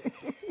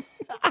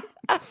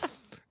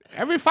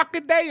 Every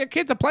fucking day your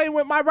kids are playing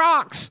with my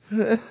rocks.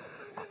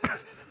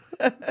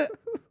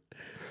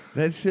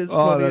 That shit's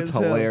Oh, funny that's as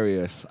hell.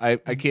 hilarious. I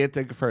can't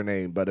think of her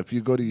name, but if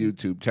you go to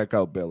YouTube, check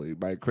out Billy,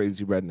 my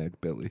crazy redneck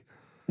Billy.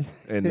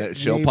 And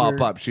she'll pop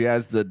Neighbor. up. She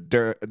has the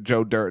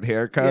Joe Dirt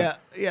haircut.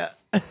 Yeah.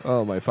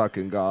 Oh, my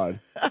fucking God.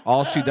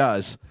 All she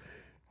does.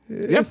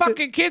 Your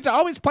fucking kids are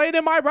always playing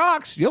in my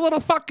rocks. You little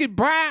fucking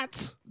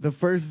brats. The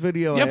first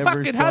video I Your ever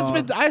fucking saw.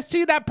 husband, I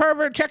see that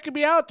pervert checking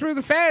me out through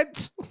the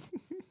fence.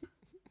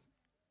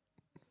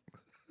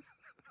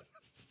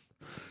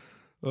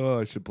 Oh,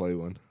 I should play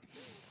one.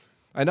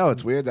 I know,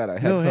 it's weird that I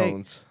No, hey,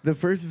 headphones. the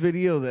first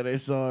video that I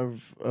saw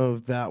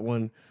of that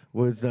one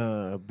was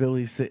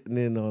Billy sitting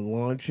in a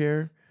lawn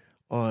chair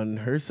on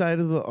her side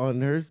of on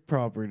her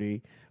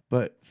property,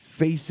 but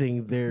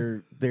facing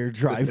their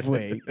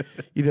driveway,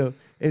 you know.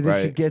 And then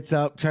she Right. gets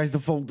up, tries to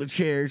fold the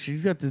chair.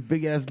 She's got this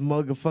big ass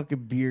mug of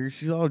fucking beer.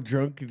 She's all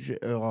drunk and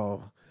shit.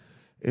 Oh,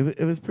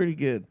 it was pretty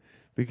good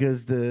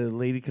because the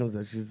lady comes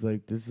out. She's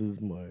like, "This is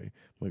my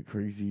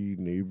crazy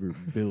neighbor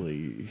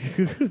Billy."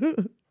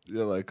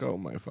 You're like, oh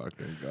my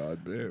fucking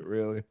God,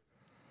 really?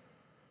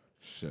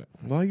 Shit.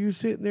 While you're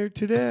sitting there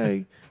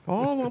today,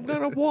 I'm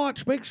gonna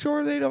watch. Make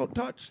sure they don't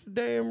touch the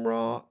damn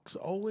rocks.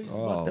 Always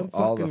about them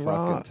all fucking the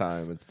fucking rocks.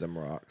 time, it's them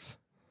rocks.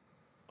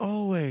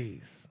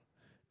 Always.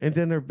 And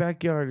then her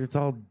backyard is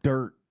all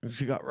dirt, and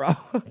she got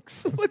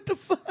rocks. What the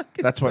fuck?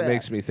 is That's what that?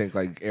 makes me think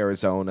like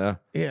Arizona.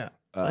 Yeah.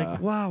 Like,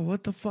 wow,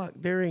 what the fuck?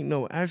 There ain't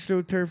no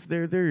AstroTurf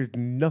there. There is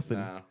nothing.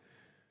 Nah.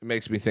 It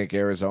makes me think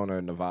Arizona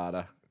and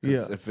Nevada. 'Cause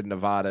Yeah. If in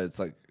Nevada, it's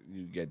like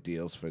you get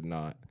deals for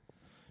not.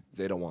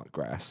 They don't want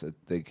grass.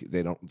 They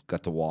don't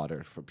got the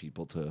water for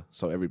people to.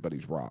 So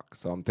everybody's rock.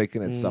 So I'm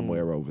thinking it's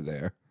somewhere over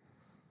there.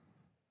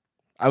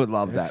 I would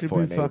love that should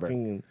for a be neighbor.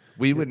 fucking.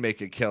 We would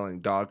make a killing.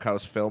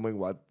 Doghouse filming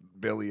what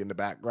Billy in the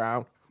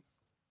background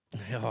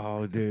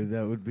Oh, dude,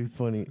 that would be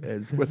funny.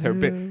 with her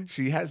big.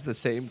 She has the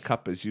same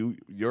cup as you.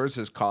 Yours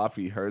is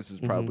coffee. Hers is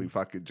probably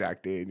fucking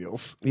Jack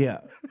Daniels. Yeah.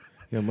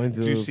 Yeah, mine's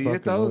a Do you little see it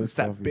fucking though? Lotus It's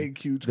that coffee. big,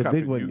 huge The cup.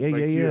 big and one. you- Yeah, like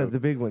yeah, you. yeah. The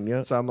big one.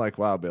 Yeah. So I'm like,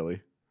 wow,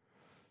 Billy.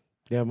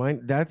 Yeah,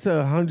 mine. That's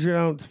a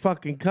 100-ounce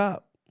fucking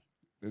cup.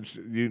 And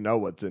you know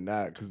what's in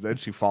that because then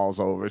she falls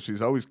over.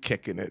 She's always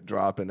kicking it,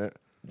 dropping it.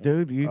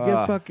 Dude, you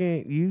get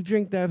fucking. You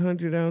drink that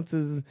 100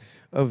 ounces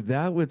of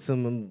that with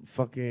some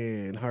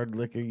fucking hard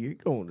liquor, you're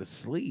going to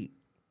sleep.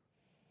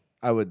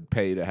 I would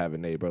pay to have a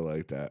neighbor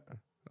like that.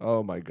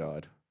 Oh my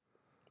God.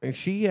 And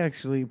she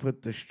actually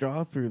put the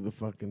straw through the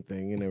fucking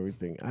thing and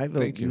everything. I don't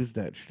Thank you. use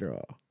that straw.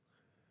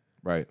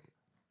 Right.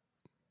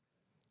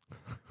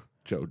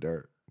 Joe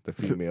Dirt, the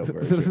female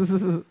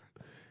version.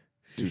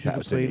 She should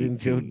have played in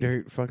Joe 2018.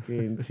 Dirt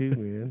fucking too,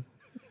 man.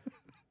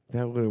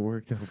 That would have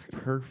worked out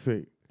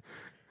perfect.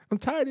 I'm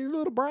tired of you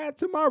little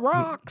brats in my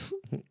rocks.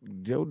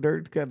 Joe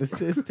Dirt's got a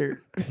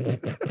sister.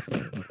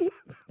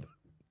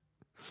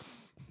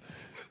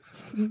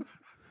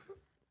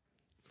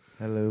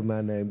 Hello,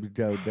 my name's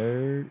Joe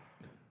Dirt.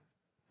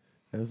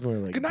 That's more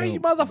like Good night, you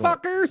Gump, but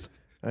motherfuckers.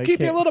 I Keep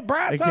your can't- little I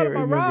brats can't out of my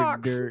remember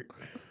rocks. Dirt.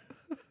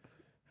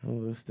 I'm a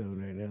little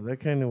stoned right now. That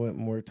kind of went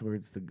more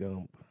towards the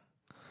Gump.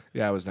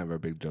 Yeah, I was never a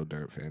big Joe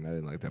Dirt fan. I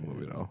didn't like that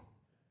movie at all.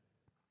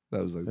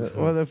 That was like,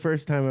 Well, the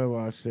first time I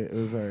watched it, it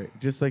was all right.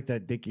 Just like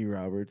that Dickie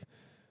Roberts.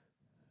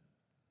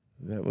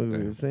 That movie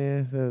Yeah. was,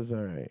 that was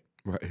all right.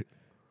 right.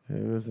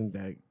 It wasn't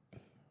that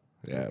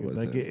Yeah, it good. was.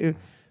 Like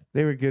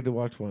they were good to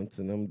watch once,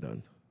 and I'm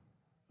done.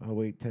 I'll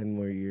wait 10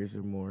 more years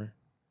or more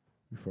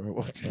before I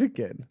watch it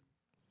again.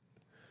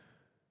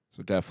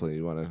 So definitely,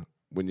 you want to,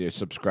 when you're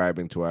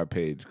subscribing to our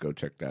page, go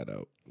check that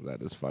out.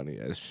 That is funny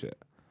as shit.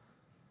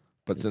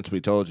 But since we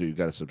told you, you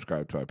got to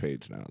subscribe to our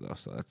page now, though.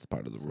 So that's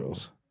part of the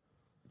rules.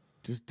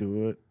 Just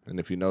do it. And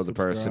if you know the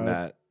person Subscribe.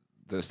 that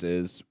this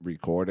is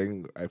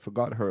recording, I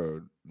forgot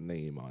her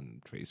name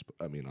on Facebook.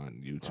 I mean,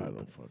 on I YouTube.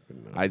 don't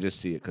fucking know. I just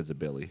see it because of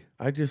Billy.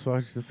 I just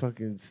watch the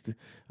fucking.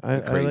 I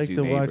like Crazy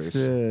to watch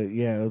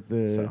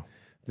Neighbors. So.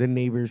 the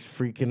neighbors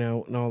freaking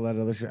out and all that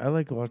other shit. I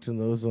like watching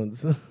those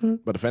ones.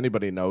 But if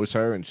anybody knows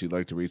her and she'd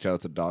like to reach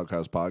out to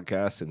Doghouse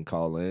Podcast and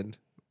call in,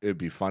 it'd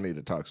be funny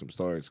to talk some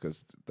stories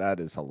because that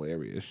is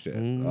hilarious shit.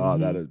 Oh,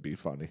 that would be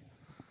funny.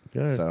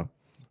 Good. So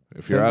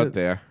if you're Send out it-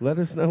 there, Let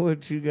us know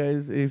what you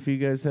guys, if you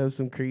guys have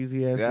some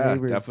crazy ass yeah,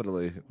 neighbors.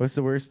 definitely. What's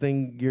the worst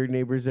thing your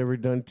neighbor's ever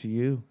done to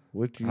you?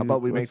 How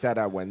about we make that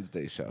our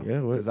Wednesday show? Yeah,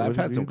 Because I've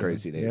had some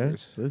crazy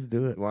neighbors. Yeah, let's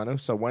do it. You want to?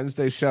 So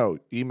Wednesday show,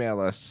 email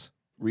us,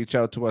 reach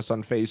out to us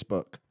on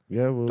Facebook.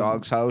 Yeah, well,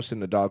 Dog's House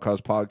and the Doghouse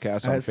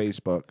Podcast on Ask-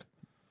 Facebook.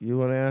 you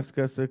want to ask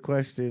us a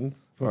question?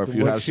 Or if fucking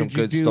you what have some should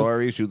you good do?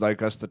 stories you'd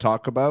like us to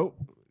talk about.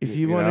 If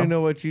you want to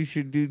know what you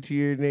should do to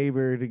your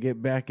neighbor to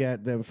get back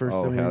at them for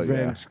Oh, some hell yeah.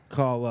 revenge,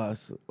 call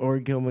us or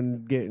come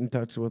and get in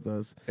touch with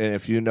us. And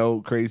if you know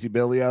Crazy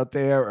Billy out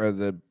there or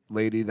the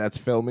lady that's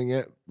filming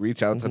it,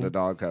 reach out to the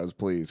Doghouse,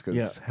 please. Because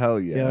Yeah. hell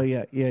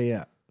yeah.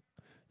 Yeah.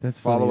 That's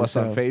Follow funny us as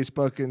on hell.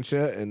 Facebook and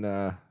shit.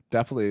 And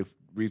definitely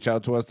reach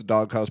out to us, the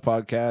Doghouse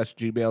Podcast,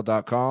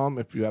 gmail.com.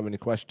 If you have any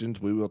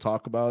questions, we will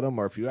talk about them.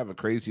 Or if you have a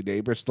crazy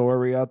neighbor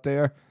story out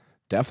there,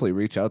 definitely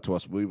reach out to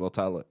us. We will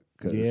tell it.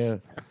 Yeah.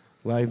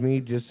 Live Me,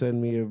 just send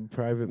me a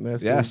private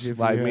message. Yes, if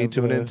Live you Me, have,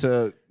 tune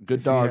into Good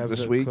if you Dog have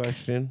this a week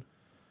question.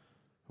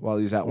 while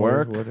he's at Or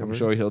work. whatever. I'm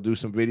sure he'll do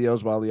some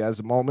videos while he has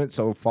a moment.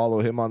 So follow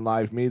him on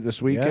Live Me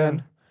this weekend.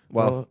 Yeah.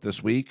 Well,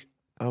 this week.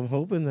 I'm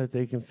hoping that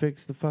they can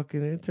fix the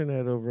fucking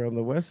internet over on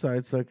the west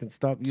side so I can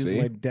stop using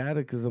See? my data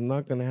because I'm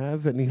not going to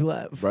have any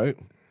left. Right.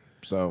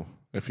 So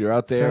if you're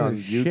out there on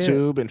kinda shit.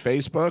 YouTube and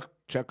Facebook,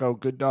 check out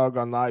Good Dog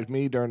on Live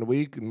Me during the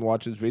week and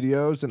watch his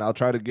videos. And I'll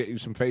try to get you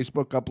some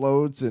Facebook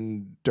uploads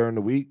and during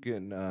the week.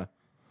 And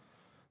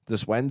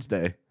this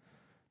Wednesday,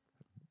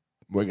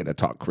 we're going to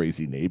talk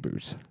crazy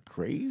neighbors.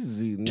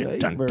 Crazy Dun,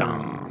 dun, neighbor.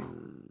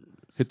 dun.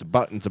 Hit the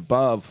buttons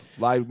above.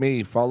 Live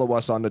Me. Follow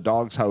us on the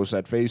Dog's House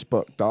at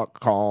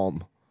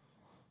facebook.com.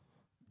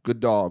 Good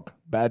dog.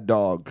 Bad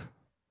dog.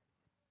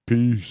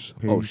 Peace.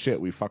 Oh, Peace. shit.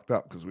 We fucked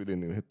up because we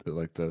didn't even hit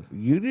the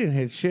You didn't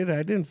hit shit.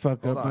 I didn't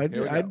fuck Hold up. on,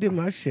 here we I go. did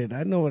my shit.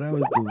 I know what I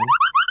was doing.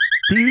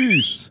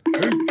 Peace.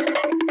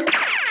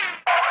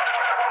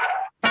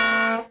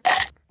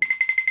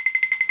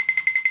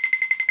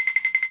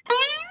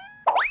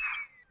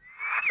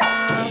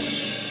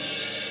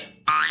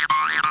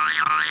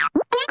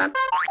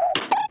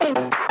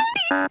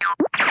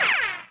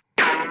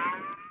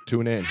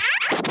 Tune in.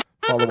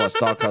 Follow us,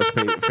 Doghouse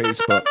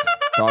Facebook,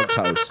 Dog's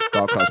House,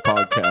 Doghouse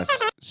Podcast.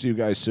 See you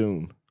guys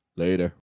soon. Later.